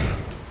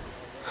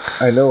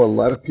I know a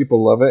lot of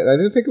people love it, and I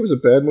didn't think it was a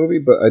bad movie,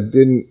 but I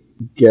didn't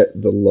get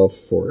the love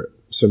for it.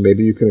 So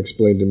maybe you can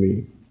explain to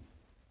me,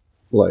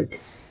 like,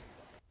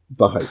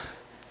 the hype,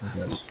 I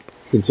guess,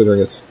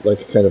 considering it's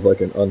like kind of like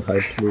an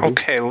unhyped movie.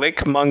 Okay,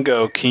 Lake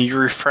Mungo, can you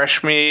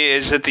refresh me?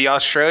 Is it the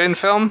Australian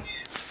film?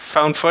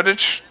 Found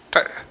footage?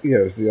 Yeah,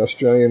 it was the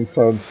Australian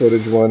found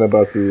footage one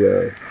about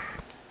the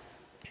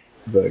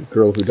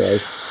girl who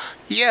dies.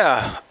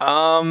 Yeah.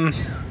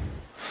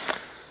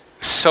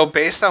 So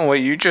based on what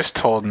you just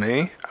told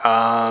me,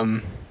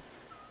 my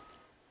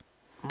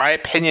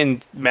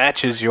opinion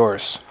matches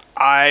yours.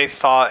 I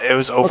thought it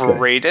was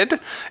overrated.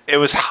 Okay. It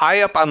was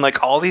high up on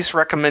like all these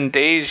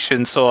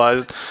recommendations, so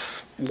it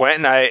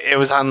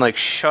was on like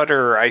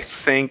Shudder, I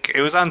think.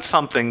 It was on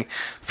something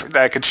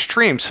that I could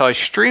stream, so I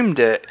streamed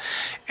it,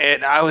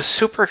 and I was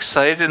super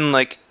excited, and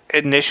like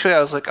initially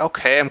I was like,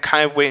 okay, I'm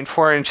kind of waiting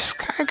for it, and just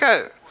kind of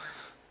got,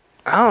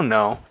 I don't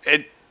know.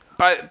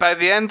 By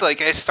the end,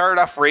 like, I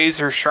started off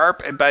razor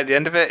sharp, and by the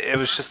end of it, it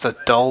was just a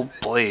dull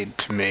blade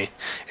to me,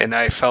 and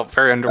I felt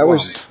very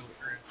underwhelmed.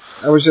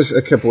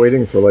 I kept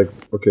waiting for, like,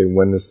 okay,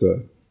 when is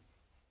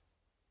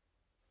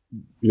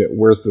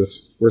where's the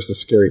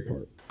scary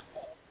part?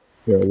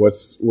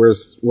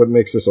 What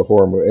makes this a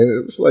horror movie? And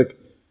it was like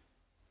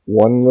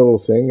one little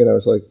thing, and I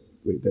was like,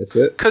 wait, that's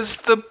it? Because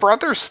the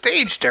brother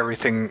staged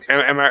everything.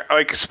 Am I,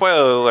 like,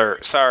 spoiler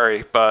alert,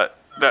 sorry, but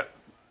that,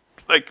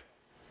 like,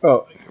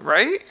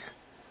 right?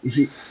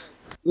 I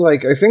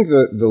think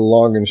the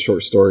long and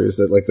short story is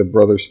that, like, the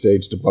brother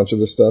staged a bunch of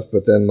the stuff,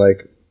 but then,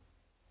 like,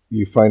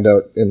 you find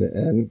out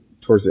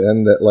towards the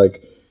end, that,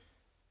 like,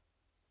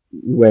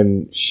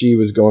 when she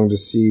was going to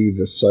see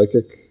the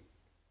psychic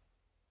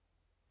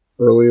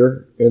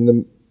earlier in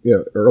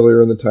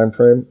the time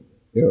frame,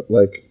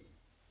 like,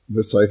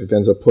 the psychic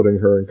ends up putting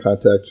her in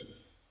contact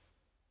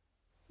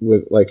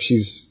with, like,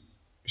 she's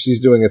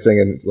doing a thing,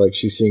 and, like,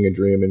 she's seeing a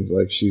dream, and,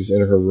 like, she's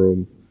in her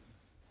room.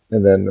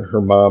 And then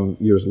her mom,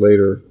 years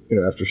later,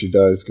 after she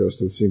dies, goes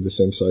to see the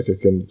same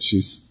psychic, and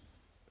she's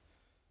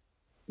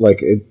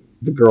like,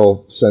 the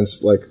girl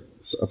sensed like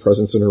a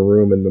presence in her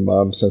room, and the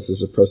mom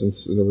senses a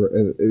presence in her room,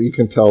 and you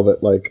can tell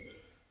that, like,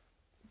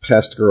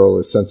 past girl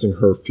is sensing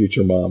her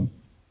future mom,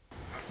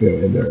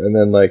 in there. And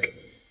then, like,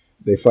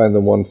 they find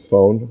the one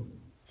phone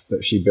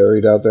that she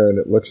buried out there, and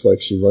it looks like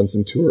she runs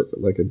into her,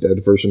 like, a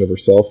dead version of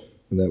herself,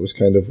 and that was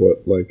kind of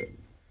what, like,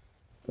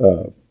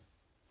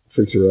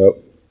 freaked her out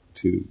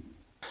too.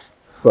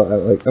 But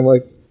I'm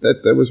like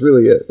that was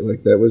really it.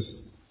 Like, that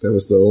was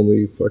the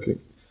only fucking.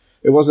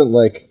 It wasn't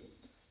like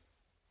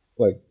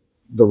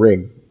The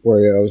Ring,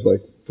 where I was like,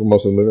 for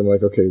most of the movie, I'm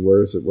like, okay,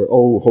 where is it?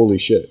 Oh, holy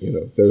shit!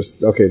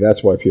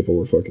 That's why people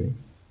were fucking,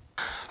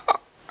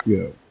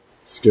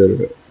 scared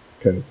of it,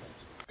 kind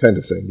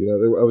of thing.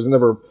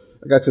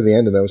 I got to the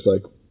end, and I was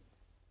like,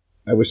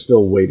 I was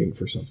still waiting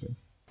for something.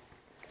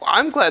 Well,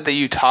 I'm glad that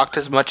you talked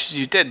as much as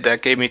you did.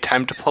 That gave me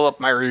time to pull up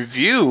my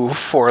review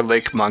for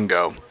Lake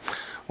Mungo,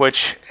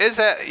 which is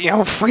at,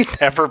 we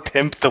never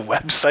pimped the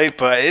website,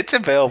 but it's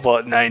available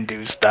at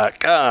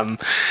 9deuce.com.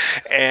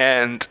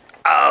 And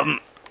I'm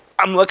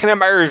looking at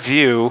my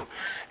review,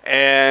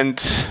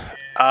 and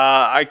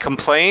I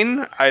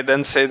complain. I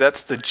then say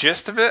that's the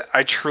gist of it.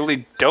 I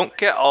truly don't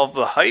get all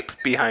the hype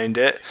behind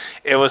it.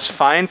 It was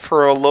fine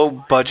for a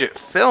low-budget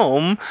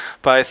film,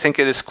 but I think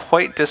it is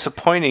quite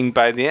disappointing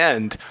by the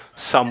end.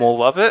 Some will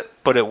love it,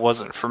 but it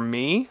wasn't for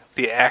me.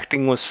 The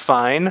acting was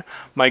fine.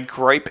 My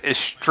gripe is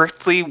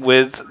strictly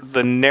with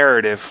the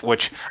narrative,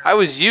 which I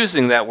was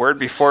using that word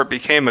before it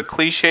became a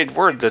cliched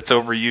word that's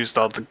overused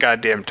all the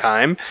goddamn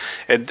time.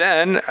 And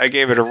then I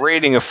gave it a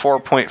rating of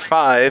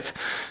 4.5,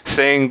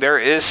 saying there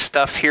is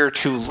stuff here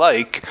to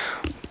like,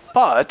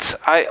 but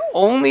I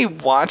only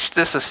watched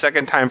this a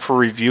second time for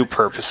review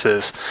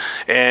purposes,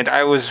 and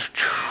I was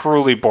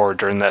truly bored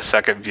during that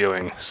second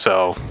viewing,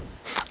 so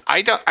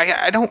I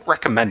don't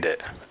recommend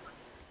it.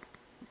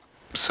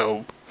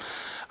 So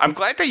I'm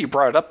glad that you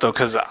brought it up though,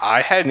 because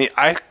I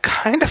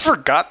kind of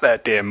forgot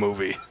that damn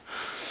movie.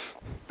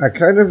 I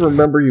kind of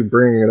remember you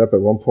bringing it up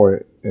at one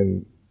point,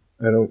 and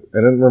I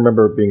didn't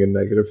remember it being a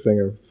negative thing.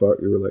 I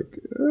thought you were like,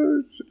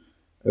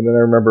 and then I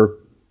remember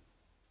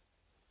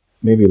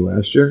maybe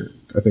last year,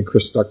 I think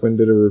Chris Stuckman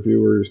did a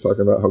review where he was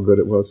talking about how good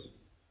it was.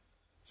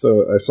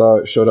 So I saw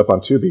it showed up on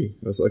Tubi.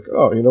 I was like,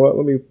 oh, you know what?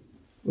 Let me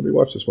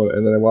watch this one.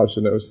 And then I watched it,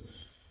 and it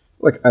was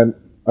like,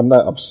 I'm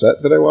not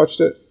upset that I watched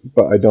it,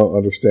 but I don't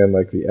understand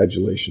like the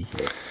adulation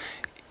for it.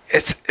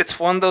 It's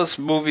one of those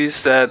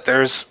movies that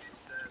there's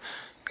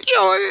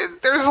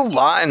a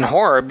lot in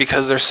horror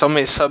because there's so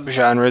many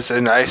subgenres,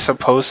 and I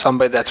suppose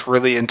somebody that's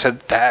really into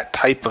that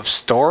type of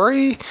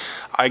story,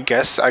 I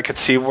guess I could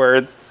see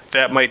where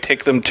that might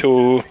take them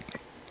to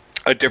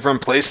a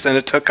different place than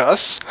it took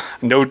us.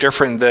 No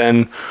different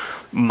than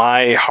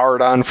my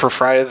hard-on for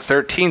Friday the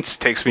 13th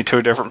takes me to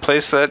a different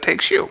place that it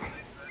takes you.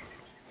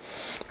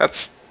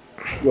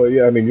 Well,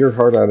 yeah, I mean, your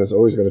hard-on is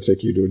always going to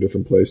take you to a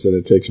different place than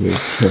it takes me.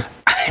 So.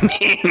 I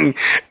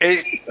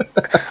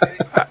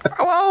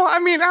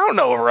don't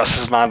know what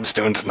Russ's mom's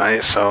doing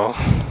tonight, so...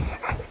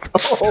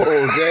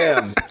 Oh,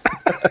 damn.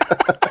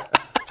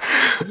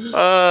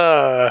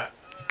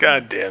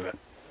 God damn it.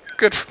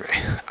 Good for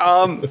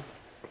me.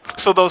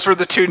 So those were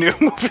the two new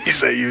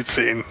movies that you'd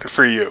seen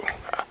for you.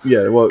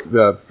 Yeah, well,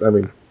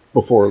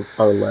 before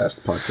our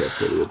last podcast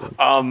that we had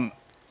done.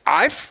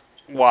 I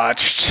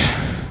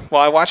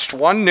watched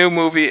one new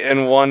movie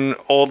and one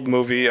old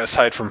movie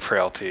aside from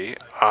Frailty.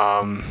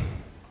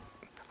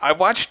 I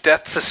watched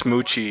Death to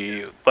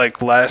Smoochie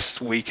like last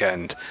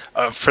weekend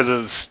for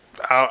this.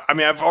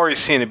 I've already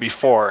seen it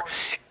before,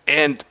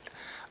 and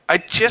I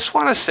just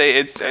want to say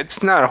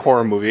it's not a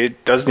horror movie.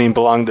 It doesn't even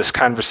belong in this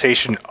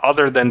conversation,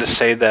 other than to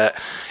say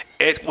that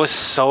it was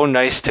so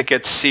nice to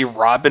get to see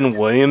Robin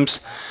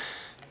Williams.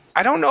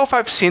 I don't know if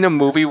I've seen a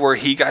movie where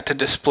he got to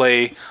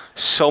display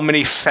so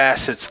many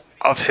facets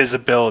of his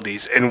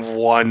abilities in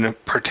one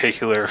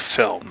particular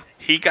film.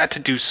 He got to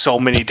do so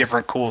many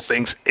different cool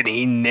things, and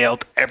he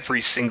nailed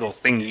every single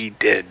thing he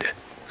did.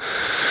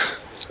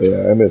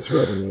 Yeah, I miss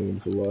Robin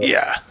Williams a lot.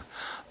 Yeah.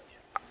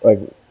 Like,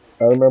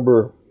 I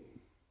remember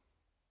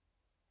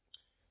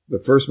the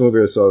first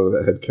movie I saw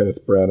that had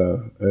Kenneth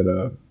Branagh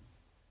and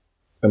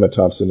Emma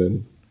Thompson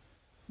in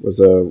was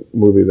a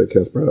movie that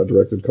Kenneth Branagh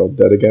directed called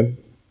Dead Again.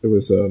 It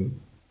was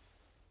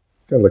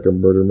kind of like a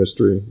murder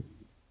mystery.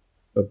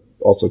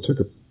 Also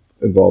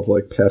involved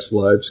like past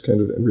lives kind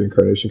of and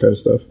reincarnation kind of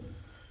stuff.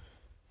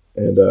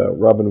 And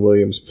Robin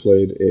Williams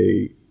played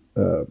a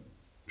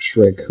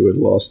shrink who had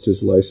lost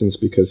his license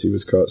because he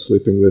was caught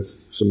sleeping with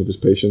some of his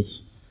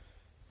patients.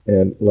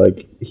 And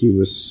like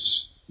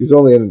he's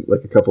only in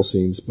like a couple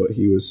scenes, but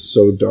he was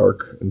so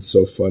dark and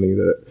so funny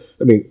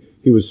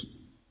he was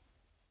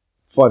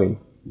funny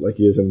like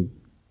he is in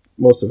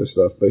most of his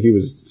stuff, but he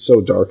was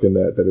so dark in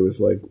that it was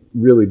like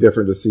really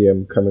different to see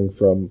him coming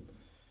from,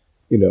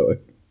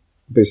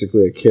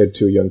 basically a kid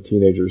to a young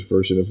teenager's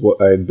version of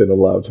what I had been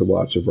allowed to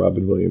watch of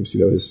Robin Williams,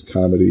 his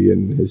comedy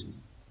and his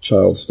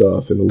child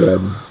stuff and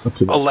Aladdin.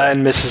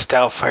 Aladdin, Mrs.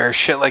 Doubtfire,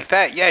 shit like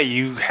that. Yeah,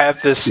 you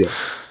have this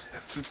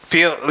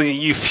feel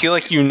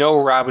like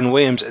Robin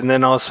Williams, and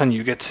then all of a sudden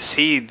you get to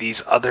see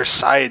these other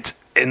sides,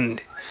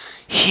 and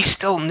he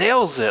still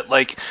nails it.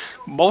 Like,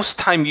 most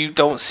time you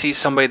don't see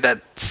somebody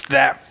that's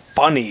that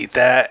funny,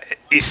 that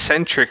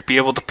eccentric, be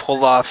able to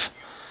pull off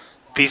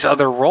these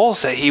other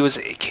roles that he was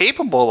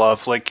capable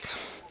of. Like,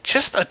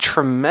 just a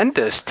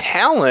tremendous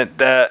talent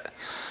that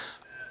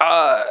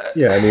I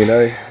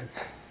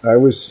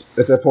was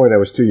at that point I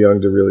was too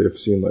young to really have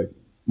seen like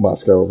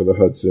Moscow Over the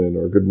Hudson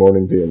or Good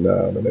Morning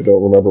Vietnam, and I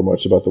don't remember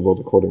much about The World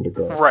According to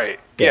God. Right.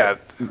 But,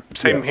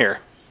 same here.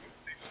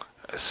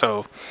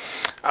 So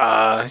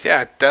Death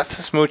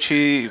to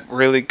Smoochie,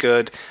 really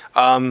good.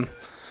 God,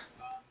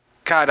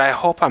 I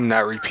hope I'm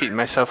not repeating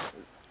myself.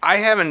 I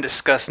haven't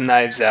discussed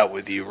Knives Out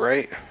with you,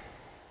 right?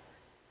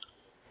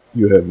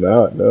 You have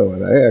not, no,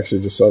 and I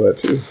actually just saw that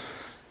too.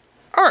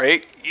 All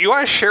right, you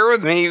want to share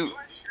with me?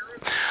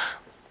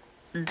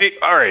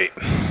 All right,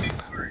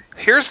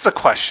 here's the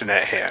question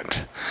at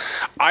hand.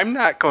 I'm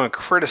not going to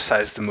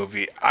criticize the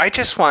movie. I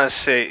just want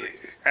to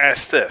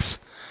ask this.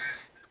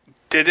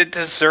 Did it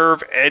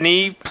deserve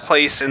any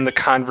place in the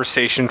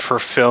conversation for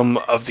Film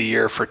of the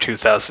Year for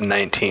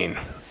 2019?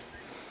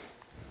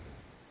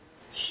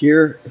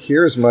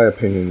 Here's my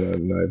opinion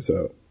on Knives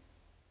Out.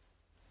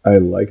 I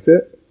liked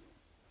it.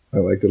 I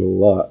liked it a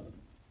lot.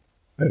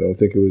 I don't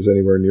think it was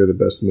anywhere near the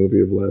best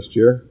movie of last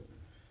year.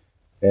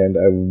 and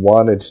I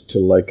wanted to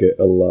like it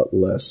a lot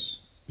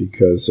less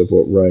because of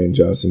what Rian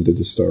Johnson did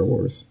to Star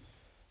Wars.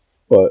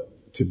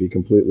 But to be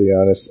completely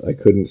honest, I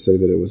couldn't say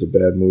that it was a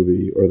bad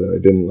movie or that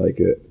I didn't like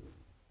it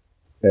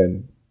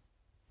and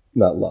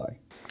not lie.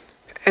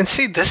 And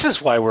see, this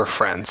is why we're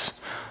friends.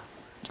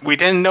 We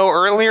didn't know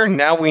earlier,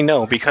 now we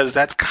know, because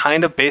that's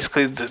kind of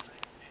basically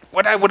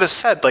what I would have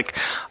said. Like,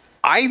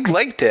 I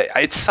liked it.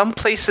 It's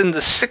someplace in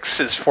the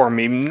sixes for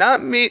me.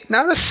 Not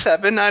a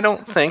 7, I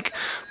don't think,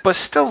 but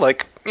still,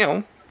 like, you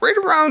know, right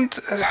around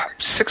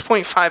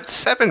 6.5 to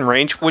 7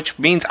 range, which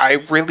means I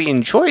really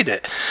enjoyed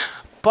it.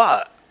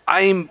 But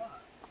I'm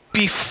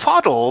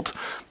befuddled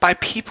by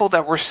people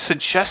that were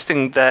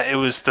suggesting that it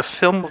was the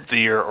film of the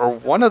year or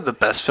one of the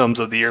best films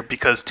of the year,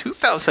 because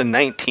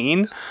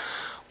 2019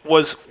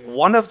 was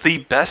one of the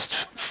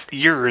best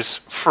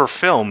years for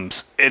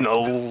films in a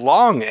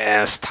long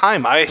ass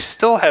time. I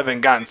still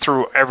haven't gotten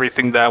through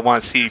everything that I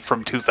want to see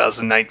from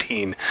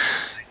 2019.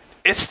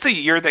 It's the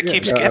year that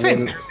keeps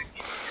giving.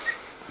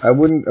 I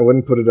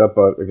wouldn't put it up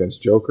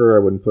against Joker.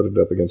 I wouldn't put it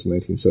up against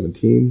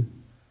 1917.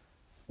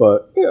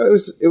 But yeah,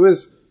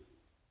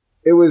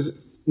 it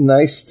was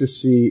nice to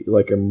see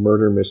like a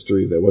murder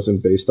mystery that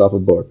wasn't based off a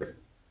book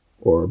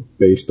or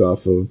based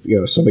off of, you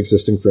know, some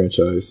existing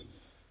franchise.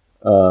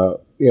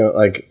 You know,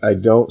 like, I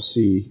don't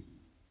see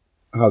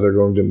how they're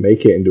going to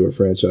make it into a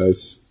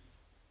franchise,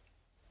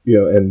 you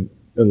know, and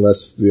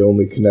unless the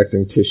only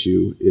connecting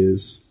tissue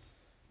is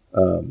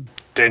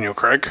Daniel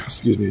Craig.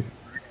 Excuse me,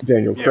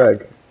 Daniel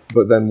Craig.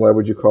 But then why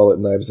would you call it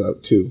Knives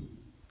Out 2? Do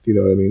you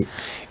know what I mean?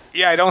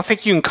 Yeah, I don't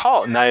think you can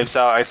call it Knives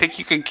Out. I think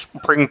you could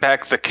bring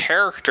back the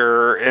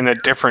character in a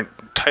different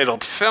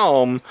titled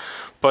film,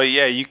 but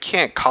yeah, you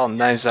can't call it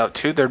Knives Out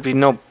 2. There'd be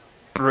no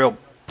real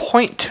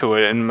point to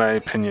it, in my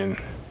opinion.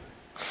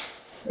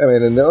 I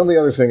mean, and the only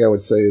other thing I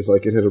would say is,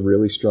 like, it had a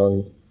really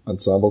strong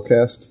ensemble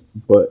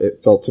cast, but it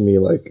felt to me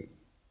like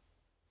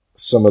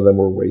some of them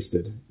were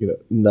wasted, you know,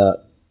 not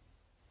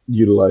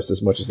utilized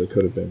as much as they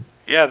could have been.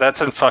 Yeah,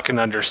 that's a fucking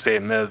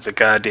understatement of the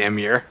goddamn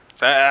year.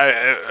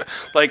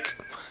 Like,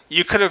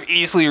 you could have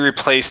easily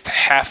replaced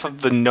half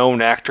of the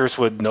known actors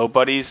with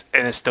nobodies,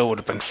 and it still would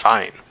have been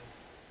fine.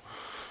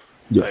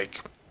 Yeah.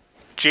 Like,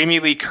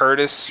 Jamie Lee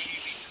Curtis,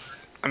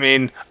 I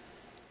mean,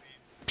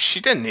 she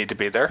didn't need to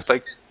be there.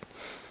 Like,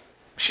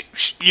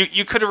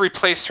 you could have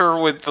replaced her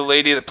with the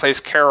lady that plays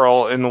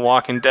Carol in The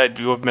Walking Dead.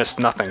 You have missed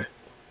nothing.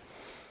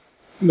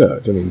 No,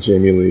 I mean,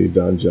 Jamie Lee,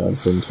 Don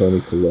Johnson,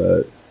 Toni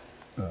Collette.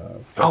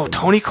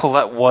 Toni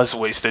Collette was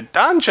wasted.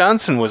 Don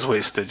Johnson was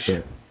wasted.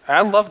 Yeah.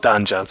 I love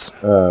Don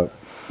Johnson.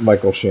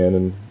 Michael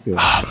Shannon. You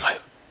know.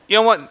 You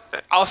know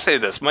what? I'll say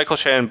this. Michael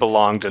Shannon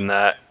belonged in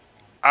that.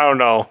 I don't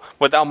know.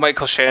 Without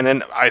Michael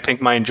Shannon, I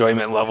think my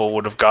enjoyment level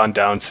would have gone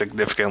down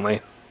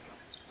significantly.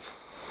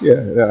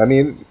 Yeah, I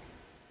mean,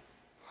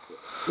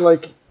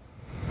 like,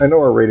 I know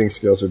our rating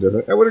scales are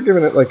different. I would have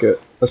given it like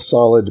a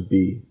solid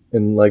B.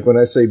 And like, when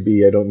I say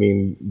B, I don't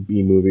mean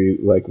B movie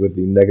like with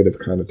the negative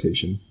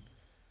connotation.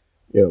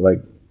 You know, like,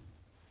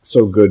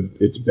 so good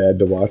it's bad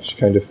to watch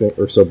kind of thing,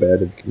 or so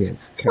bad it, you know,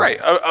 right.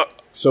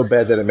 So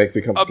bad that it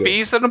becomes a good.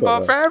 B's and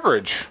above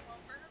average.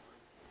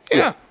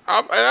 Yeah,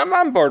 I'm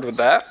on board with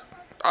that.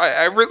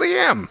 I really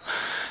am.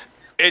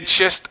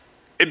 It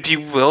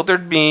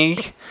bewildered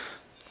me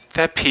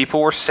that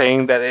people were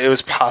saying that it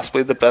was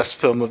possibly the best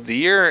film of the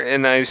year,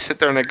 and I sit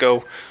there and I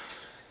go,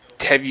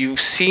 have you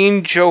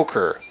seen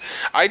Joker?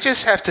 I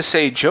just have to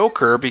say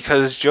Joker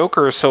because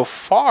Joker is so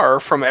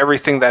far from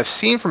everything that I've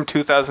seen from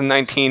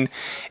 2019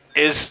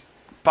 is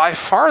by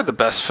far the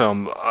best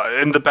film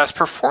and the best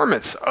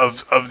performance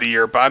of the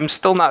year, but I'm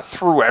still not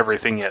through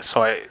everything yet,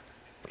 so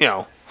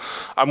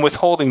I'm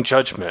withholding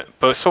judgment,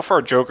 but so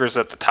far Joker's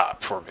at the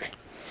top for me.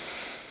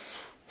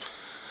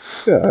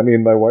 Yeah, I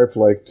mean, my wife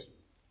liked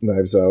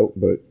Knives Out,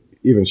 but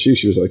even she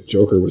was like,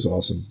 Joker was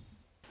awesome.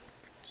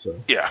 So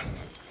yeah.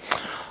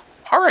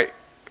 All right,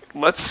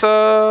 let's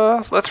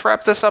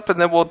wrap this up, and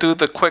then we'll do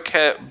the quick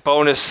hit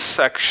bonus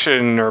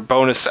section or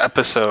bonus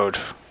episode.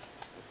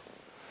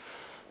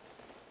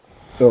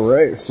 All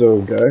right,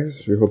 so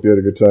guys, we hope you had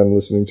a good time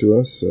listening to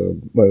us,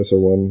 minus our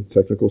one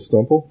technical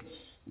stumble.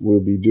 We'll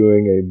be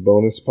doing a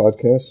bonus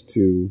podcast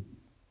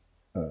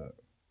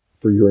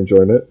for your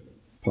enjoyment,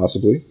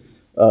 possibly.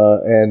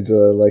 And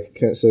like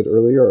Kent said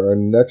earlier, our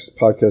next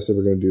podcast that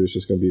we're going to do is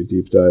just going to be a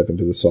deep dive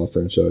into the Saw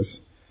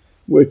franchise,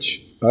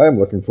 which I am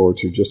looking forward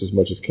to just as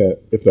much as Kent,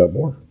 if not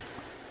more.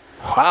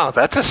 Wow,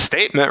 that's a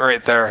statement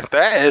right there.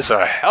 That is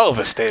a hell of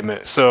a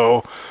statement.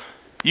 So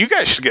you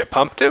guys should get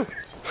pumped too.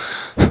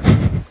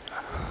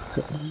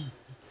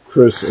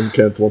 Chris and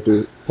Kent want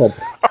to pump.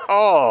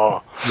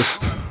 Oh.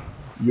 Just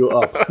you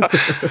up.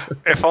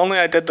 If only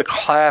I did the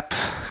clap.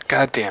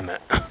 God damn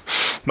it.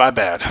 My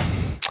bad.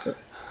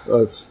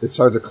 It's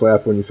hard to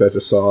clap when you've had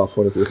to saw off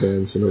one of your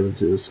hands in order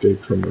to escape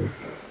from a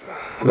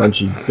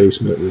grungy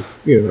basement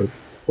with, you know,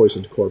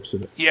 poisoned corpse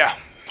in it. Yeah,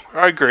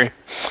 I agree.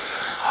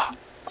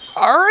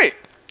 All right.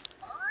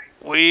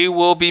 We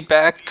will be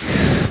back.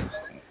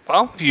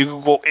 Well,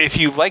 if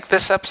you like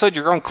this episode,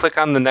 you're going to click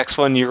on the next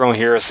one. You're going to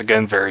hear us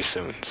again very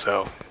soon.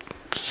 So,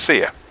 see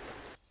ya.